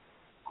see.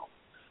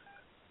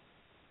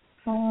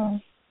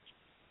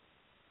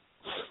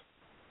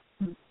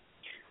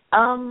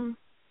 I'm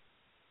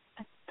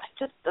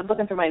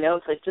looking through my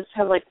notes. I just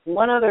have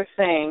one other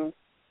thing.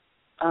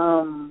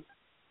 Sam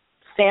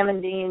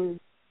and Dean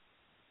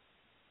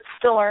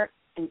still aren't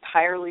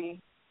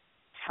entirely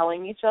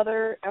telling each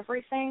other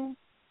everything,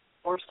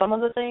 or some of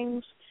the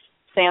things.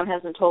 Sam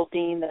hasn't told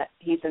Dean that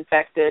he's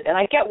infected, and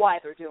I get why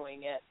they're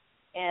doing it.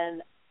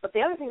 But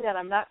the other thing that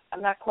I'm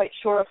not quite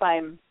sure if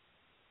I'm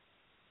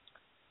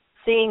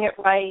seeing it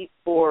right,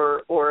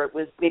 or it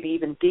was maybe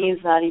even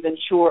Dean's not even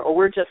sure, or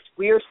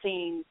we're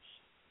seeing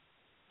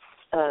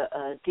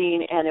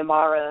Dean and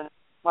Mara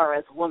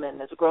as a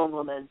woman, as a grown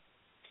woman,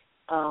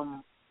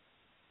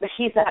 but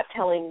he's not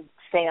telling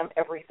Sam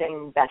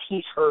everything that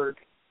he's heard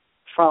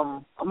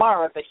from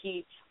Amara, but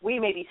we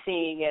may be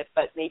seeing it,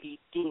 but maybe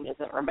Dean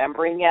isn't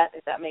remembering yet,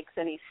 if that makes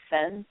any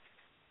sense.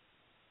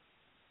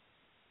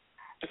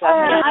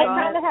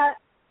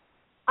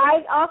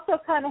 I also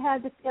kind of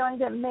had the feeling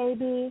that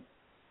maybe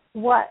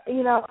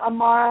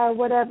Amara,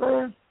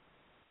 whatever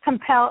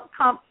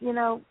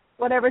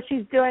whatever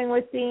she's doing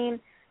with Dean,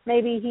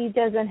 maybe he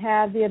doesn't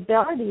have the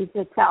ability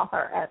to tell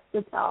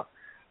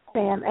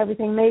Sam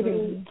everything.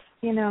 Maybe,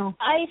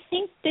 I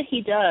think that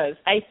he does.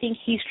 I think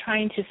he's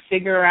trying to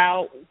figure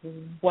out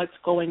what's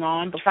going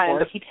on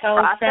before he tells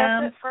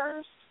Sam. It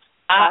first.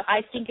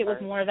 I think it was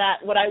more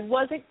that. What I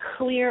wasn't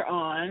clear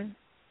on,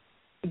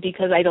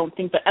 because I don't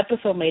think the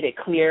episode made it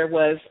clear,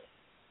 was,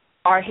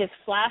 are his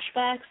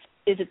flashbacks,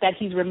 is it that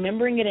he's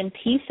remembering it in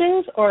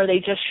pieces, or are they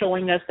just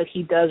showing us that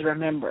he does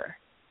remember?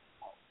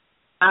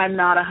 I'm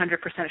not 100%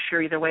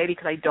 sure either way,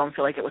 because I don't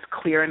feel like it was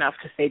clear enough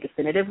to say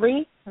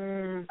definitively.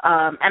 And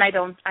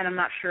I'm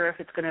not sure if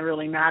it's going to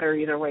really matter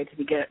either way to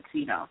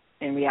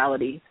in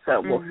reality.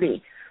 So we'll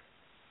see.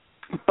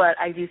 But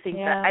I do think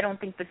that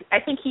I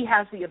think he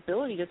has the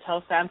ability to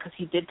tell Sam, because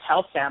he did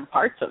tell Sam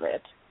parts of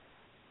it.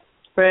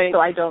 Right. So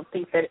I don't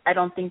think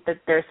that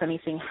there's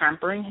anything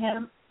hampering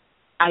him.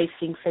 I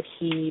think that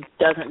he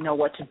doesn't know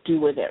what to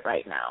do with it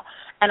right now.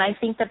 And I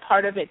think that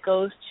part of it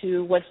goes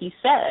to what he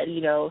said.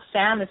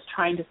 Sam is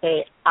trying to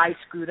say, I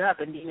screwed up,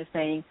 and Dean is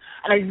saying,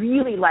 and I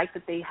really like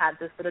that they had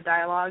this bit of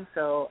dialogue.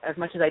 So as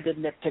much as I did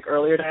nitpick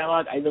earlier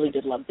dialogue, I really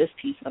did love this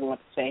piece. What I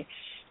want to say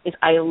is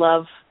I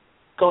love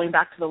going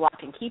back to the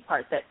lock and key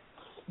part that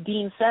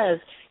Dean says,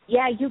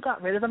 yeah, you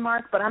got rid of the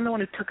mark, but I'm the one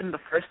who took it in the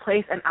first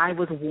place, and I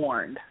was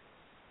warned.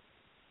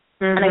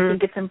 And I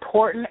think it's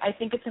important.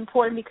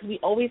 Because we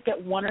always get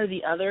one or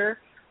the other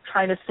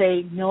trying to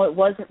say, no, it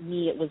wasn't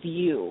me, it was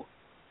you.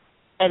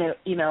 And,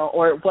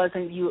 or it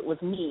wasn't you, it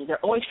was me. They're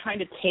always trying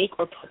to take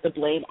or put the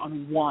blame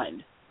on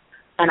one.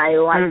 And I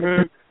like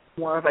that it's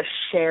more of a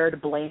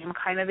shared blame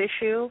kind of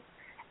issue.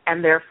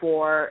 And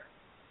therefore,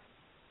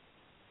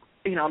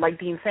 like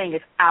Dean's saying,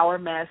 it's our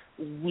mess,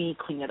 we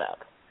clean it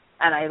up.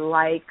 And I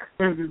like,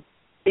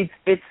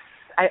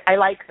 I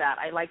like that.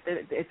 I like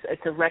that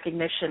it's a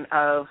recognition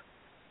of,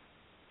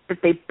 that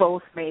they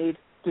both made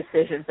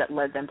decisions that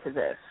led them to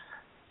this.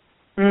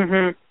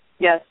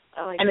 Yes,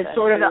 I like that. And it's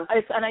sort of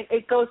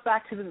it goes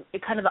back to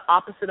kind of the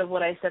opposite of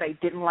what I said I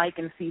didn't like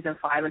in season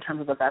 5 in terms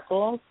of the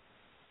vessels,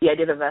 the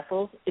idea of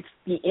vessels. It's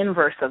the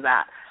inverse of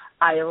that.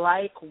 I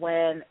like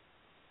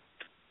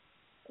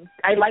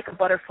a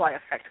butterfly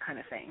effect kind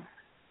of thing,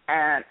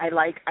 and I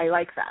like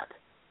that.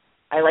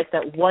 I like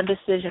that one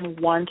decision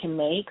one can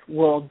make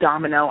will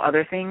domino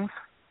other things,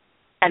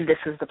 and this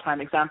is the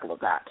prime example of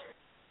that.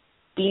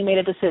 Dean made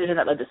a decision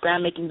that led to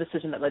Sam making a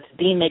decision that led to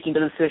Dean making the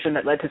decision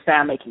that led to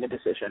Sam making a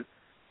decision.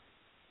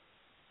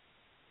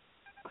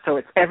 So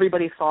it's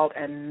everybody's fault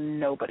and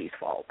nobody's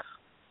fault.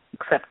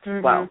 Except,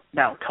 well,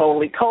 no,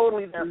 totally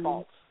their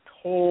fault.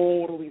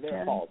 Totally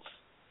their fault.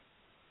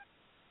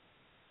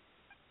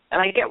 And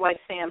I get why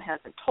Sam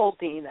hasn't told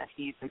Dean that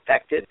he's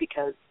infected,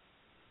 because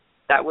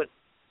that would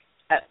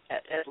at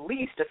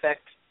least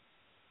affect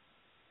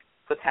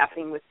what's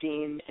happening with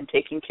Dean and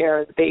taking care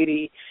of the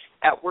baby.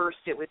 At worst,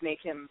 it would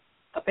make him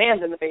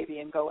abandon the baby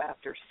and go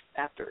after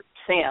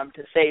Sam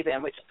to save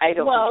him, which I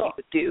don't think he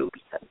would do,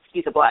 because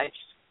he's obliged.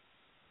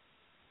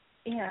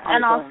 Yeah,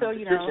 and also,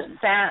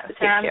 Sam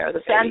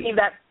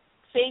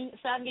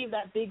gave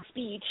that big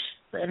speech,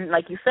 and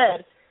like you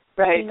said,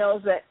 he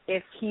knows that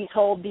if he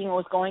told Dean what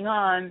was going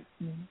on,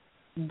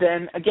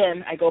 then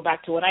again, I go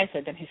back to what I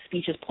said, then his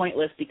speech is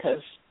pointless,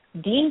 because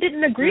Dean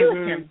didn't agree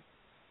with him.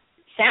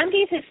 Sam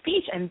gave his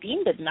speech, and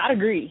Dean did not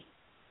agree.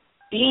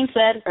 Dean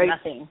said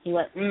nothing. He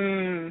went,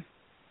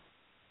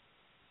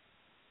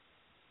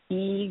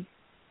 He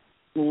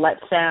let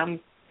Sam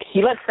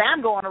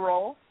go on a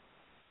roll.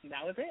 And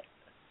that was it.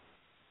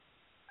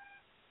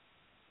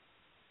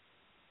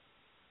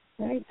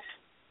 Right.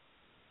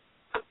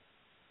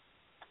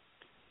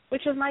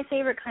 Which is my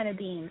favorite kind of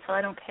Dean, so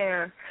I don't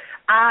care.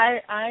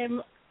 I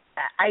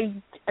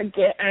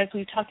get, as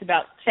we've talked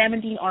about, Sam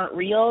and Dean aren't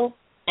real,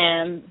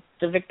 and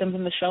the victims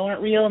in the show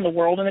aren't real, and the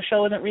world in the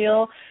show isn't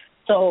real.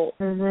 So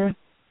the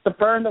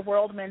burn the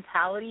world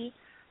mentality,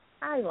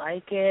 I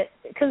like it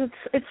because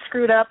it's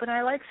screwed up, and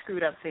I like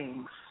screwed up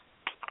things.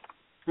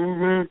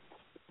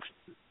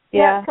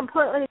 Yeah,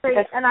 completely agree.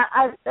 And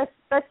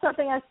that's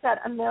something I've said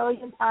a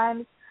million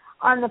times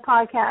on the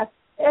podcast.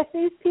 If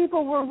these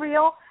people were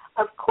real,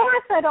 of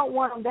course I don't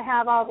want them to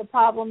have all the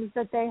problems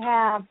that they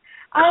have.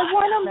 I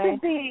want them to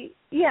be,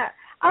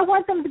 I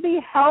want them to be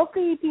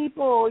healthy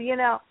people,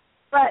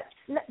 but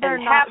they're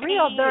not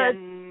real.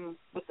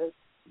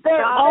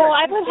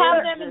 I would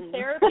have them in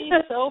therapy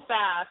so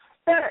fast.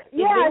 They're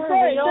not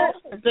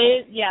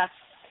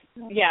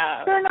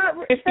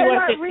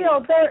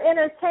real. They're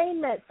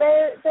entertainment.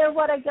 They're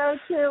what I go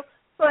to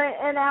for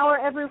an hour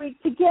every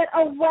week to get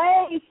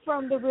away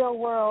from the real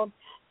world.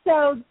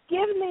 So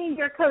give me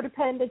your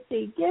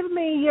codependency. Give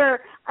me your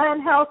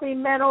unhealthy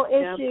mental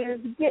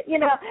issues. Give me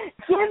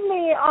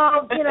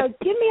all. Give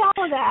me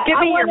all of that. Give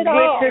me your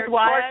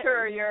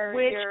torture, your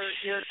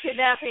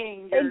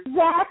kidnapping, your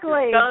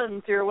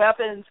guns, your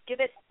weapons.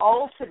 Give it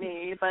all to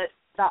me, but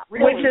not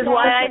really. Which is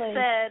why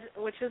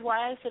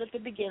I said at the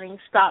beginning,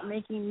 stop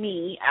making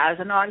me as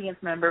an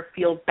audience member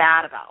feel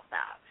bad about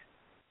that.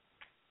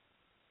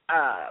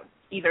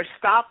 Either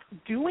stop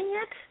doing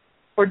it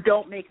or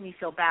don't make me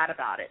feel bad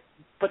about it.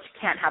 But you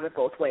can't have it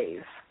both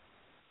ways.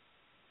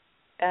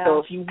 So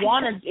if you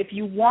want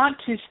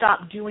to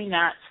stop doing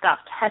that, stop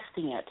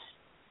testing it.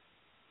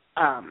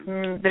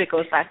 Then it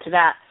goes back to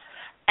that.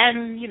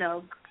 And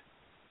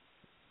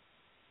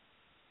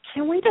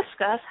can we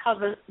discuss how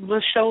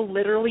the show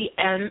literally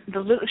ends?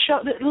 The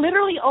show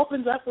literally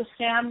opens up with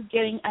Sam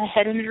getting a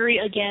head injury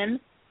again.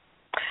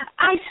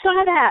 I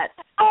saw that.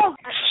 Oh,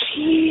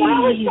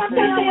 jeez.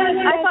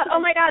 I thought, oh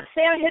my God,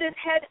 Sam hit his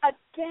head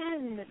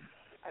again.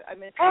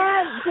 And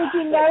did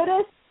you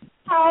notice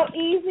how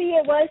easy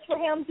it was for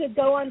him to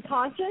go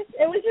unconscious?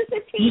 It was just a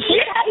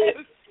teeny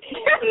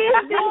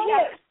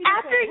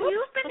After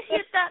you've been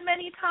hit that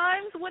many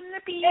times, wouldn't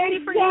it be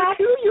easy for you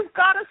too? You've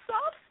got a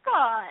soft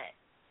spot.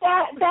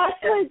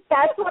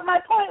 That's what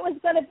my point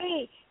was going to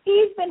be.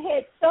 He's been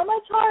hit so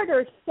much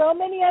harder so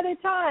many other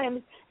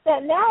times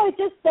that now it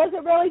just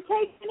doesn't really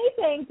take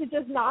anything to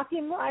just knock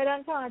him right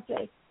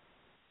unconscious.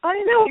 I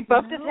know. He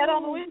bumped his head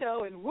on the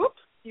window and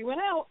whoops, he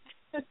went out.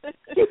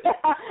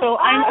 So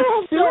I'm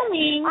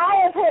assuming I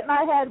have hit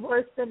my head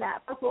worse than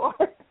that before.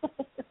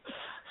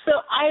 So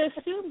I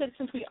assume that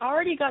since we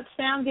already got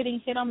Sam getting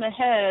hit on the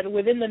head,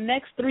 within the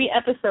next 3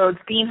 episodes,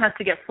 Dean has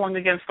to get flung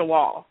against the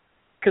wall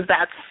because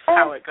that's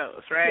how it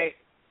goes, right?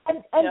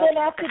 And then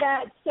after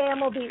that, Sam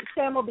will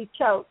be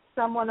choked.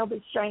 Someone will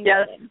be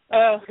strangling him.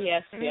 Oh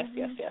yes.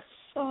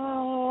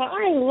 Oh,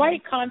 I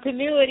like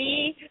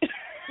continuity.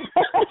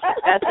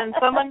 As in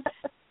someone.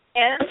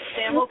 And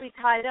Sam will be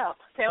tied up.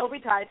 Sam will be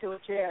tied to a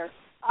chair.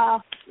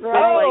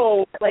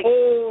 Right.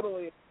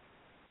 Totally.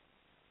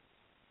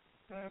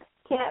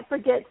 Can't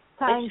forget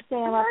tying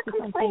Sam up to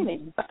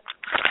something.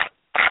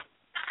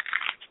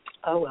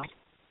 Oh, well.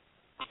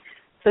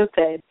 It's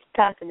okay.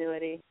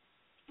 Continuity.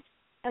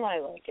 And I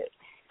like it.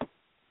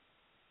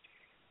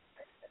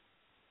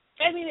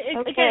 I mean,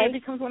 again, it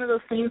becomes one of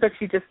those things that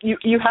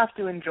you have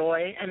to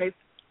enjoy. And it's,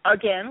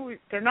 again,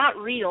 they're not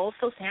real,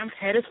 so Sam's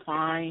head is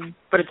fine,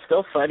 but it's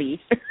still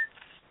funny.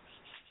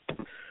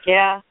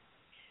 Yeah.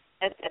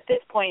 At this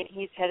point,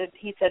 he's headed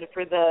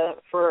for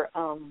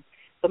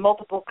the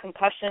multiple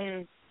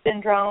concussion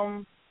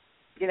syndrome,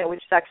 which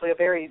is actually a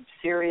very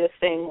serious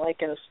thing,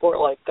 like in a sport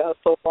like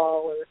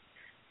football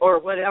or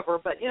whatever.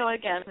 But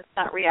again, it's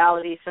not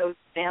reality. So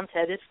Sam's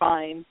head is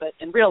fine, but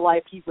in real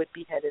life, he would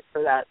be headed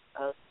for that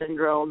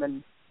syndrome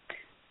and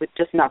would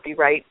just not be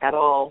right at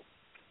all.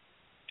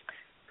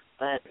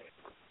 But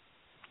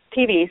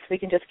TV, so we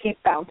can just keep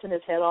bouncing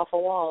his head off a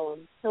wall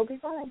and he'll be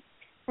fine.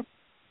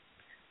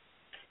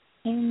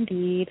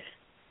 Indeed.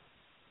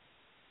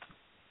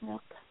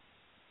 Yep.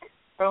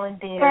 Throwing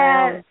Dean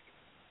around.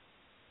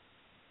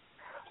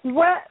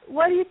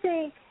 What do you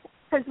think?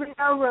 Because we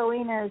know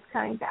Rowena is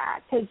coming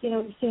back. Because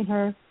we've seen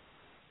her,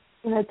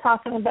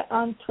 talking about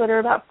on Twitter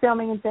about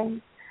filming and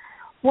things.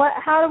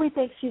 How do we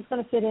think she's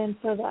going to fit in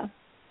for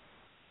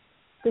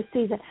this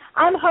season?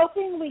 I'm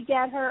hoping we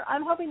get her.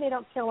 I'm hoping they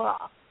don't kill her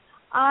off.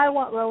 I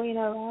want Rowena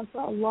around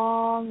for a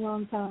long,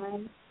 long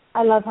time.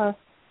 I love her.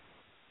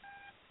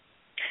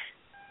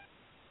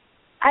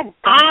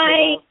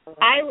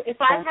 If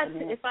I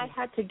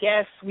had to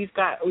guess,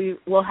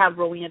 we'll have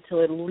Rowena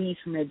till at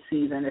least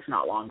mid-season, if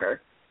not longer,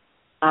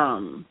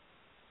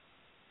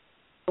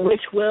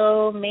 which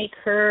will make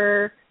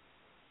her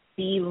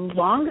the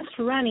longest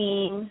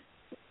running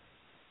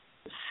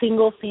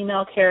single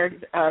female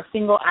character,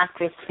 single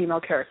actress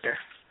female character.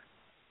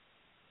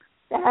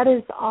 That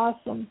is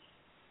awesome.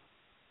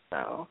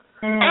 So,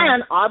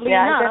 and oddly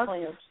enough,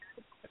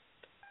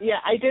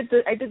 I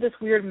did this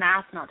weird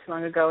math not too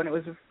long ago, and it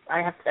was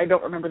I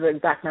don't remember the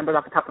exact numbers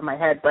off the top of my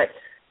head, but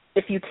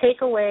if you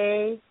take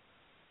away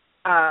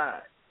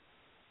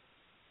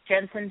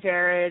Jensen,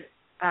 Jared,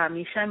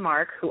 Misha, and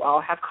Mark, who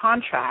all have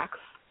contracts,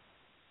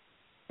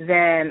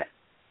 then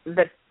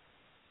the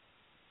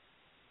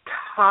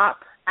top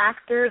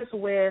actors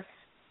with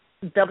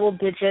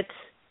double-digit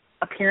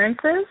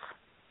appearances,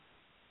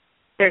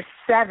 there's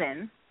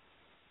 7.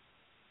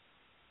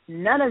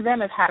 None of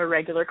them have had a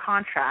regular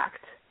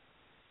contract.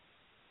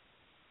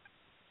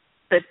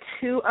 The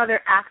 2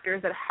 other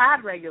actors that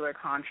had regular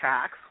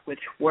contracts, which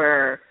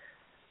were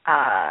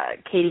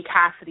Katie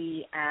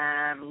Cassidy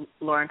and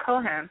Lauren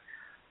Cohan,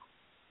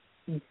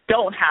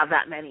 don't have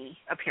that many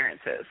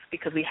appearances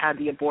because we had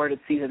the aborted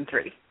season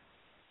 3.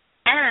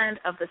 And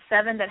of the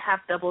 7 that have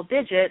double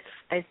digits,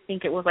 I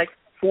think it was like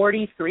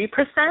 43%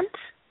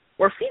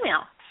 were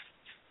female.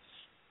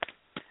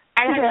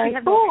 I actually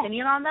have no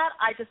opinion on that.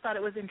 I just thought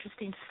it was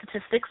interesting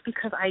statistics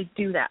because I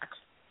do that.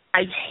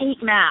 I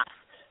hate math,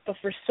 but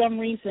for some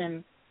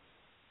reason,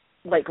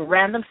 like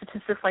random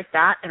statistics like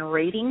that and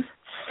ratings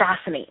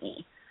fascinate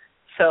me.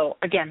 So,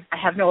 again, I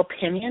have no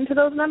opinion to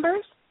those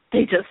numbers.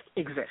 They just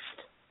exist.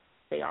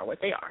 They are what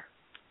they are.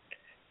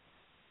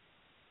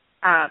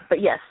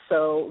 But, yes,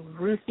 so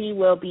Ruthie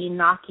will be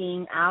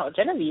knocking out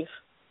Genevieve.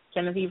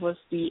 Genevieve was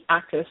the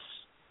actress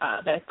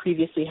that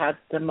previously had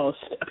the most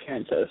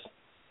appearances.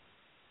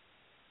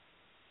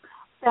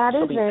 That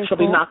is very cool. She'll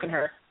be knocking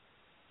her.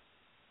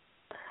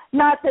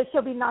 Not that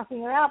she'll be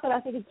knocking her out, but I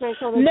think it's very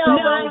cool.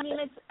 I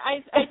mean, I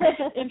think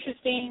it's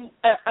interesting,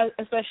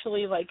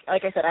 especially like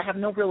I said, I have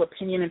no real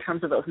opinion in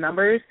terms of those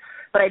numbers,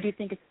 but I do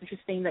think it's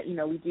interesting that,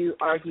 we do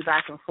argue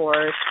back and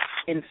forth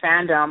in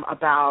fandom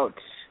about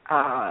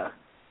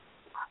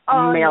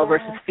male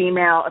versus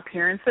female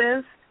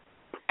appearances,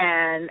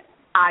 and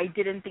I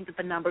didn't think that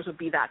the numbers would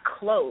be that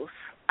close.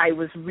 I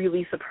was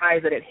really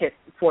surprised that it hit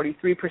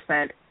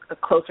 43%,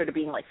 closer to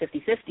being like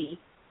 50-50,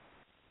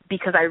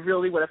 because I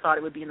really would have thought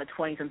it would be in the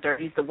 20s and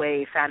 30s the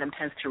way fandom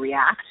tends to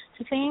react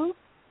to things.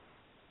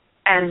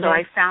 And so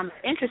I found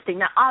that interesting.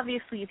 Now,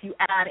 obviously, if you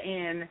add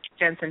in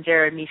Jensen,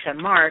 Jared, Misha, and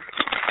Mark,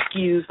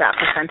 skews that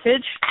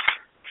percentage,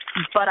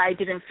 but I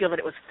didn't feel that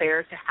it was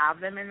fair to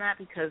have them in that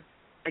because,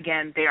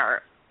 again, they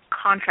are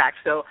contracts.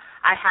 So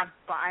I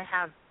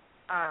have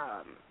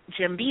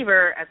Jim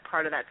Beaver as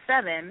part of that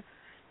 7,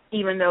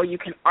 even though you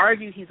can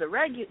argue he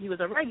was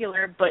a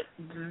regular, but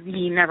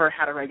he never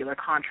had a regular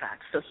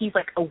contract. So he's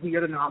like a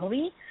weird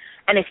anomaly.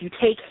 And if you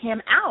take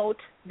him out,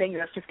 then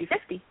you're at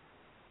 50-50.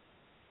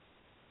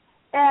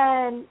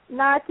 And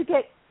not to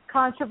get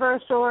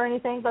controversial or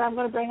anything, but I'm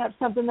going to bring up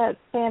something that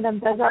fandom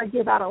does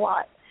argue about a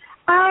lot.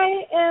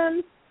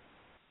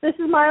 This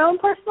is my own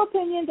personal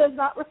opinion, does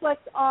not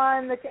reflect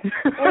on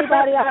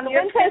anybody on the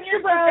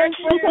Winchester Bros.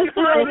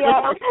 Winchester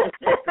Radio.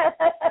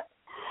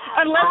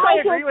 Unless I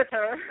agree with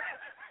her.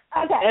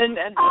 Okay. And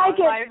I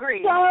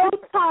agree.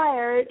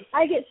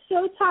 I get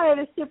so tired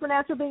of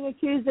Supernatural being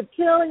accused of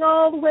killing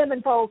all the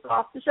women folks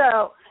off the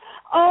show.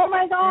 Oh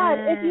my God!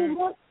 If you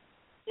look,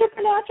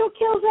 Supernatural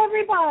kills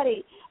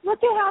everybody.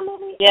 Look at how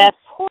many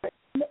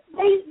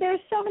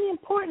there's so many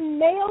important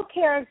male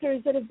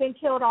characters that have been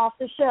killed off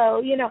the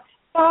show.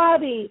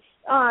 Bobby,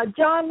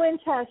 John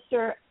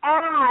Winchester,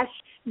 Ash,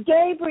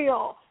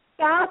 Gabriel,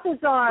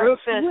 Balthazar,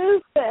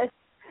 Rufus.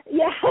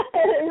 Yeah,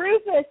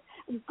 Rufus.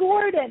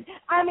 Gordon.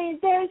 I mean,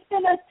 there's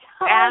been a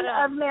ton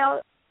of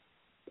male.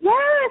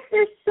 Yes,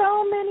 there's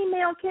so many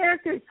male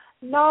characters.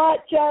 Not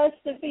just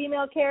the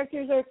female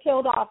characters are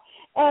killed off.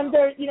 And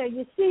there,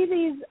 you see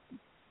these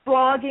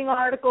blogging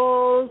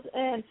articles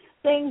and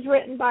things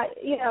written by,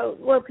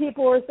 where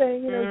people are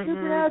saying,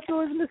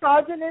 Supernatural is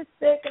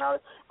misogynistic and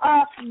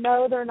all.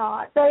 No, they're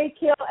not. They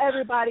kill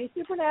everybody.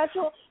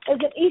 Supernatural is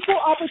an equal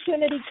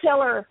opportunity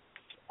killer.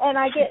 And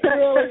I get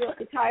really,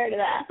 really tired of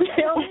that.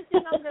 The only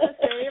thing I'm going to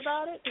say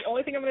about it,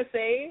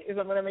 is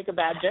I'm going to make a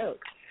bad joke.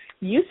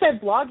 You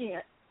said blogging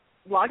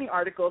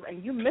articles,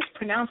 and you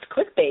mispronounced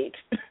clickbait.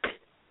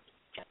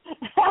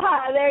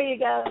 There you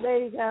go.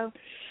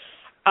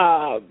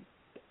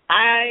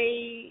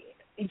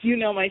 You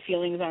know my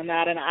feelings on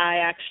that, and I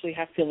actually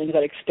have feelings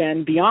that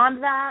extend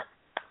beyond that.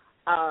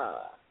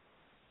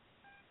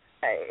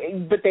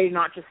 But they're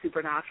not just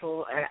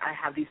Supernatural. I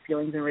have these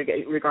feelings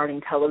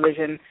regarding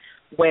television,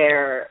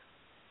 where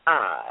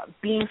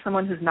being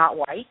someone who's not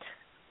white,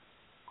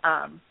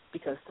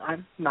 because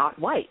I'm not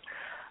white,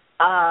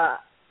 I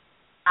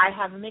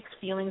have mixed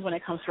feelings when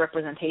it comes to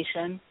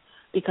representation,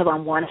 because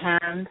on one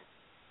hand,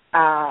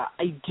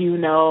 I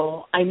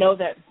know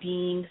that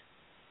being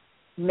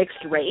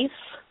mixed race,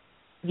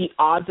 the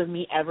odds of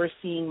me ever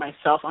seeing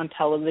myself on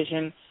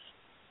television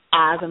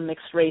as a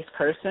mixed race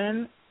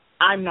person,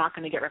 I'm not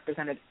going to get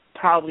represented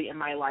probably in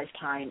my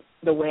lifetime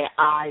the way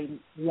I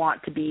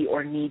want to be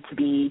or need to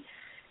be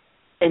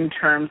in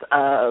terms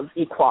of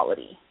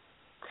equality.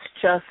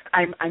 It's just,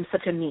 I'm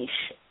such a niche.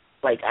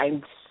 Like,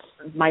 I'm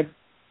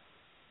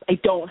I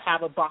don't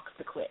have a box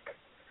to click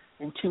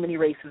and too many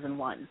races in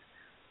one.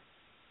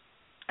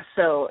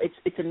 So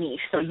it's a niche.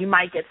 So you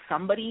might get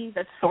somebody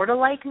that's sort of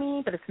like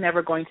me, but it's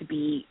never going to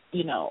be,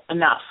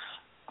 enough,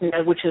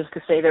 which is to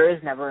say there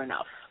is never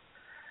enough.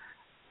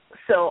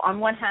 So on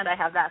one hand, I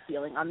have that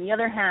feeling. On the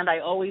other hand, I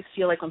always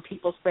feel like when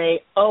people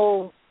say,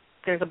 oh,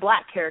 there's a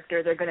black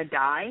character, they're going to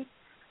die,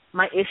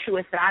 my issue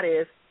with that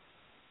is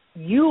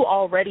you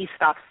already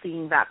stopped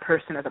seeing that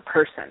person as a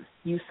person.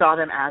 You saw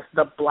them as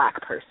the black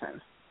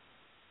person.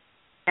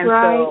 And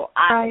so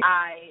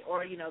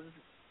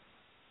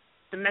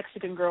the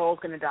Mexican girl is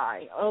going to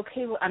die.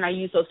 Okay, and I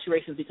use those two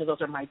races because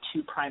those are my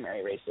two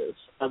primary races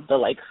of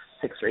the,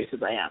 6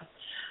 races I am.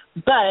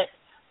 But,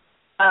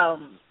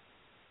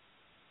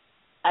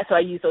 so I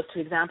use those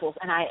two examples,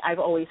 and I've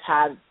always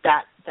had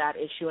that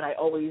issue, and I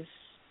always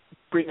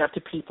bring up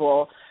to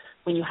people,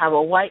 when you have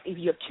if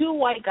you have 2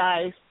 white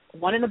guys,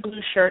 one in a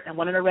blue shirt and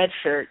one in a red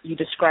shirt, you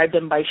describe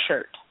them by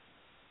shirt.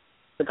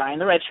 The guy in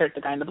the red shirt,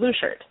 the guy in the blue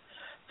shirt.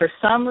 For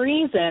some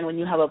reason, when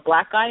you have a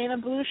black guy in a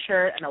blue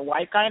shirt and a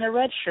white guy in a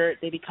red shirt,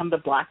 they become the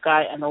black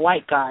guy and the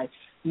white guy,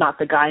 not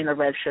the guy in the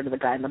red shirt or the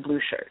guy in the blue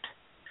shirt.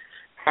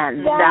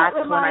 And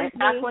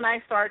that's when I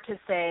start to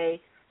say,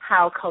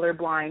 how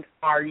colorblind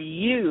are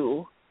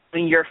you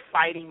when you're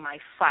fighting my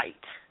fight?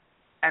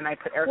 And I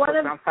put air quotes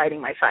around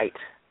fighting my fight.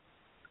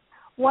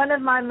 One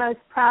of my most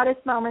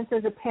proudest moments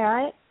as a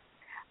parent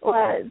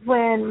was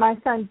when my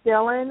son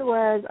Dylan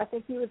was, I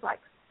think he was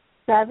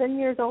 7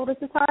 years old at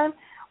the time.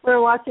 We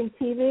were watching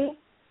TV,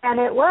 and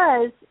it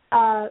was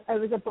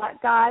a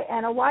black guy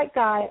and a white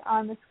guy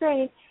on the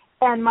screen.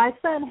 And my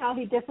son, how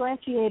he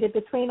differentiated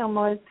between them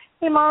was,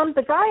 hey, Mom,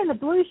 the guy in the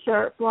blue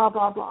shirt, blah,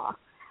 blah, blah.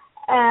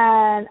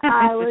 And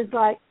I was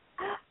like,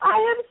 I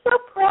am so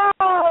proud.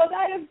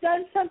 I have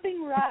done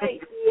something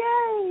right.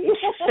 Yay.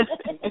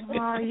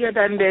 Oh, you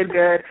done did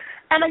good.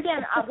 And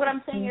again, what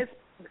I'm saying is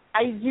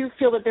I do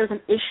feel that there's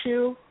an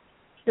issue.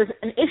 There's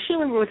an issue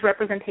with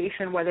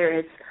representation, whether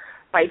it's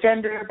by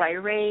gender, by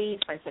race,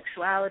 by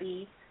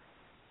sexuality.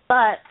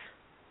 But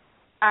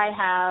I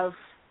have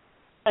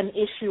an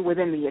issue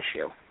within the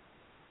issue.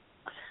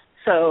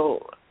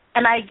 So,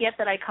 and I get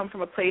that I come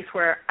from a place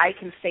where I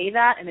can say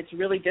that, and it's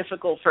really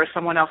difficult for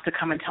someone else to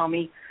come and tell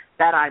me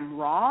that I'm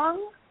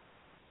wrong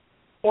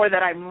or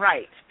that I'm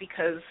right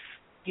because,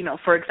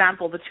 for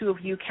example, the two of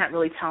you can't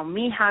really tell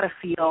me how to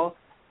feel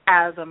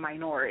as a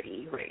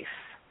minority race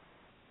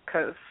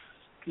because,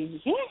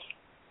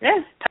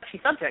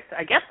 touchy subject.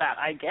 I get that.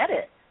 I get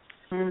it.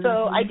 Mm-hmm.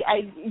 So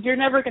you're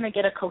never going to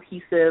get a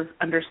cohesive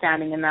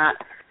understanding in that.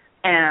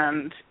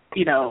 And,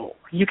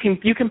 you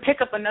can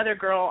pick up another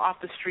girl off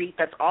the street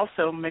that's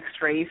also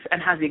mixed race and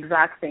has the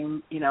exact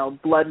same,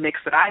 blood mix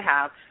that I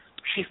have.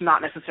 She's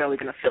not necessarily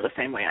going to feel the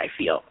same way I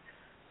feel.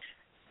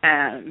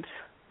 And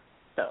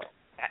so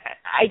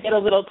I get a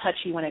little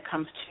touchy when it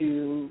comes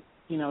to,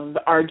 the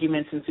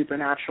arguments in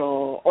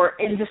Supernatural or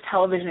in just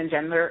television in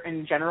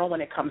general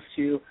when it comes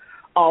to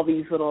all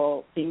these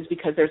little things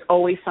because there's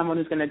always someone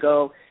who's going to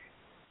go,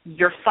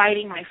 you're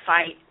fighting my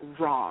fight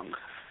wrong.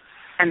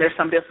 And there's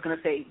somebody else who's going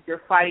to say,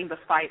 you're fighting the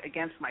fight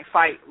against my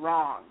fight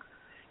wrong.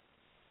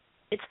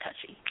 It's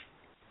touchy.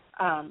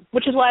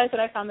 Which is why I said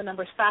I found the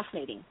numbers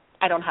fascinating.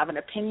 I don't have an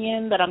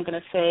opinion that I'm going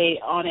to say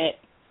on it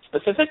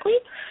specifically.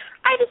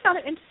 I just found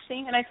it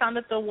interesting, and I found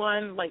that the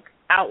one,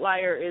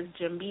 outlier is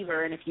Jim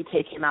Beaver, and if you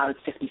take him out, it's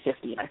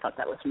 50-50, and I thought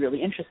that was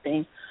really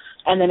interesting.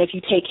 And then if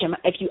you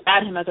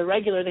add him as a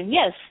regular, then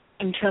yes,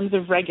 in terms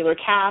of regular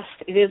cast,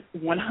 it is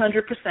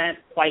 100%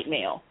 white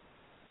male.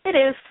 It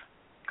is.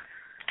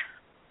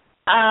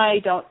 I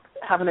don't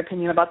have an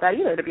opinion about that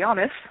either, to be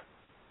honest.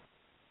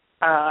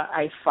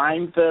 I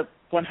find the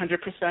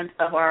 100%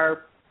 of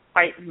our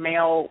white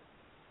male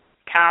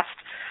cast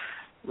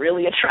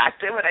really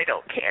attractive, and I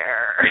don't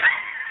care.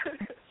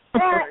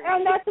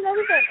 and that's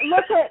another thing.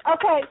 Look at,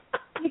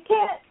 you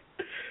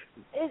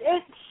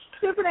can't,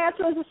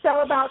 Supernatural is a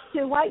show about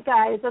 2 white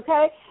guys,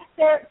 okay?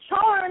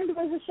 Charmed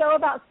was a show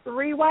about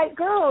 3 white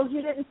girls.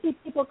 You didn't see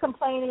people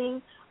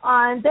complaining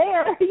on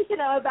there,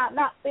 about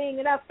not being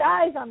enough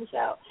guys on the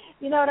show.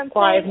 You know what I'm saying?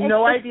 Well, I have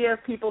no idea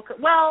if people could,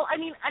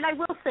 and I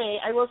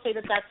will say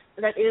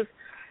that is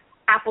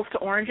apples to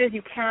oranges.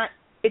 You can't,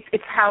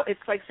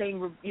 it's like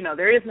saying,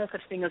 there is no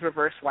such thing as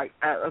reverse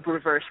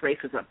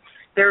racism.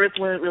 There is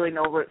really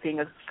no thing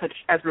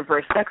as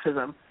reverse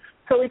sexism.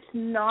 So it's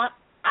not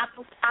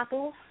apples to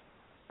apples.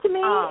 To me,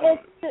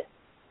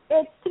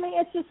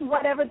 it's just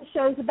whatever the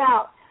show's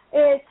about.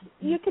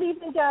 You could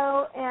even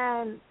go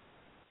and,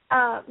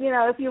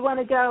 if you want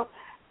to go,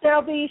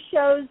 there'll be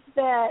shows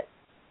that,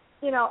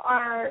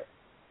 are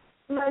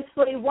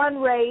mostly one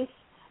race,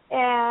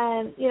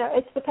 and,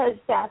 it's because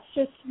that's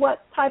just what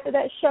type of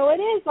that show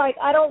it is.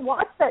 I don't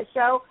watch that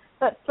show,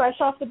 but Fresh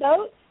Off the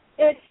Boat,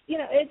 it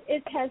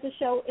has a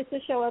show. It's a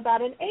show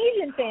about an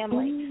Asian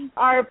family.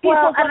 Are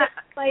people going to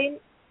explain?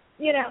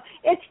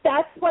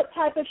 That's what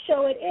type of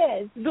show it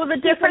is. Well, the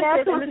difference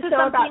is, a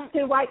show about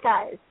 2 white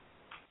guys.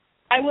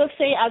 I will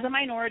say, as a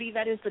minority,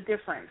 that is the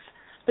difference.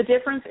 The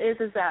difference is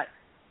that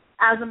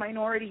as a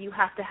minority, you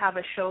have to have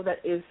a show that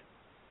is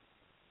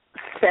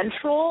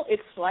central.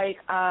 It's like,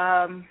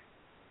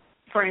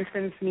 for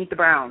instance, Meet the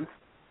Browns.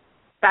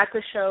 That's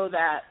a show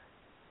that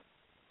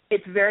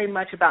it's very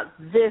much about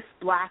this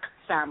black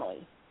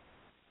family.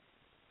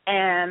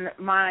 And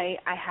I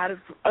had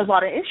a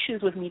lot of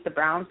issues with Meet the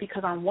Browns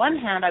because on one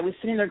hand, I was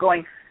sitting there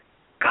going,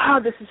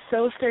 God, this is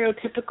so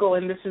stereotypical,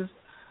 and this is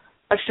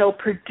a show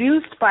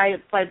produced by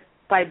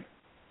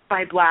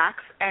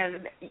blacks,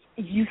 and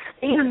you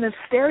stay in this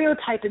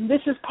stereotype, and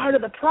this is part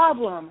of the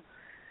problem.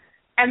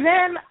 And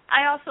then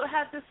I also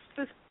had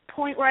this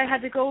point where I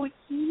had to go,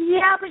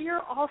 yeah, but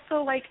you're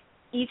also like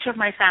each of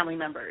my family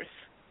members.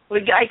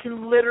 Like, I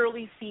can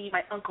literally see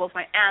my uncles,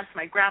 my aunts,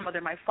 my grandmother,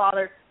 my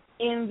father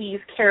in these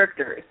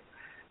characters.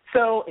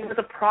 So it was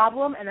a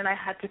problem, and then I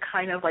had to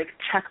kind of like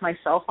check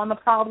myself on the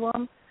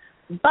problem.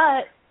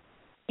 But,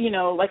 you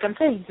know, like I'm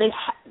saying,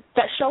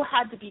 that show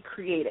had to be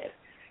created.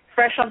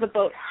 Fresh Off the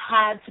Boat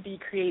had to be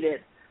created.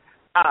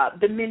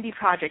 The Mindy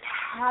Project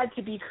had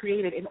to be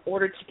created in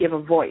order to give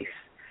a voice.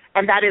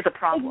 And that is a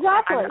problem.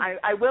 Exactly.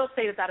 I will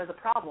say that is a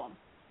problem.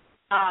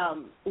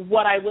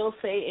 What I will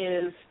say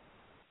is,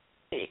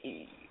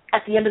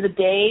 at the end of the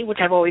day, which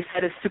I've always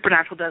said, is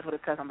Supernatural does what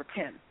it says on the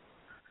tin.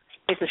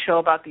 It's a show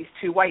about these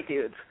two white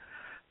dudes.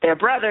 They're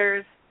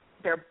brothers.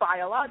 They're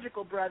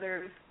biological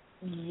brothers.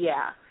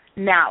 Yeah.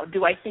 Now,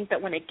 do I think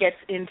that when it gets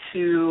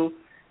into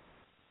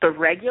the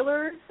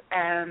regulars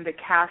and the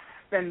cast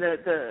and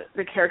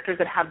the characters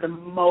that have the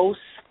most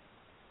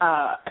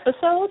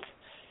episodes,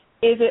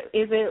 is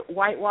it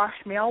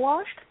whitewashed,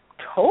 male-washed?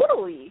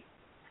 Totally.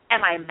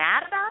 Am I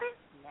mad about it?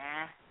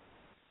 Nah.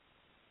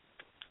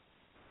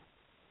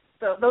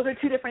 So those are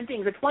two different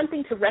things. It's one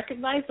thing to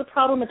recognize the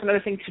problem. It's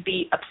another thing to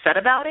be upset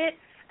about it.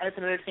 And it's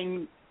another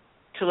thing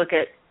to look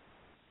at.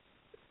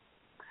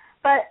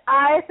 But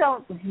I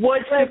don't...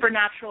 Was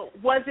Supernatural...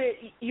 Was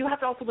it... You have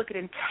to also look at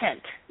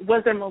intent.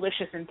 Was there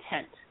malicious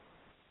intent?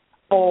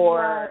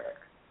 Or...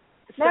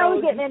 Now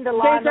we're getting into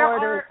law and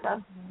order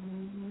stuff.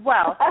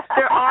 Well,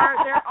 there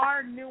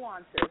are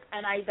nuances,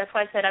 and that's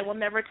why I said I will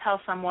never tell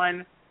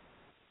someone,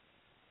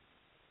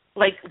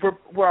 like,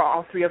 we're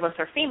all three of us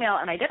are female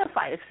and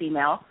identify as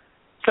female.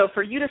 So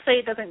for you to say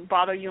it doesn't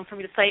bother you, and for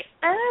me to say,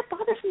 it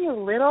bothers me a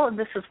little, and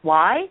this is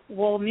why,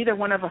 well, neither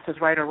one of us is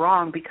right or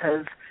wrong,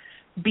 because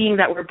being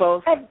that we're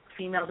both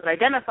females that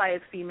identify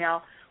as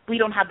female, we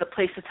don't have the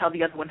place to tell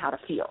the other one how to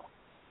feel.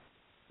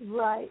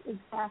 Right,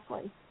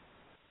 exactly.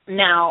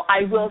 Now,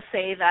 I will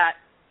say that,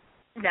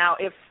 now,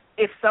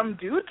 if some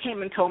dude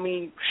came and told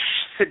me,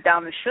 sit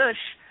down and shush,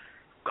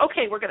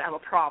 okay, we're going to have a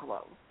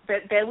problem.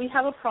 Then we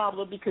have a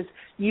problem because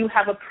you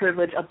have a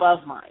privilege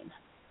above mine.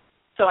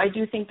 So I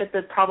do think that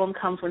the problem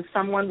comes when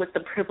someone with the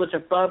privilege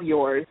above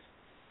yours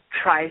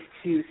tries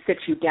to sit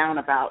you down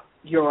about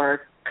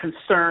your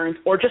concerns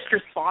or just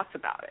your thoughts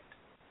about it.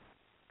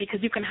 Because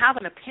you can have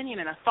an opinion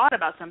and a thought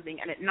about something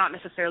and it not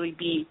necessarily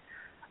be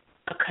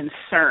a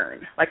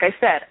concern. Like I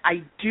said,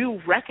 I do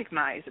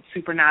recognize it's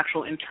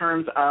Supernatural in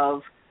terms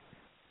of,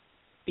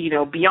 you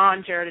know,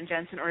 beyond Jared and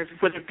Jensen, or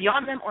whether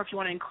beyond them or if you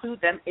want to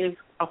include them, is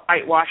a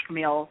whitewashed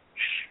male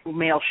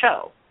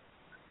show.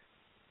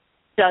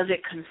 Does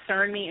it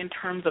concern me in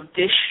terms of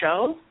this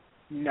show?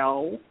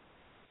 No.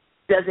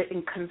 Does it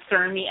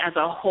concern me as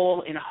a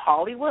whole in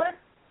Hollywood?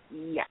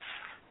 Yes.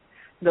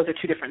 Those are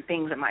two different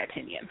things in my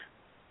opinion.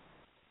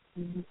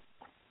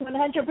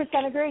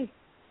 100% agree.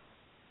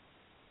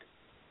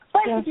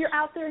 But if you're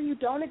out there and you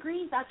don't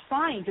agree, that's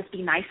fine. Just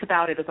be nice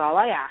about it is all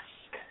I ask.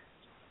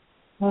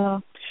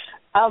 Well,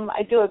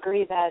 I do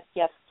agree that,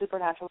 yes,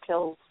 Supernatural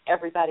kills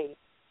everybody.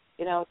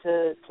 You know,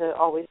 to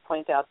always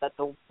point out that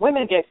the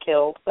women get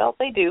killed. Well,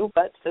 they do,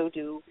 but so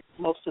do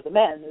most of the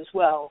men as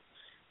well.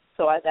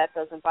 So that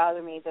doesn't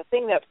bother me. The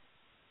thing that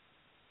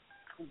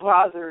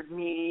bothered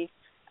me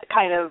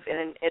kind of,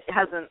 and it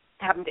hasn't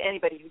happened to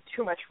anybody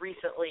too much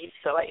recently,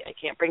 so I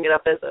can't bring it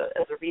up as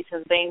a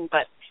recent thing,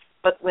 but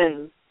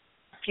when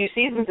a few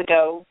seasons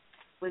ago,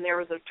 when there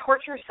was a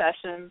torture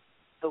session,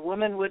 the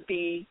women would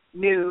be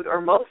nude or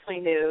mostly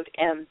nude,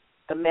 and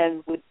the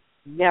men would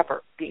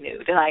never be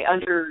nude.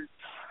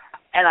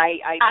 And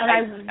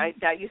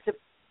that used to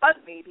bug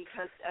me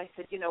because I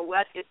said, you know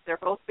what, they're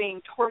both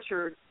being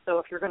tortured, so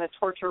if you're going to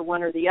torture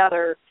one or the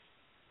other,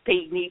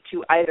 they need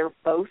to either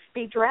both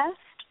be dressed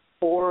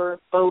or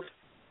both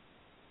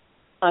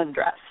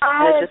undressed.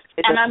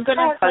 I'm going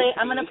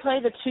to play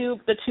the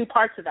two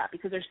parts of that,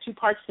 because there's two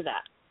parts to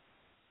that.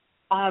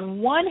 On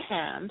one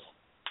hand,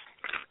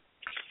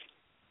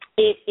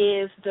 it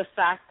is the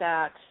fact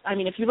that, I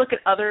mean, if you look at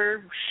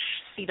other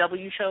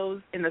CW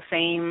shows in the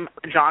same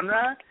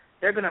genre,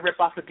 they're going to rip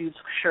off a dude's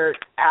shirt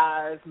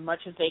as much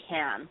as they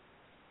can.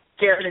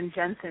 Jared and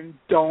Jensen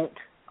don't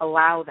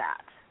allow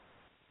that.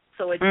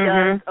 So it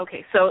does,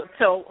 okay, so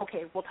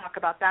we'll talk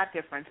about that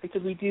difference,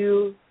 because we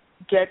do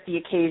get the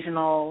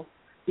occasional,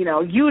 you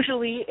know,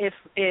 usually if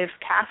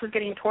Cass is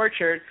getting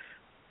tortured,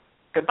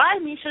 goodbye,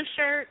 Misha's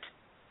shirt.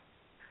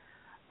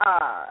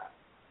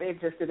 It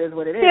is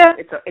what it is. Yeah.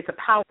 It's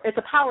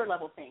a power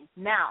level thing.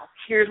 Now,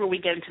 here's where we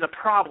get into the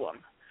problem.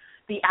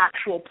 The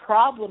actual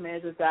problem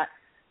is that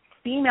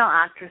female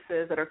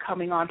actresses that are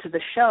coming onto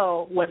the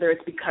show, whether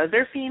it's because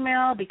they're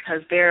female, because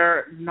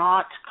they're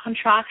not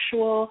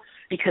contractual,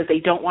 because they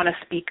don't want to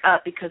speak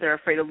up, because they're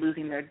afraid of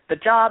losing the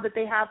job that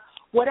they have,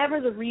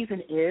 whatever the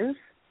reason is,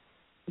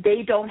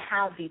 they don't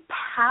have the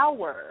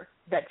power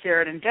that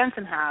Jared and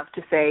Jensen have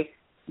to say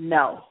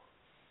no.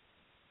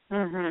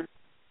 Mhm.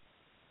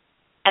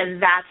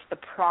 And that's the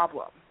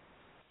problem.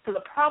 So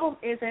the problem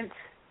isn't,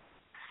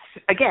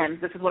 again,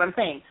 this is what I'm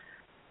saying,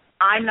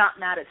 I'm not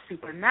mad at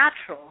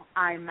Supernatural,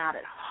 I'm mad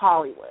at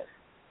Hollywood.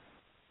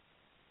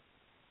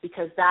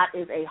 Because that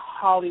is a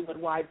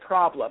Hollywood-wide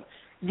problem.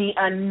 The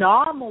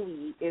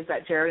anomaly is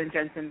that Jared and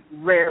Jensen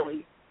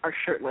rarely are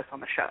shirtless on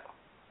the show.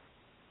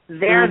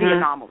 They're the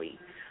anomaly.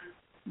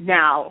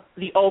 Now,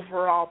 the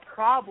overall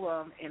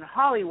problem in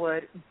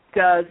Hollywood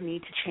does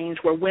need to change,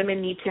 where women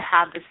need to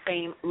have the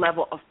same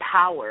level of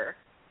power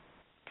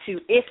to,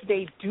 if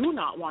they do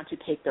not want to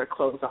take their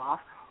clothes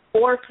off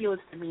or feel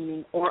it's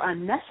demeaning or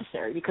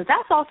unnecessary, because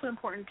that's also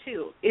important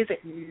too. Is it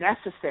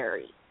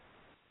necessary?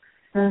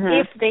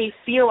 If they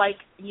feel like,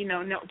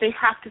 no, they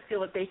have to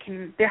feel that they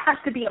can, there has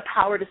to be a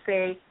power to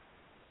say,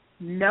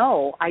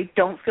 no, I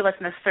don't feel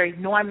that's necessary.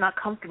 No, I'm not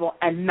comfortable,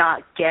 and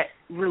not get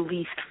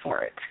released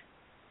for it.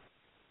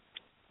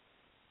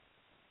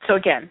 So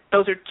again,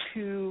 those are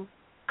two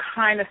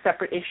kind of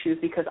separate issues,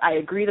 because I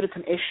agree that it's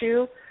an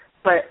issue,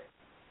 but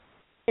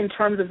in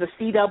terms of the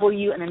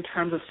CW and in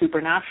terms of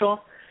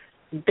Supernatural,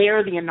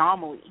 they're the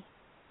anomaly.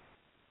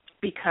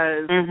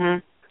 Because,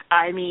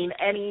 I mean,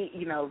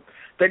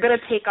 they're going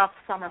to take off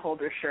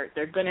Somerhalder's shirt.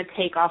 They're going to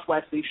take off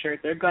Wesley's shirt.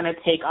 They're going to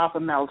take off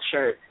Amel's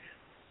shirt.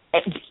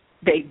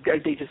 They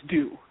just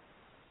do.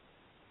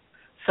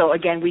 So,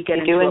 again, we get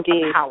into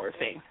a power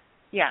thing.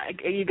 Yeah,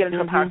 you get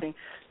into a power thing.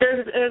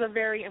 There's a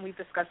very, and we've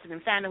discussed it in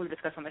fandom, we've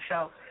discussed on the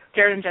show,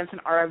 Jared and Jensen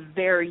are a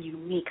very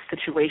unique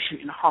situation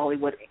in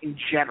Hollywood in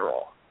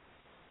general.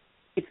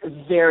 It's a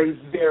very,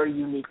 very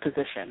unique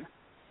position.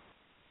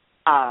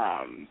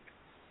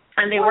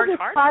 And they worked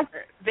hard for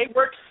it. They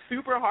worked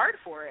super hard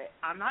for it.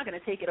 I'm not going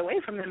to take it away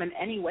from them in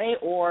any way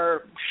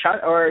or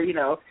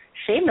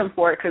shame them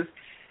for it, because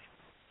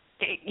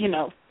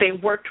they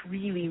worked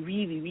really,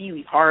 really,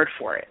 really hard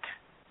for it.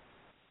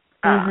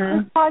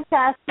 This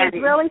podcast has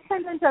really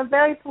turned into a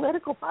very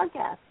political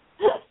podcast.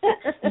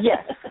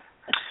 Yes.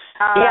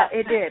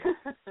 It did.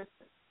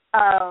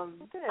 All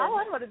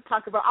I wanted to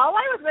talk about, all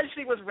I was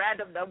mentioning was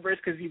random numbers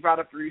because you brought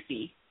up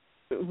Ruthie,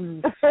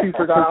 who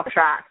super got off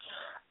track.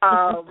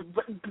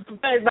 But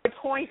my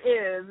point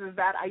is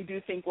that I do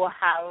think we'll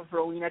have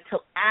Rowena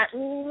till at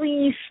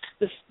least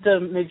the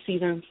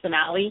mid-season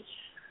finale.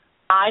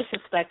 I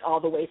suspect all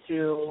the way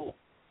through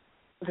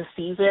the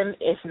season,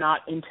 if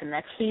not into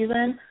next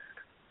season.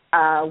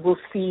 We'll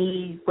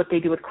see what they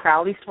do with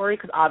Crowley's story,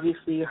 because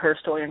obviously her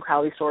story and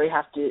Crowley's story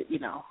have to,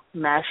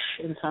 mesh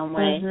in some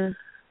way.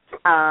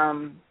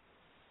 I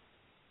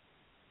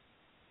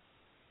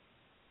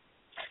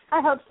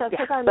hope so,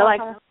 because I love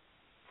her.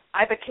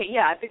 I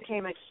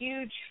became a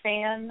huge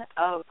fan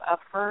of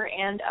her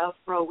and of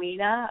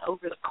Rowena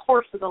over the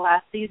course of the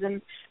last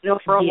season.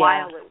 For a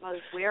while it was,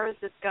 where is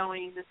this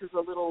going? This is a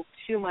little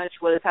too much.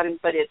 What is happening?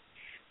 But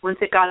once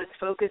it got its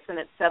focus and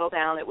it settled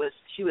down,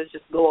 she was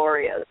just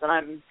glorious, and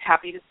I'm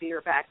happy to see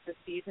her back this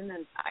season.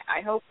 And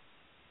I hope,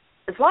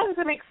 as long as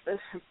it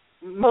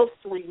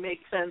mostly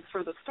makes sense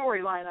for the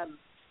storyline, I'm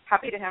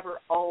happy to have her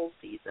all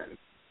season.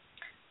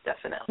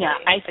 Definitely. Yeah,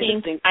 I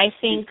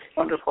think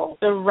wonderful.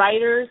 The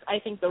writers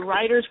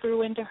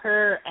grew into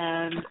her,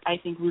 and I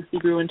think Ruthie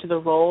grew into the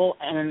role.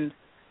 And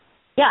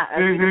as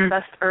we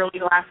discussed early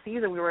last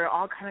season, we were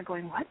all kind of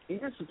going, "What is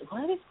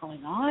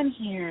going on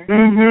here?"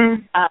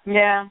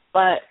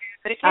 But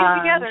it came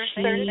together.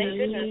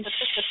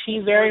 She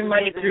very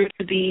much grew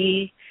to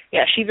be.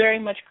 Yeah, she very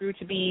much grew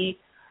to be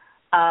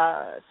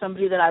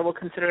somebody that I will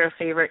consider a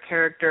favorite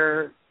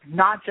character,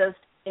 not just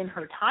in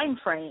her time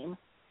frame,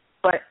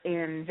 but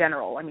in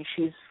general. I mean,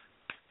 she's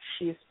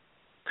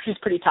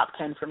pretty top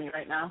 10 for me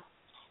right now.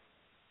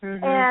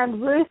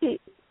 And Ruthie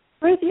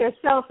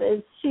herself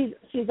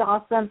she's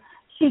awesome.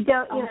 She's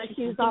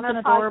on her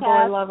adorable.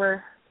 podcast. I love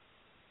her.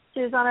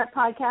 She was on her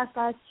podcast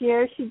last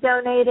year. She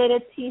donated a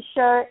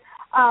T-shirt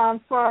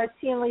for our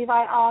Team Levi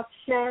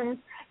auctions,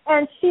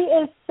 and she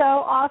is so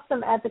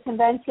awesome at the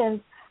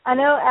conventions. I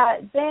know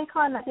at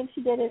BandCon, I think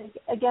she did it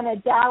again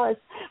at Dallas.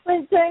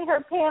 When during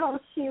her panel,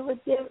 she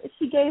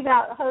gave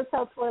out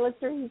hotel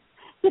toiletries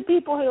to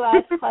people who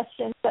asked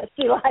questions that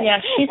she liked. Yeah,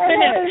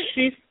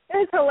 it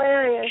was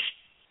hilarious.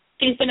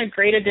 She's been a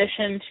great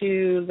addition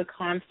to the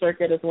con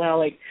circuit as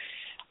well.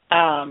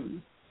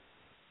 And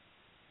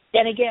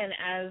again,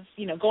 as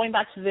going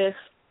back to this,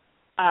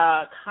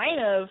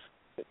 kind of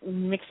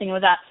mixing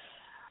with that.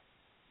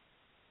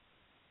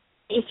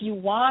 If you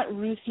want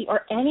Ruthie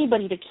or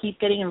anybody to keep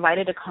getting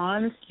invited to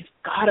cons, you've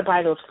got to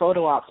buy those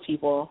photo ops,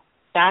 people.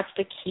 That's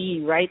the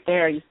key right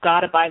there. You've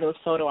got to buy those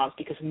photo ops,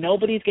 because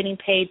nobody's getting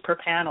paid per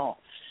panel.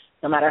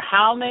 No matter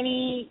how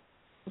many,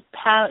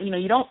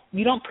 you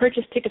don't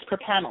purchase tickets per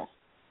panel,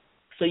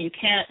 so they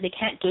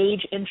can't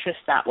gauge interest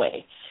that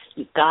way.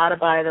 You got to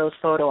buy those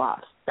photo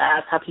ops.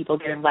 That's how people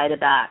get invited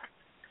back.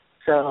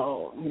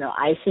 So,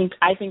 I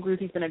think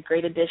Ruthie's been a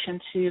great addition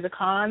to the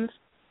cons.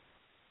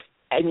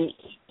 I mean,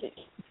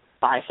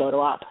 buy photo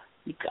op.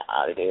 You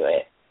got to do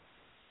it.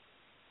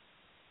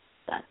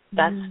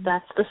 That's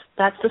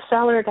the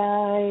seller,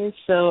 guys.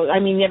 So I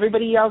mean,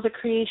 everybody yells at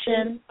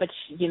creation, but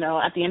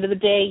at the end of the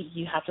day,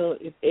 you have to.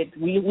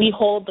 We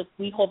hold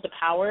the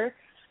power,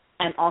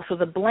 and also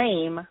the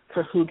blame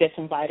for who gets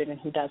invited and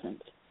who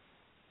doesn't.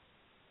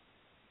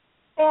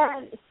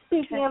 And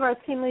speaking of our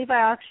Team Levi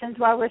auctions,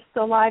 while we're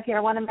still live here, I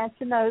want to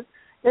mention those.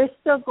 They're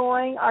still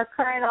going. Our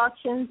current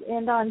auctions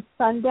end on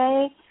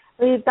Sunday.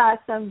 We've got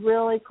some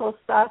really cool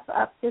stuff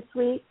up this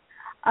week.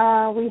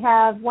 We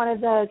have one of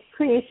the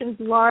Creation's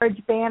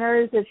large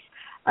banners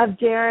of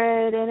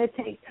Jared in a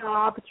tank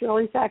top. It's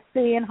really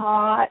sexy and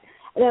hot.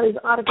 And it was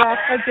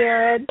autographed by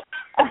Jared.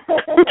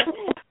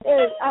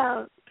 It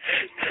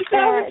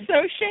was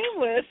so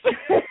shameless.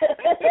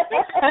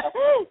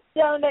 It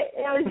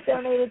was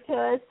donated to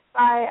us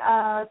by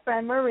our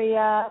friend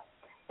Maria.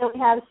 And we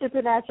have a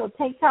Supernatural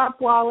tank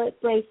top,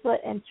 wallet, bracelet,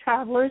 and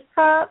traveler's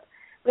cup.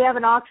 We have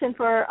an auction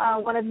for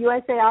one of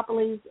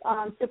USAopoly's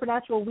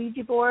Supernatural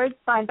Ouija boards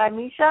signed by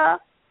Misha.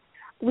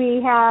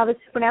 We have a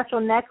Supernatural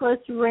necklace,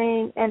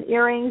 ring, and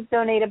earrings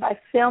donated by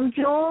Film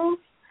Jewels.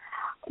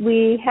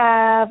 We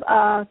have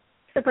a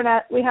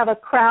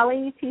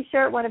Crowley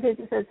T-shirt. One of his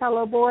says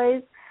 "Hello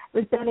Boys." It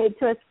was donated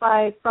to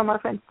us from our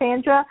friend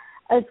Sandra,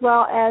 as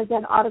well as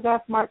an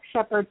autographed Mark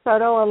Sheppard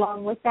photo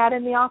along with that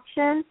in the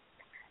auction.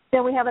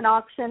 Then we have an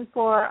auction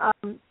for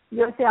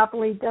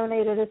USAopoly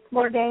donated us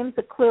more games,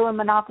 the Clue and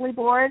Monopoly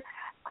board.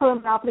 Clue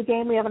and Monopoly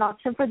game, we have an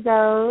auction for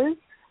those.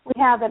 We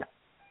have an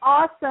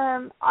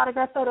awesome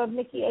autograph photo of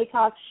Nikki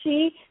Acock.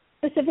 She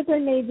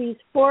specifically made these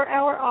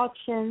 4-hour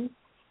auctions.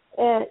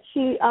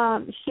 She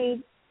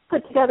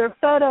put together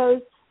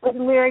photos with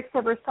lyrics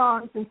of her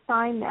songs and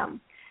signed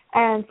them.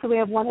 And so we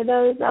have one of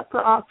those up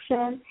for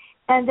auction.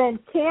 And then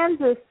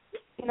Kansas,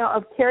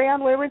 of Carry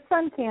On Wayward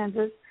Son,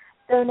 Kansas,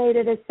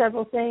 donated us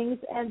several things.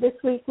 And this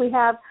week we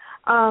have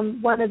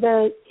one of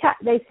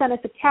they sent us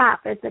a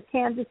cap. It's a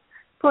Kansas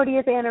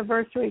 40th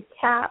anniversary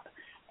cap.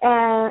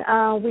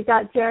 And we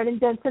got Jared and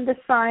Jensen to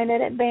sign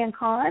it at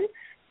VanCon.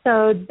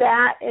 So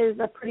that is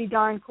a pretty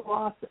darn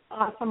cool,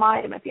 awesome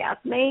item, if you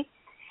ask me.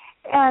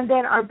 And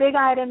then our big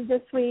item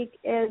this week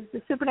is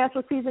the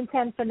Supernatural Season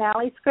 10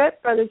 finale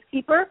script, Brother's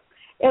Keeper.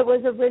 It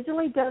was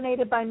originally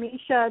donated by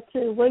Misha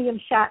to William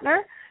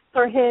Shatner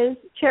for his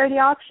charity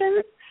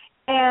auctions.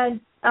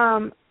 And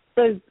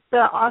the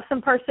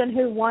awesome person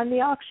who won the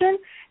auction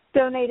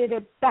donated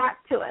it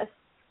back to us.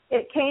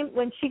 It came,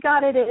 when she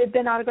got it, it had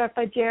been autographed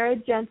by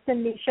Jared,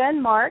 Jensen, Misha,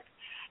 and Mark.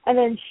 And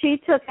then she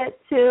took it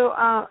to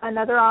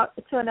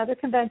another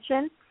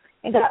convention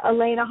and got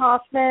Elena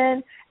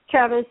Hoffman,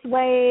 Travis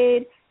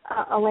Wade,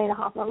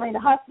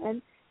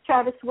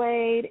 Travis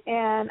Wade,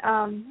 and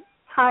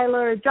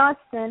Tyler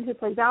Johnston, who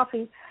plays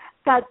Alfie,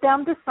 got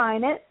them to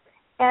sign it.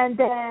 And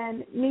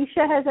then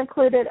Misha has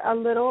included a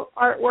little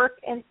artwork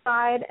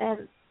inside,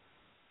 and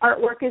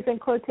artwork is in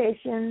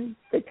quotation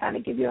to kind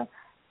of give you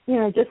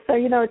just so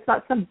you know it's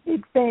not some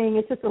big thing,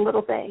 it's just a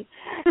little thing.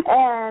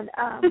 And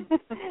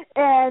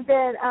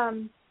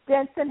then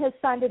Jensen has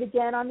signed it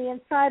again on the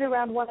inside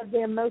around one of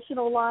the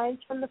emotional lines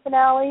from the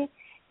finale,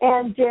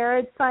 and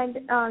Jared signed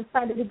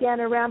it again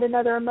around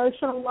another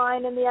emotional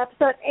line in the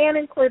episode and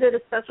included a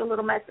special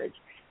little message.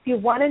 If you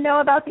want to know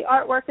about the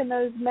artwork and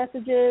those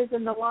messages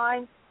and the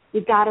lines,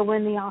 you got to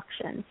win the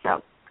auction.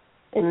 So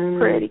it's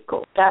pretty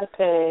cool. Got to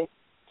pay.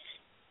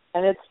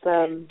 And it's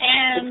getting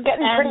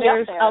pretty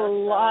there's up there. A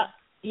lot.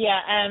 Yeah,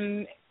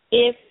 and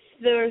if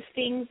there's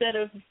things that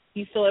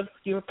you feel like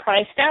you were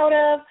priced out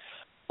of,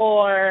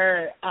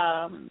 or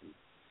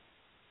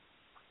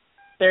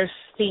there's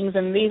things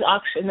in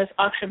this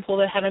auction pool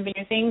that haven't been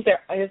your things,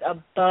 there is a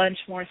bunch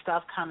more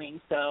stuff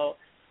coming. So,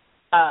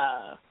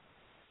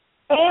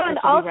 and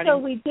also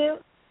we do,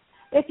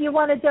 if you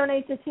want to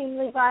donate to Team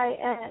Levi,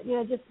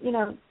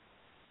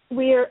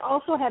 we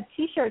also have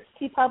T-shirts.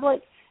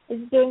 TeePublic is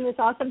doing this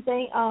awesome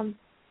thing.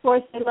 For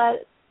us,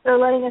 they're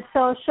letting us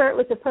sell a shirt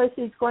with the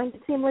proceeds going to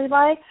Team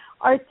Levi.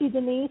 Artsy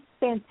Denise,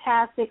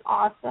 fantastic,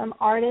 awesome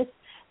artist,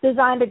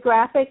 designed a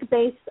graphic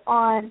based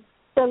on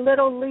the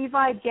little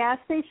Levi gas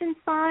station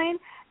sign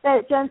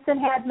that Jensen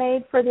had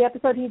made for the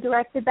episode he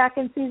directed back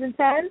in season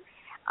 10.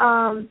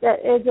 That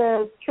is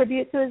a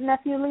tribute to his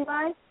nephew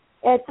Levi.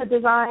 It's a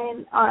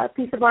design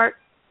piece of art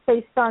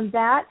based on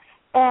that,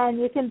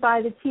 and you can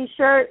buy the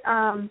T-shirt.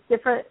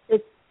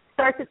 It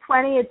starts at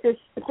 $20. It just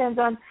depends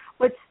on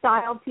which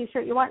style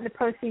T-shirt you want, and the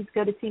proceeds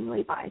go to Team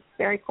Levi. It's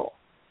very cool.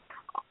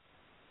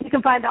 You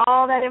can find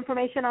all that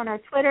information on our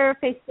Twitter,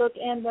 Facebook,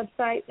 and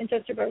website,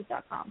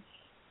 WinchesterBros.com.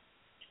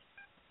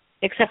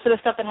 Except for the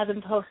stuff that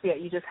hasn't posted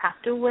yet. You just have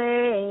to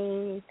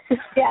wait.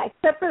 Yeah,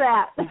 except for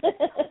that.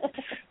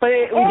 But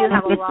we do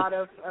have a lot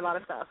of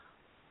stuff.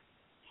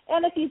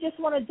 And if you just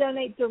want to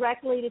donate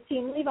directly to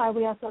Team Levi,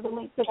 we also have a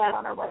link to that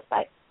on our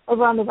website,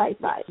 over on the right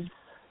side.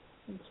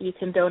 You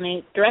can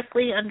donate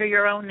directly under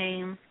your own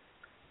name.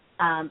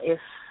 If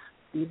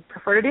we'd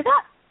prefer to do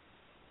that.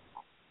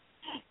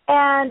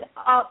 And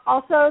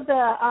also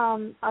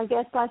our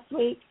guest last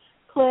week,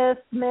 Cliff,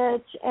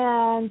 Mitch,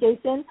 and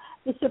Jason,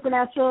 the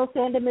Supernatural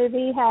Santa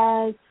movie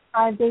has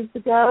 5 days to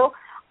go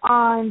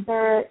on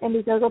their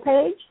Indiegogo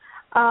page.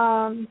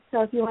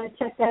 So if you want to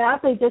check that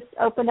out, they just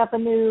opened up a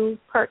new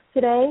perk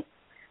today.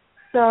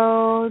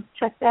 So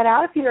check that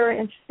out if you're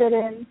interested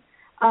in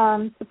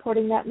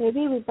supporting that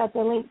movie. We've got the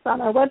links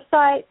on our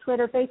website,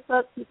 Twitter,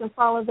 Facebook. You can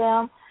follow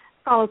them.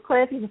 Follow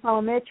Cliff. You can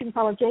follow Mitch. You can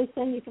follow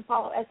Jason. You can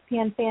follow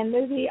SPN Fan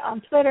Movie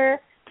on Twitter.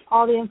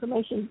 All the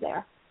information's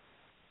there.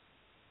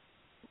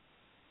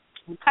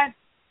 Okay.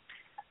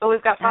 Well,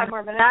 we've got 5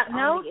 more minutes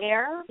on the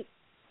air.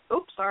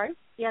 Oops, sorry.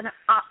 Yeah, no,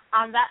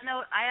 on that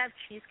note, I have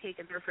cheesecake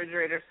in the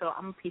refrigerator, so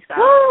I'm peace out.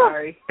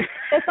 Sorry.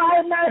 If I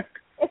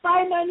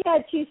had known you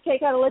had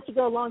cheesecake, I'd have let you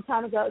go a long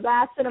time ago.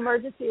 That's an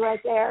emergency right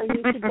there.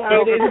 You should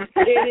go.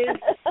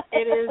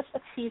 It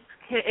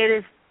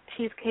is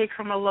cheesecake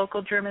from a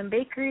local German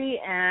bakery,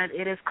 and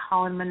it is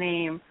calling my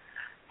name.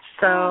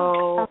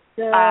 So,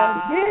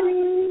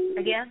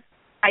 again,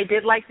 I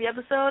did like the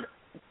episode.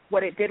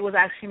 What it did was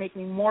actually make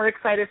me more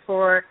excited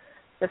for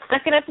the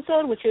second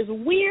episode, which is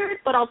weird,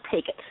 but I'll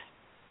take it.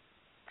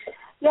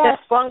 Yes,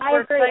 I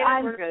agree.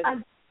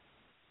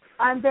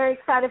 I'm very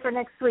excited for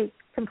next week.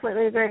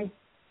 Completely agree.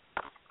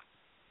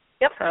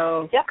 Yep.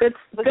 So good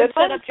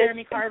setup,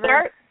 Jeremy Carver.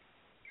 Start.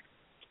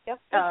 Yep.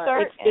 Good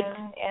start,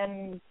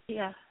 and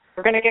yeah,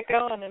 we're gonna get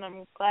going, and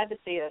I'm glad to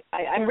see it.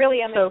 I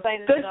really am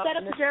excited. Good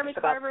setup to Jeremy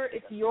Carver.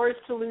 It's yours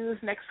to lose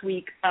next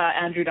week,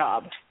 Andrew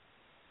Dobb.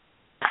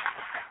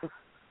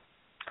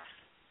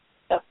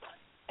 Yep.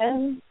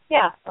 And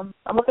yeah, I'm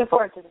looking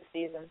forward to this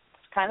season.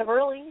 It's kind of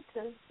early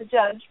to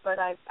judge, but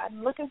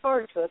I'm looking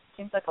forward to it.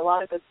 Seems like a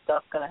lot of good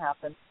stuff going to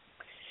happen.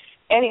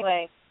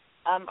 Anyway,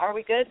 are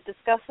we good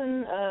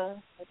discussing?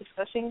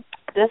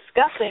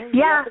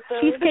 Yeah,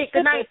 cheesecake.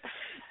 Good night.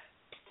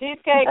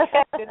 Cheesecake.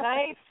 Good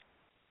night.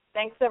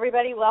 Thanks,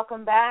 everybody.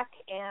 Welcome back,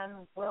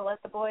 and we'll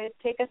let the boys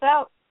take us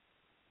out.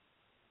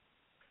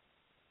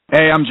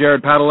 Hey, I'm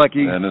Jared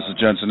Padalecki. And this is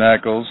Jensen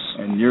Ackles.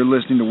 And you're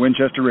listening to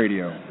Winchester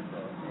Radio.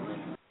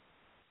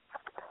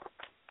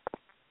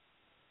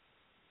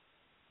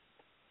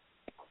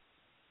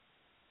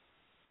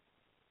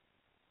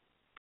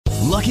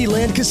 Lucky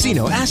Land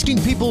Casino,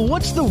 asking people,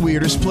 what's the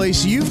weirdest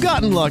place you've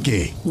gotten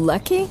lucky?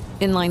 Lucky?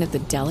 In line at the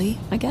deli,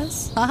 I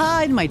guess?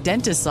 Aha, in my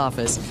dentist's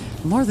office.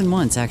 More than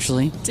once,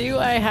 actually. Do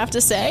I have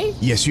to say?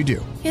 Yes, you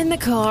do. In the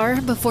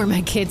car before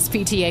my kids'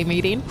 PTA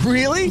meeting.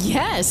 Really?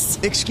 Yes.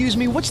 Excuse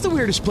me, what's the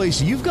weirdest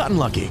place you've gotten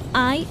lucky?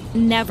 I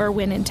never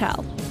win and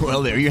tell.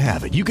 Well, there you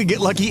have it. You can get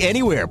lucky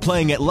anywhere,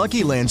 playing at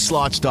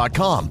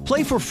LuckyLandSlots.com.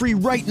 Play for free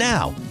right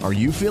now. Are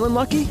you feeling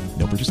lucky?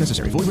 No purchase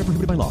necessary. Void where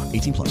prohibited by law.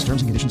 18+.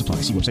 Terms and conditions apply.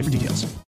 See website for details.